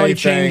personality say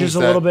changes things a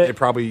little that bit. They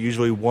probably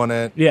usually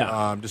wouldn't.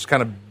 Yeah, just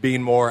kind of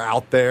being more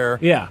out there.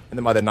 Yeah, and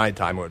then by the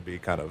nighttime it would be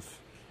kind of.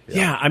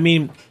 Yeah, I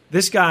mean,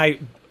 this guy,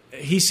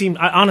 he seemed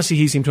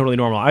totally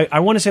normal. I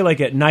want to say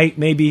like at night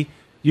maybe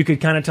you could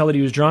kind of tell that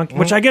he was drunk,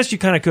 which I guess you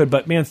kind of could.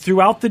 But man,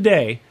 throughout the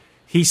day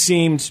he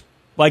seemed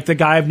like the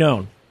guy I've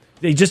known.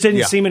 He just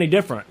didn't seem any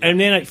different. And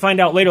then I find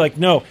out later, like,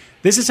 no,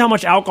 this is how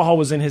much alcohol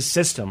was in his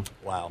system.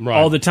 Wow.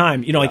 All the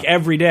time, like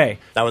every day.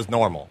 That was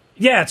normal.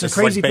 Yeah, it's a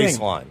crazy like thing.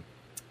 Baseline.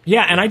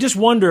 Yeah, and I just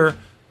wonder,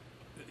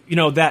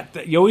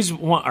 that you always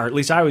want, or at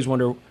least I always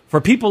wonder, for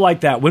people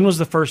like that, when was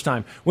the first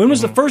time? When was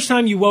the first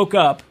time you woke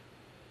up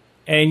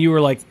and you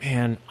were like,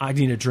 man, I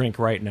need a drink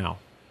right now?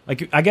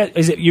 Like, I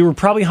guess, you were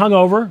probably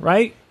hungover,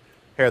 right?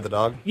 Hair of the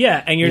dog.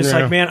 Yeah, and you're just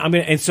like, man,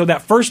 and so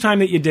that first time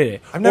that you did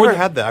it. I've never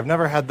had that. I've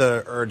never had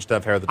the urge to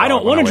have hair of the dog. I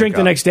don't want to drink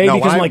the next day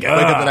because I'm like, wake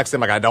up the next day,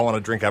 I'm like, I don't want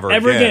to drink ever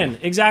again.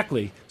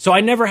 Exactly. So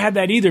I never had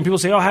that either. And people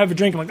say, oh, have a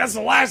drink. I'm like, that's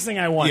the last thing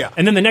I want. Yeah.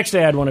 And then the next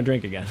day I'd want to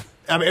drink again.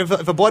 I mean,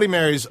 if a Bloody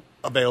Mary's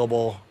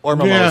available or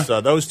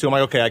mimosa, those two, I'm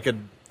like, okay,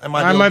 I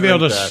might be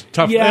able to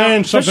tough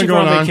and something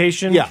going on.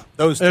 Vacation. Yeah,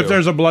 those two. If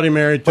there's a Bloody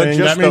Mary thing,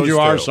 that means you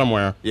are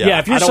somewhere. Yeah,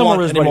 if you're I don't somewhere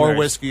want with any more Bloody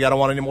Marys. whiskey. I don't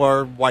want any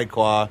more White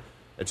Claw.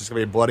 It's just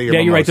gonna be Bloody. Or yeah,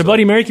 you're right. The mimosa.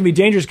 Bloody Mary can be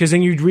dangerous because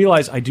then you'd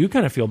realize I do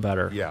kind of feel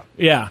better. Yeah,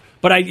 yeah.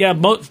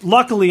 But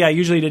luckily, I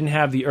usually didn't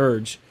have the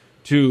urge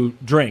to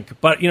drink.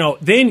 But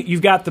then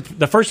you've got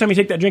the first time you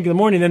take that drink in the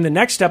morning. Then the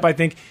next step, I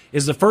think,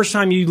 is the first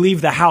time you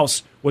leave the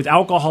house with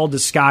alcohol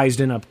disguised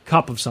in a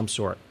cup of some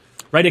sort.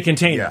 Right, a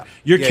container.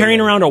 Yeah. You're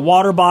carrying around a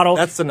water bottle.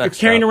 That's the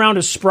next You're carrying step. around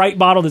a Sprite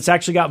bottle that's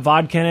actually got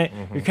vodka in it.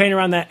 You're carrying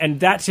around that, and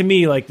that to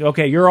me, like,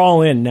 okay, you're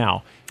all in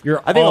now.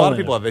 I think a lot of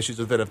people have issues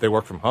with it if they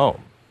work from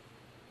home.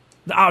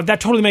 Oh, that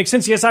totally makes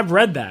sense. Yes, I've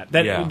read that.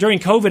 During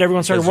COVID,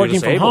 everyone started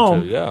working from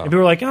home. And people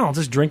were like, oh, I'll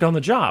just drink on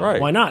the job.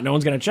 Right. Why not? No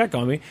one's going to check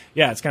on me.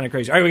 Yeah, it's kind of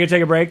crazy. All right, we're going to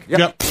take a break?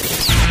 Yep.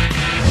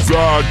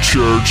 The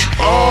Church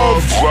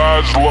of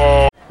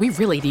Laszlo. We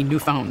really need new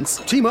phones.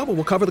 T-Mobile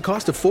will cover the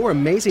cost of 4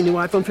 amazing new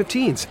iPhone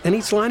 15s, and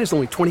each line is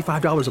only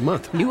 $25 a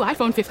month. New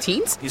iPhone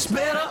 15s? It's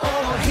better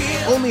over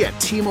here. Only at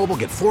T-Mobile,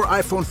 get 4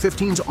 iPhone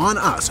 15s on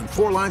us and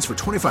 4 lines for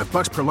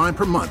 $25 per line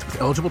per month with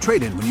eligible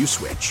trade-in when you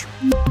switch.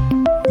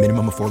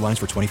 Minimum of 4 lines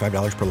for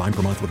 $25 per line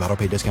per month with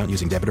autopay discount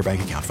using debit or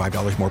bank account.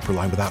 $5 more per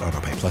line without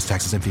autopay, plus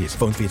taxes and fees.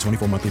 Phone fee at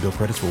 24 monthly bill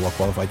credits for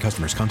well-qualified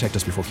customers. Contact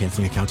us before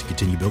canceling account to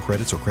continue bill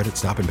credits or credit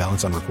stop and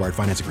balance on required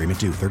finance agreement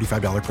due.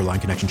 $35 per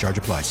line connection charge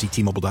applies. See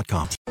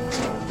T-Mobile.com.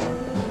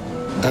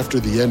 After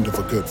the end of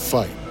a good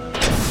fight,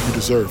 you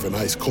deserve an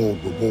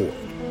ice-cold reward.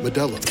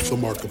 Modelo is the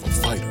mark of a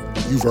fighter.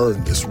 You've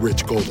earned this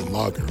rich golden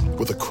lager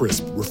with a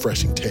crisp,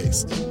 refreshing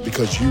taste.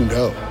 Because you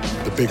know,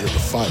 the bigger the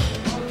fight,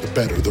 the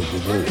better the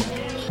reward.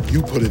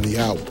 You put in the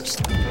hours,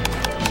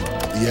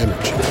 the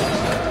energy,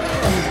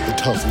 the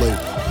tough labor.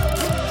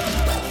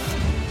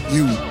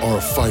 You are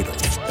a fighter,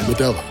 and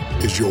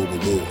Modelo is your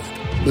reward.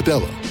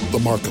 Modelo, the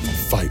mark of a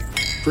fighter.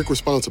 Drink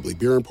responsibly.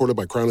 Beer imported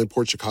by Crown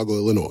Imports, Chicago,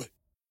 Illinois.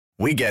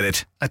 We get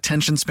it.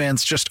 Attention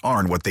spans just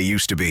aren't what they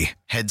used to be.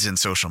 Heads in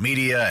social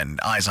media and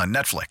eyes on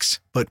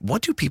Netflix. But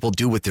what do people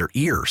do with their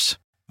ears?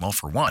 Well,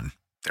 for one,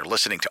 they're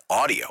listening to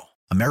audio.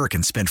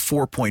 Americans spend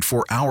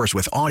 4.4 hours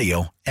with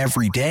audio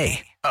every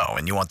day. Oh,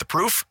 and you want the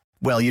proof?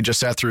 Well, you just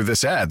sat through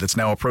this ad that's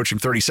now approaching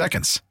 30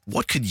 seconds.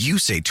 What could you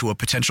say to a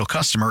potential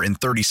customer in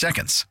 30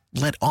 seconds?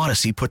 Let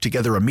Odyssey put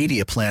together a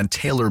media plan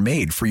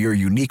tailor-made for your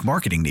unique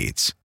marketing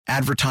needs.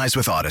 Advertise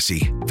with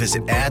Odyssey.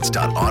 Visit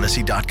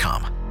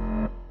ads.odyssey.com.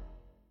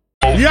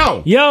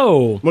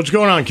 Yo! What's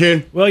going on,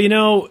 kid?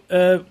 Well,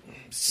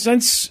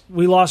 since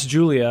we lost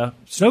Julia,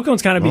 Snow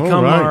Cone's kind of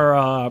become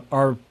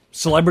our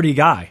celebrity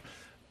guy.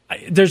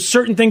 There's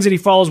certain things that he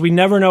follows. We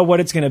never know what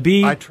it's going to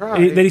be. I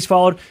try. That he's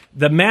followed.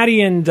 The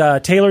Maddie and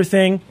Taylor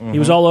thing, he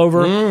was all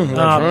over. That's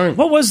right.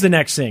 What was the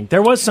next thing?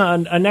 There was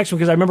a next one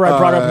because I remember I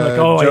brought up and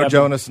Joe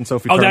Jonas and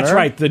Sophie Turner. Oh, that's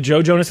right. The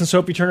Joe Jonas and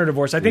Sophie Turner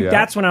divorce. I think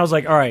that's when I was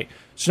like, all right,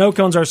 Snow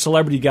Cone's our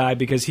celebrity guy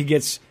because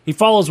he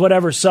follows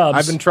whatever subs.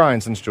 I've been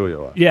trying since Julia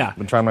left. Yeah. I've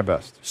been trying my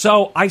best.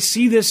 So I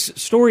see this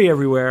story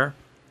everywhere,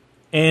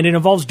 and it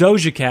involves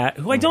Doja Cat,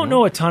 who I don't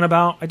know a ton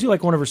about. I do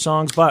like one of her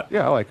songs, but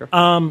yeah, I like her.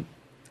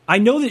 I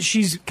know that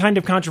she's kind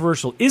of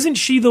controversial. Isn't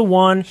she the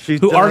one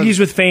who argues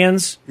with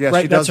fans? Yeah,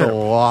 right? she does a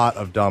lot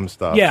of dumb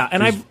stuff. Yeah,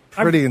 and she's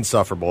pretty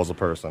insufferable as a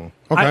person.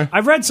 Okay.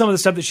 I've read some of the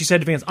stuff that she said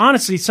to fans.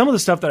 Honestly, some of the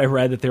stuff that I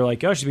read that they're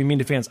like, oh, she's being mean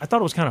to fans, I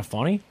thought it was kind of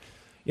funny.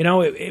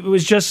 It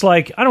was just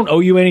like, I don't owe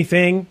you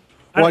anything.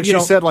 Well, she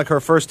said like her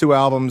first 2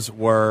 albums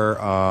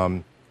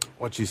were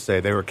what'd she say?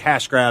 They were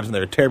cash grabs and they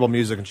were terrible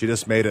music, and she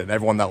just made it, and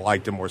everyone that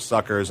liked him were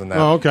suckers, and that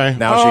Oh, okay.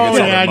 now she gets all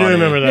yeah, the I do money.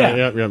 remember that.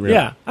 Yeah. Yep.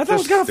 Yeah, I thought it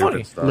was kind of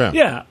funny. Stuff.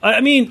 Yeah,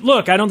 I mean,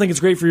 look, I don't think it's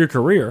great for your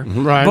career,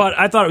 Right. but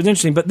I thought it was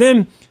interesting. But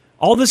then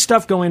all this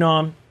stuff going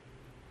on.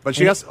 But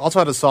she also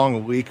had a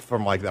song leak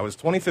from like that was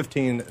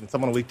 2015, and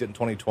someone leaked it in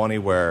 2020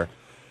 where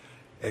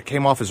it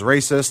came off as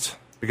racist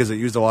because it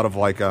used a lot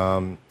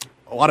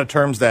of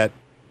terms that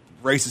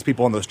racist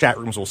people in those chat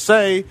rooms will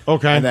say.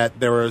 Okay. And that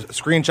there were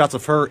screenshots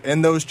of her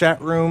in those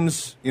chat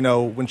rooms,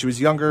 when she was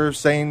younger,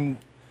 saying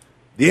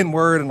the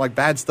N-word and like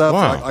bad stuff,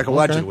 Wow. like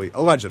Okay.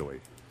 allegedly.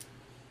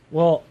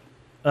 Well,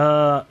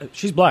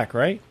 she's black,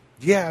 right?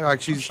 Yeah,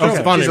 like she's Still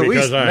funny she's at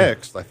least because I-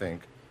 mixed, I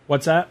think.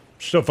 What's that?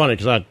 Still funny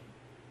because I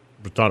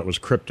thought it was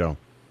crypto.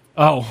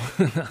 Oh,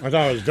 I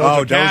thought it was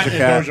Doja Cat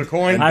and Doja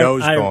Coin. and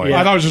Dogecoin. yeah.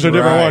 I thought it was just a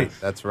different Right, one.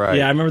 That's right.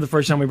 Yeah, I remember the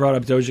first time we brought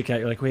up Doja Cat.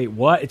 You're like, wait,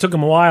 what? It took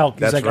them a while. It's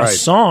That's like right. a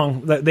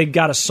song. They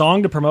got a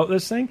song to promote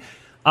this thing.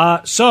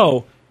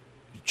 So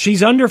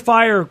she's under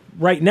fire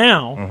right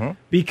now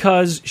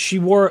because she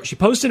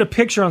posted a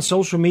picture on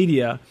social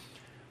media.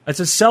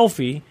 It's a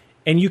selfie,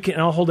 and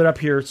I'll hold it up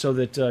here so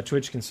that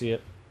Twitch can see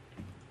it.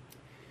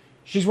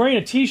 She's wearing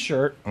a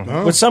T-shirt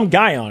with some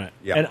guy on it.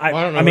 Yeah. And Well,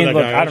 I don't know I who mean, that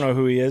look, guy I is. don't know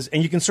who he is.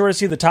 And you can sort of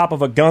see the top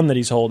of a gun that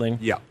he's holding.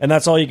 Yeah. And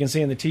that's all you can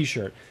see in the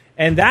T-shirt.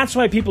 And that's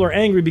why people are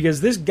angry,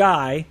 because this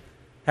guy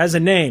has a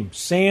name,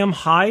 Sam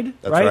Hyde,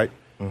 That's right.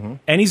 Mm-hmm.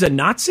 And he's a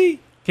Nazi?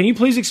 Can you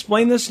please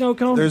explain this,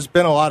 Snowcone? There's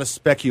been a lot of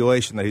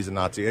speculation that he's a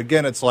Nazi.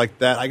 Again, it's like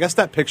that. I guess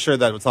that picture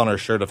that was on her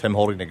shirt of him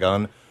holding a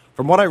gun,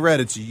 from what I read,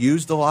 it's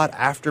used a lot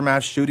after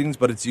mass shootings,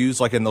 but it's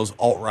used like in those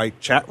alt-right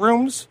chat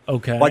rooms.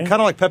 Okay. Like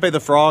kind of like Pepe the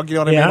Frog, you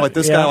know what I Yeah, mean? Like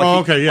this yeah. guy, like, Oh,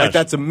 okay, yes. like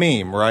that's a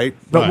meme, right?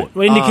 But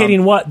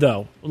indicating what,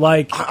 though?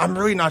 Like I'm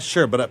really not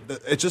sure, but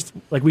it's just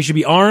like we should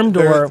be armed,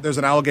 or there's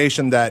an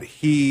allegation that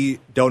he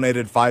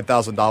donated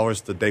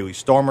 $5,000 to Daily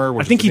Stormer,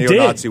 which I think is a he did.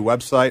 neo-Nazi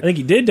website. I think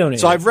he did donate.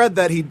 So I've read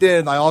that he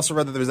did. I also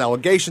read that there was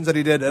allegations that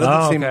he did. It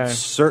doesn't seem okay.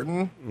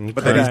 certain,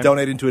 but that he's Okay.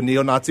 donating to a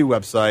neo-Nazi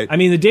website. I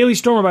mean, the Daily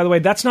Stormer, by the way,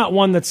 that's not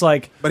one that's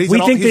like. But he's, we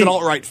an, think he's they, an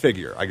alt-right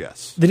figure, I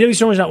guess. The Daily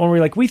Stormer is not one where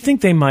we're like, we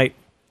think they might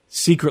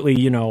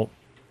secretly,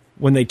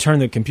 when they turn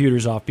the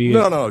computers off, be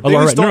No. alert.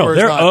 Daily Stormer No, is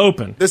they're not,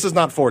 open. This is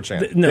not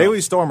 4chan. No.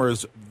 Daily Stormer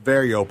is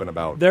very open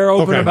about. They're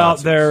open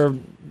about Nazis. their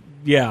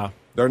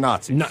They're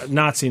Nazis.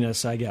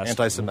 Nazi-ness, I guess.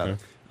 Anti-Semitic.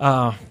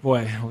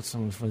 Boy, what's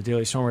something from the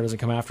Daily Stormer doesn't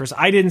come after us.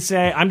 I didn't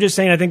say. I'm just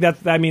saying. I think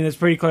it's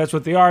pretty clear. That's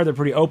what they are. They're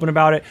pretty open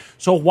about it.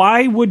 So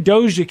why would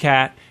Doja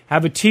Cat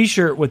have a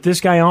T-shirt with this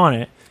guy on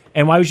it,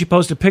 and why would she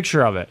post a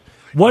picture of it?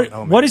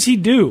 What does he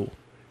do?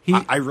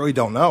 I really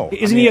don't know.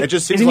 Isn't he a- it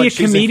just seems isn't he like a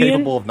she's comedian?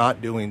 incapable of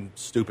not doing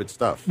stupid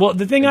stuff. Well,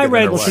 the thing and I giving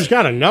read, it away. She's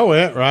got to know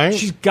it, right?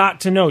 she's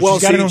got to know. Well,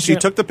 she's got to know. she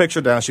took the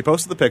picture down. She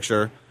posted the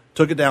picture,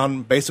 took it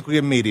down basically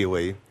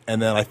immediately,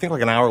 and then I think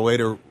like an hour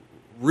later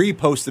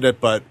reposted it,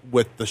 but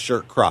with the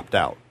shirt cropped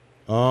out.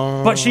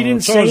 But she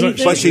didn't So say is it-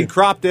 anything. But she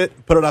cropped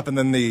it, put it up, and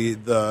then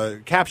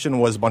the caption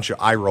was a bunch of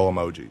eye roll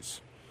emojis.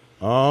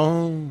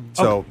 Oh.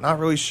 So not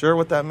really sure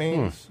what that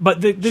means.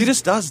 But She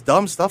just does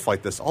dumb stuff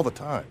like this all the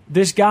time.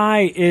 this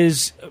guy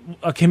is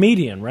a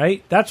comedian,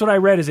 right? That's what I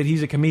read, is that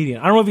he's a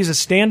comedian. I don't know if he's a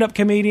stand-up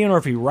comedian or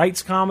if he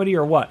writes comedy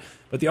or what.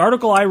 But the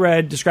article I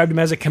read described him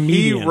as a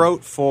comedian. He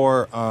wrote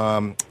for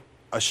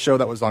a show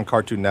that was on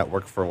Cartoon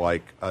Network for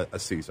like a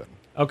season.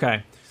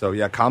 Okay. So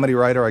yeah, comedy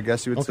writer, I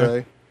guess you would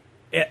say.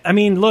 I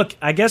mean, look,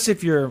 I guess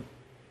if you're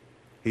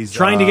He's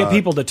trying to get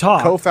people to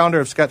talk. Co-founder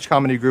of sketch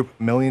comedy group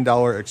 $1 Million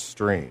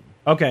Extreme.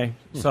 Okay,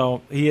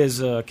 so he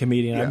is a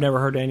comedian. Yeah. I've never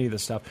heard any of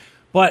this stuff.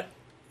 But,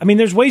 I mean,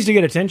 there's ways to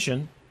get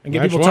attention and get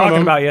That's people one of talking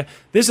them. about you.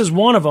 This is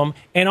one of them.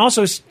 And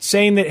also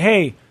saying that,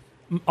 hey,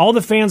 all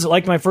the fans that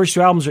liked my first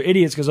two albums are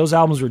idiots because those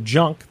albums were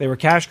junk. They were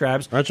cash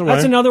grabs. That's a way.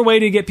 another way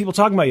to get people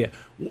talking about you.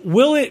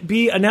 Will it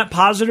be a net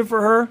positive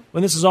for her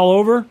when this is all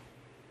over?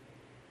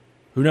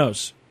 Who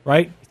knows,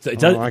 right?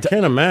 I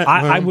can't imagine.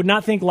 I would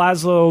not think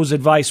Laszlo's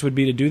advice would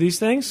be to do these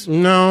things.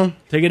 No.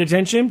 To get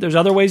attention. There's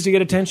other ways to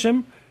get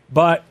attention.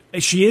 But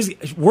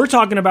we're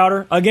talking about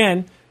her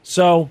again.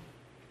 So,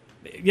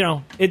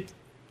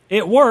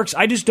 it works.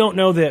 I just don't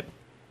know that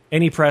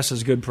any press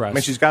is good press. I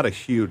mean, she's got a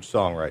huge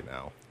song right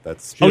now.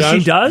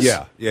 She does?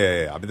 Yeah.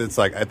 I mean, it's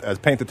like as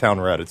Paint the Town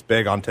Red. It's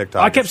big on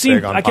TikTok. I kept it's seeing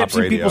big on pop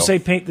people radio. say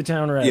 "Paint the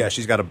Town Red." Yeah,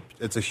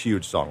 it's a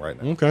huge song right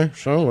now. Okay,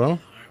 so well,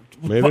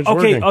 maybe it's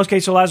working.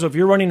 Okay. So Laszlo, if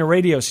you're running a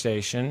radio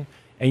station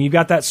and you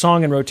got that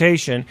song in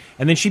rotation,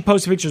 and then she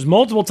posted pictures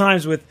multiple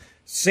times with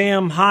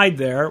Sam Hyde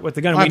there with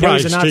the gun, I'd we know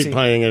probably he's a Nazi. keep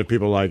playing it if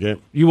people like it.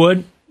 You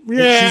would?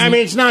 Yeah, I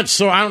mean, it's not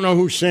so. I don't know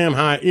who Sam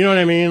Hyde. You know what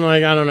I mean?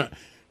 Like, I don't know.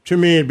 To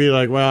me, it'd be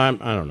like, well,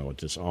 I don't know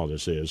what all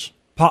this is.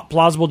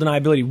 Plausible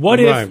deniability.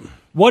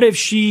 What if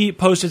she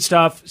posted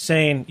stuff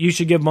saying you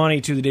should give money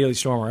to the Daily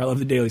Stormer? I love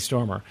the Daily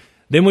Stormer.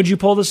 Then would you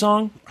pull the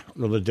song?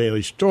 Well, the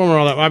Daily Stormer,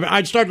 all that.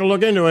 I'd start to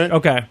look into it.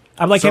 Okay.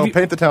 I'm like, So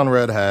Paint the Town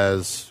Red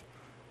has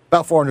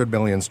about 400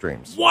 million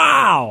streams.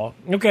 Wow.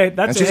 Okay,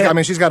 that's.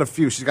 And she's got a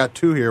few. She's got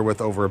two here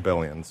with over 1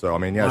 billion. So I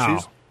mean, yeah,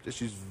 Wow.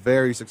 she's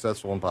very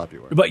successful and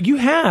popular. But you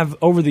have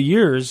over the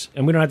years,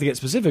 and we don't have to get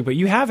specific, but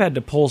you have had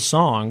to pull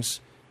songs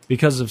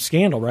because of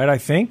scandal, right? I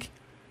think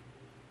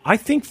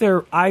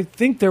there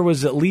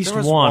was at least There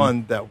was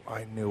one that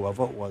I knew of.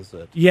 What was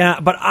it?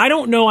 Yeah, but I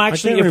don't know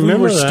actually if we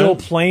were still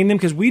playing them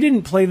because we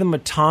didn't play them a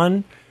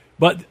ton.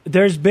 But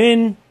there's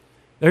been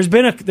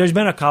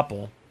a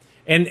couple,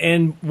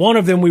 and one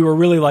of them we were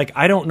really like,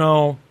 I don't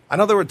know. I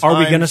know there were times, are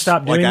we going to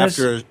stop doing like this?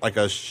 after like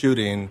a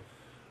shooting,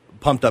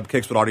 pumped up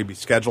kicks would already be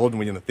scheduled, and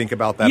we didn't think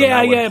about that.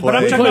 Yeah, but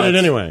I'm talking about it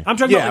anyway. I'm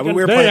talking about we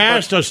were they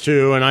asked us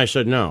to, and I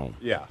said no.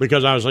 Yeah,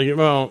 because I was like,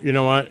 well, you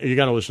know what, you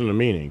got to listen to the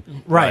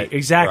meaning. Right,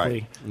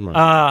 exactly.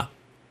 Right.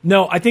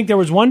 No, I think there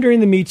was one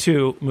during the Me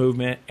Too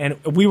movement,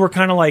 and we were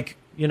kind of like,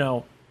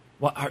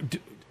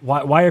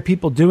 why are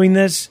people doing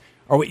this?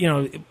 Or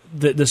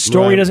the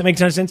story doesn't make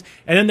sense. And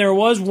then there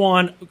was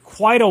one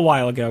quite a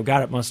while ago.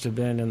 God, it must have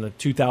been in the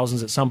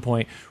 2000s at some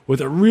point with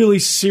a really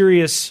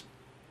serious,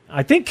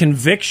 I think,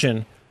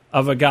 conviction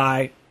of a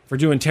guy for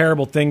doing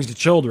terrible things to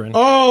children.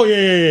 Oh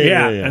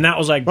yeah. And that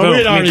was like, But boom.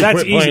 we'd already That's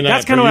quit easy. playing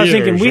That's that kind of for what I was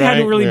thinking. years, We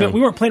hadn't right? really Yeah. been.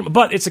 We weren't playing,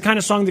 but it's the kind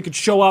of song that could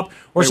show up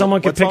or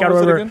someone could what pick song out or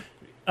was it whatever. again?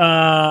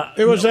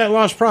 It was that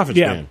Lost Prophets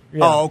band. Yeah.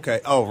 Oh,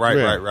 okay. Oh,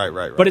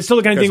 right. But it's still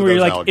the kind of Because thing where of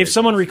you're those like, if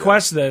someone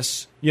requests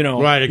this,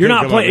 Right, it you're could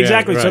not come playing up, yeah,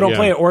 exactly. So right, don't yeah.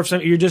 play it. Or if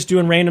you're just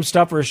doing random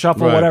stuff or a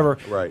shuffle or Right, whatever,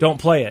 right. don't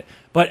play it.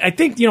 But I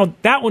think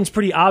that one's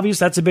pretty obvious.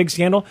 That's a big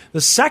scandal.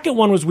 The second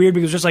one was weird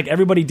because just like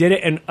everybody did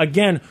it, and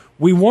again,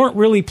 we weren't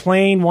really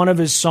playing one of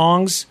his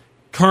songs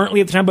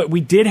currently at the time, but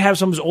we did have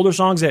some of his older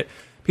songs that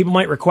people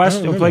might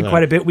request and play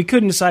quite a bit. We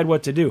couldn't decide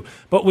what to do.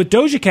 But with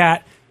Doja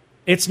Cat,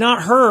 it's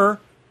not her.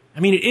 I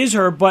mean, it is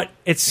her, but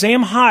it's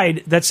Sam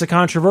Hyde that's the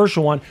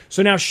controversial one.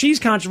 So now she's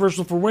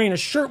controversial for wearing a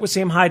shirt with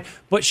Sam Hyde,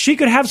 but she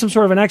could have some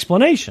sort of an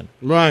explanation.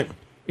 Right.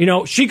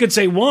 She could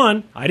say,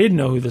 one, I didn't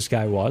know who this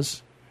guy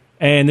was,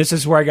 and this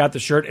is where I got the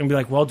shirt, and be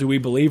like, well, do we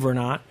believe or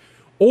not?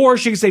 Or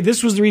she could say,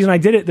 this was the reason I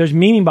did it. There's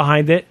meaning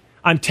behind it.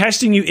 I'm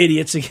testing you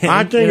idiots again.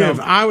 I think if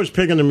I was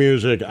picking the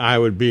music, I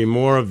would be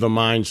more of the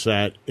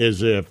mindset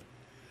is if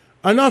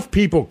enough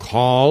people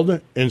called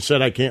and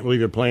said, I can't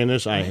believe you're playing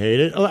this, I hate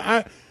it.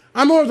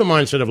 I'm more of the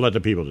mindset of let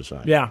the people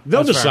decide. Yeah,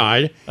 they'll that's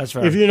decide. Fair. That's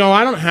right. If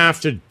I don't have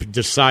to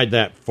decide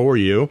that for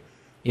you,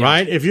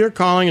 right? If you're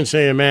calling and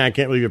saying, man, I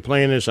can't believe you're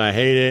playing this, I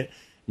hate it,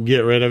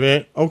 get rid of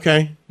it,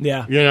 okay.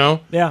 Yeah.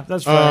 Yeah,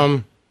 that's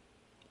fair.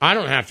 I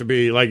don't have to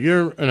be like,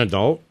 you're an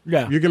adult.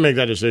 Yeah. You can make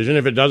that decision.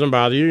 If it doesn't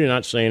bother you, you're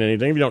not saying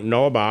anything. If you don't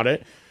know about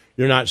it,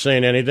 you're not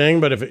saying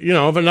anything. But if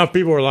enough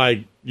people are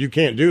like, you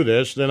can't do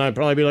this, then I'd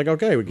probably be like,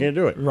 okay, we can't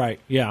do it. Right,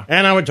 yeah.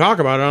 And I would talk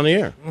about it on the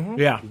air. Mm-hmm.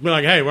 Yeah. Be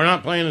like, hey, we're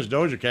not playing this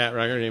Doja Cat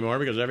record anymore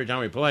because every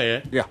time we play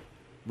it,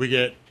 we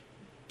get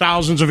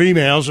thousands of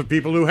emails of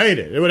people who hate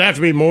it. It would have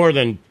to be more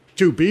than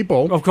two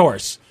people. Of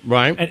course.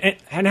 Right.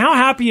 And how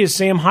happy is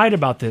Sam Hyde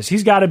about this?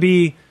 He's got to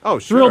be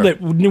thrilled sure.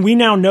 that we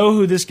now know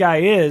who this guy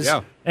is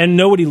and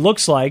know what he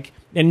looks like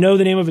and know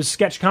the name of his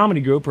sketch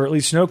comedy group, or at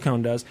least Snow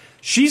Cone does.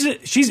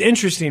 She's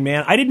interesting,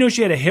 man. I didn't know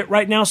she had a hit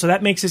right now, so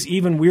that makes this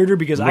even weirder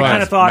because I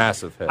kind of thought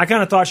massive hit. I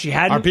kind of thought she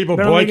hadn't. Are people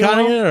been on the radio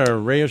boycotting long. it, or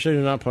radio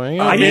station not playing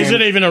it? Is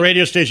it even a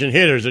radio station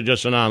hit, or is it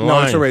just an online?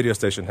 No, it's a radio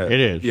station hit. It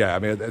is. Yeah, I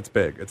mean, it's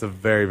big. It's a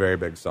very, very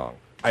big song.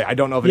 I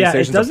don't know if any Yeah, it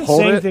stations doesn't have pulled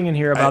say it. anything in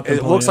here about them It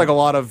pulling looks it. like a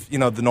lot of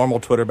the normal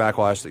Twitter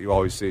backlash that you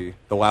always see,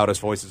 the loudest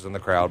voices in the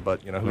crowd.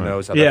 But who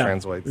knows how that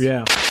translates?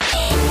 Yeah.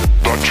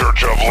 The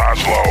Church of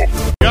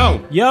Laszlo.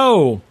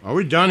 Yo. Are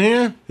we done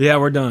here? Yeah,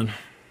 we're done.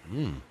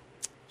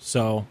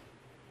 So,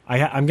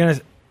 I'm gonna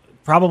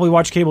probably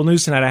watch cable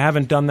news tonight. I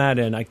haven't done that,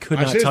 and I could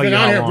not tell you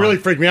how long. It really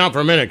freaked me out for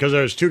a minute because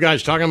there's two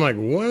guys talking. I'm like,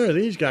 what are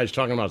these guys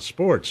talking about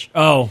sports?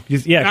 Oh,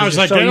 yeah. And I was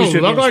like, they don't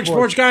look like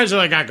sports guys.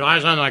 They got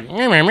glasses on, like,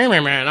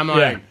 man. I'm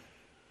like,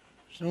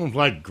 some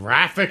like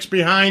graphics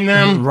behind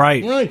them.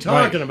 Right. What are they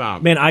talking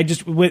about? Man,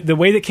 the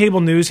way that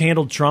cable news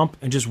handled Trump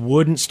and just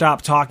wouldn't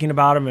stop talking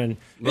about him and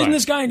isn't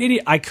this guy an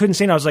idiot? I couldn't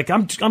say it. I was like,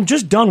 I'm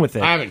just done with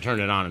it. I haven't turned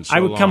it on in so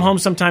I would long. come home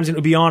sometimes and it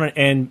would be on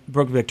and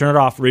Brooke would be like, turn it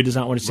off. Reed does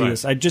not want to see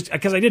this.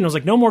 Because I didn't. I was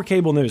like, no more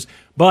cable news.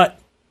 But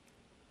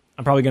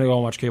I'm probably going to go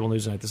and watch cable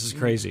news tonight. This is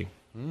crazy.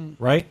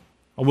 Right?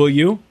 Will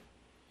you?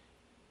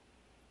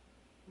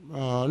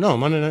 No,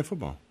 Monday Night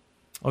Football.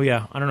 Oh,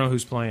 yeah. I don't know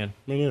who's playing.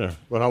 Me neither,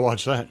 but I'll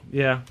watch that.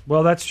 Yeah.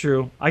 Well, that's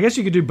true. I guess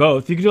you could do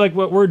both. You could do like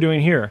what we're doing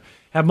here.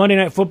 Have Monday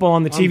Night Football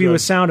on the TV good.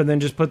 with sound and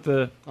then just put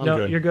the... I'm no,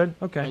 good. You're good?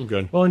 Okay. I'm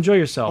good. Well, enjoy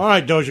yourself. All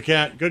right, Doja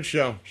Cat. Good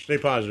show. Stay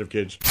positive,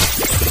 kids.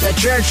 The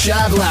Church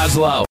of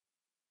Laszlo.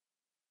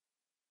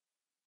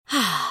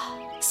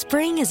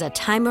 Spring is a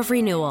time of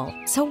renewal,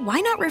 so why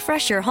not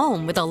refresh your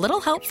home with a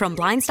little help from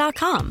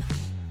Blinds.com?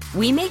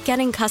 We make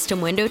getting custom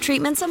window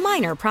treatments a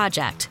minor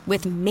project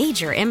with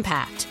major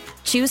impact.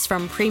 Choose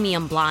from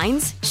premium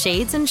blinds,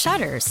 shades, and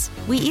shutters.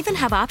 We even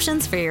have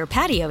options for your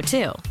patio,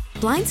 too.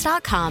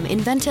 Blinds.com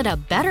invented a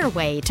better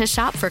way to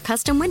shop for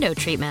custom window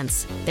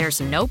treatments.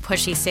 There's no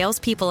pushy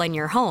salespeople in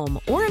your home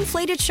or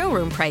inflated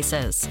showroom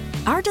prices.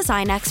 Our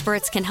design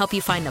experts can help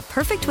you find the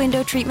perfect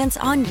window treatments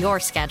on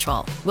your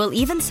schedule. We'll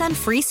even send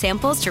free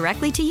samples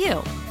directly to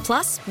you.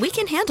 Plus, we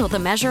can handle the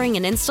measuring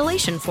and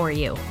installation for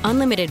you.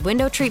 Unlimited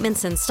window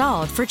treatments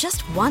installed for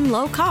just one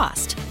low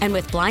cost. And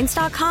with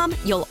Blinds.com,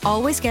 you'll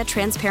always get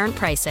transparent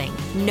pricing.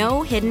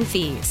 No hidden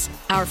fees.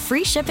 Our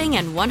free shipping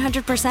and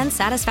 100%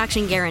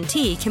 satisfaction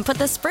guarantee can put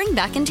the spring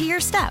back into your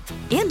step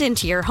and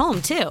into your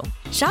home, too.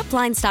 Shop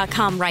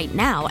Blinds.com right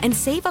now and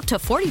save up to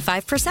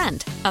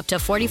 45%. Up to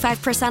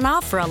 45%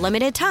 off for a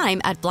limited time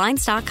at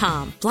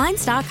Blinds.com.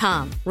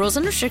 Blinds.com. Rules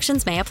and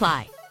restrictions may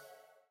apply.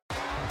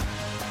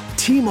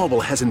 T-Mobile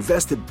has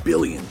invested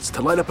billions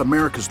to light up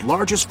America's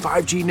largest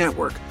 5G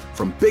network,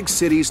 from big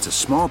cities to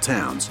small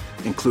towns,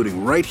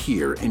 including right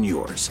here in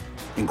yours.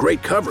 And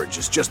great coverage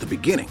is just the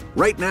beginning.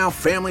 Right now,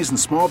 families and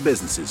small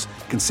businesses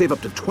can save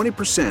up to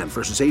 20%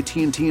 versus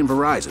AT&T and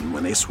Verizon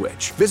when they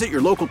switch. Visit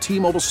your local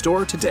T-Mobile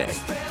store today.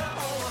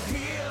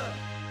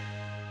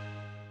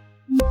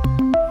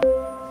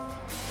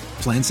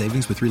 Plan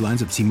savings with 3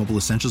 lines of T-Mobile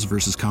Essentials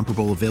versus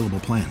comparable available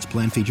plans.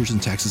 Plan features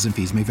and taxes and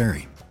fees may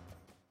vary.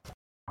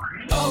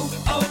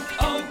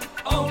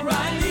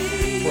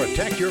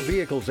 Protect your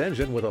vehicle's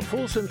engine with a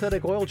full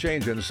synthetic oil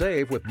change and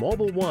save with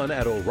Mobil 1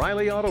 at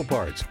O'Reilly Auto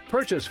Parts.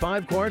 Purchase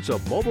 5 quarts of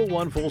Mobil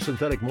 1 full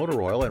synthetic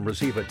motor oil and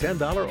receive a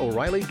 $10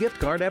 O'Reilly gift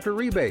card after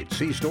rebate.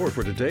 See store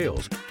for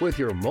details. With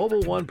your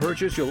Mobil 1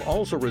 purchase, you'll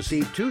also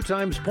receive 2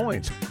 times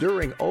points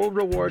during O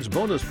Rewards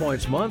Bonus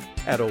Points Month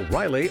at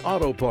O'Reilly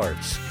Auto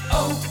Parts.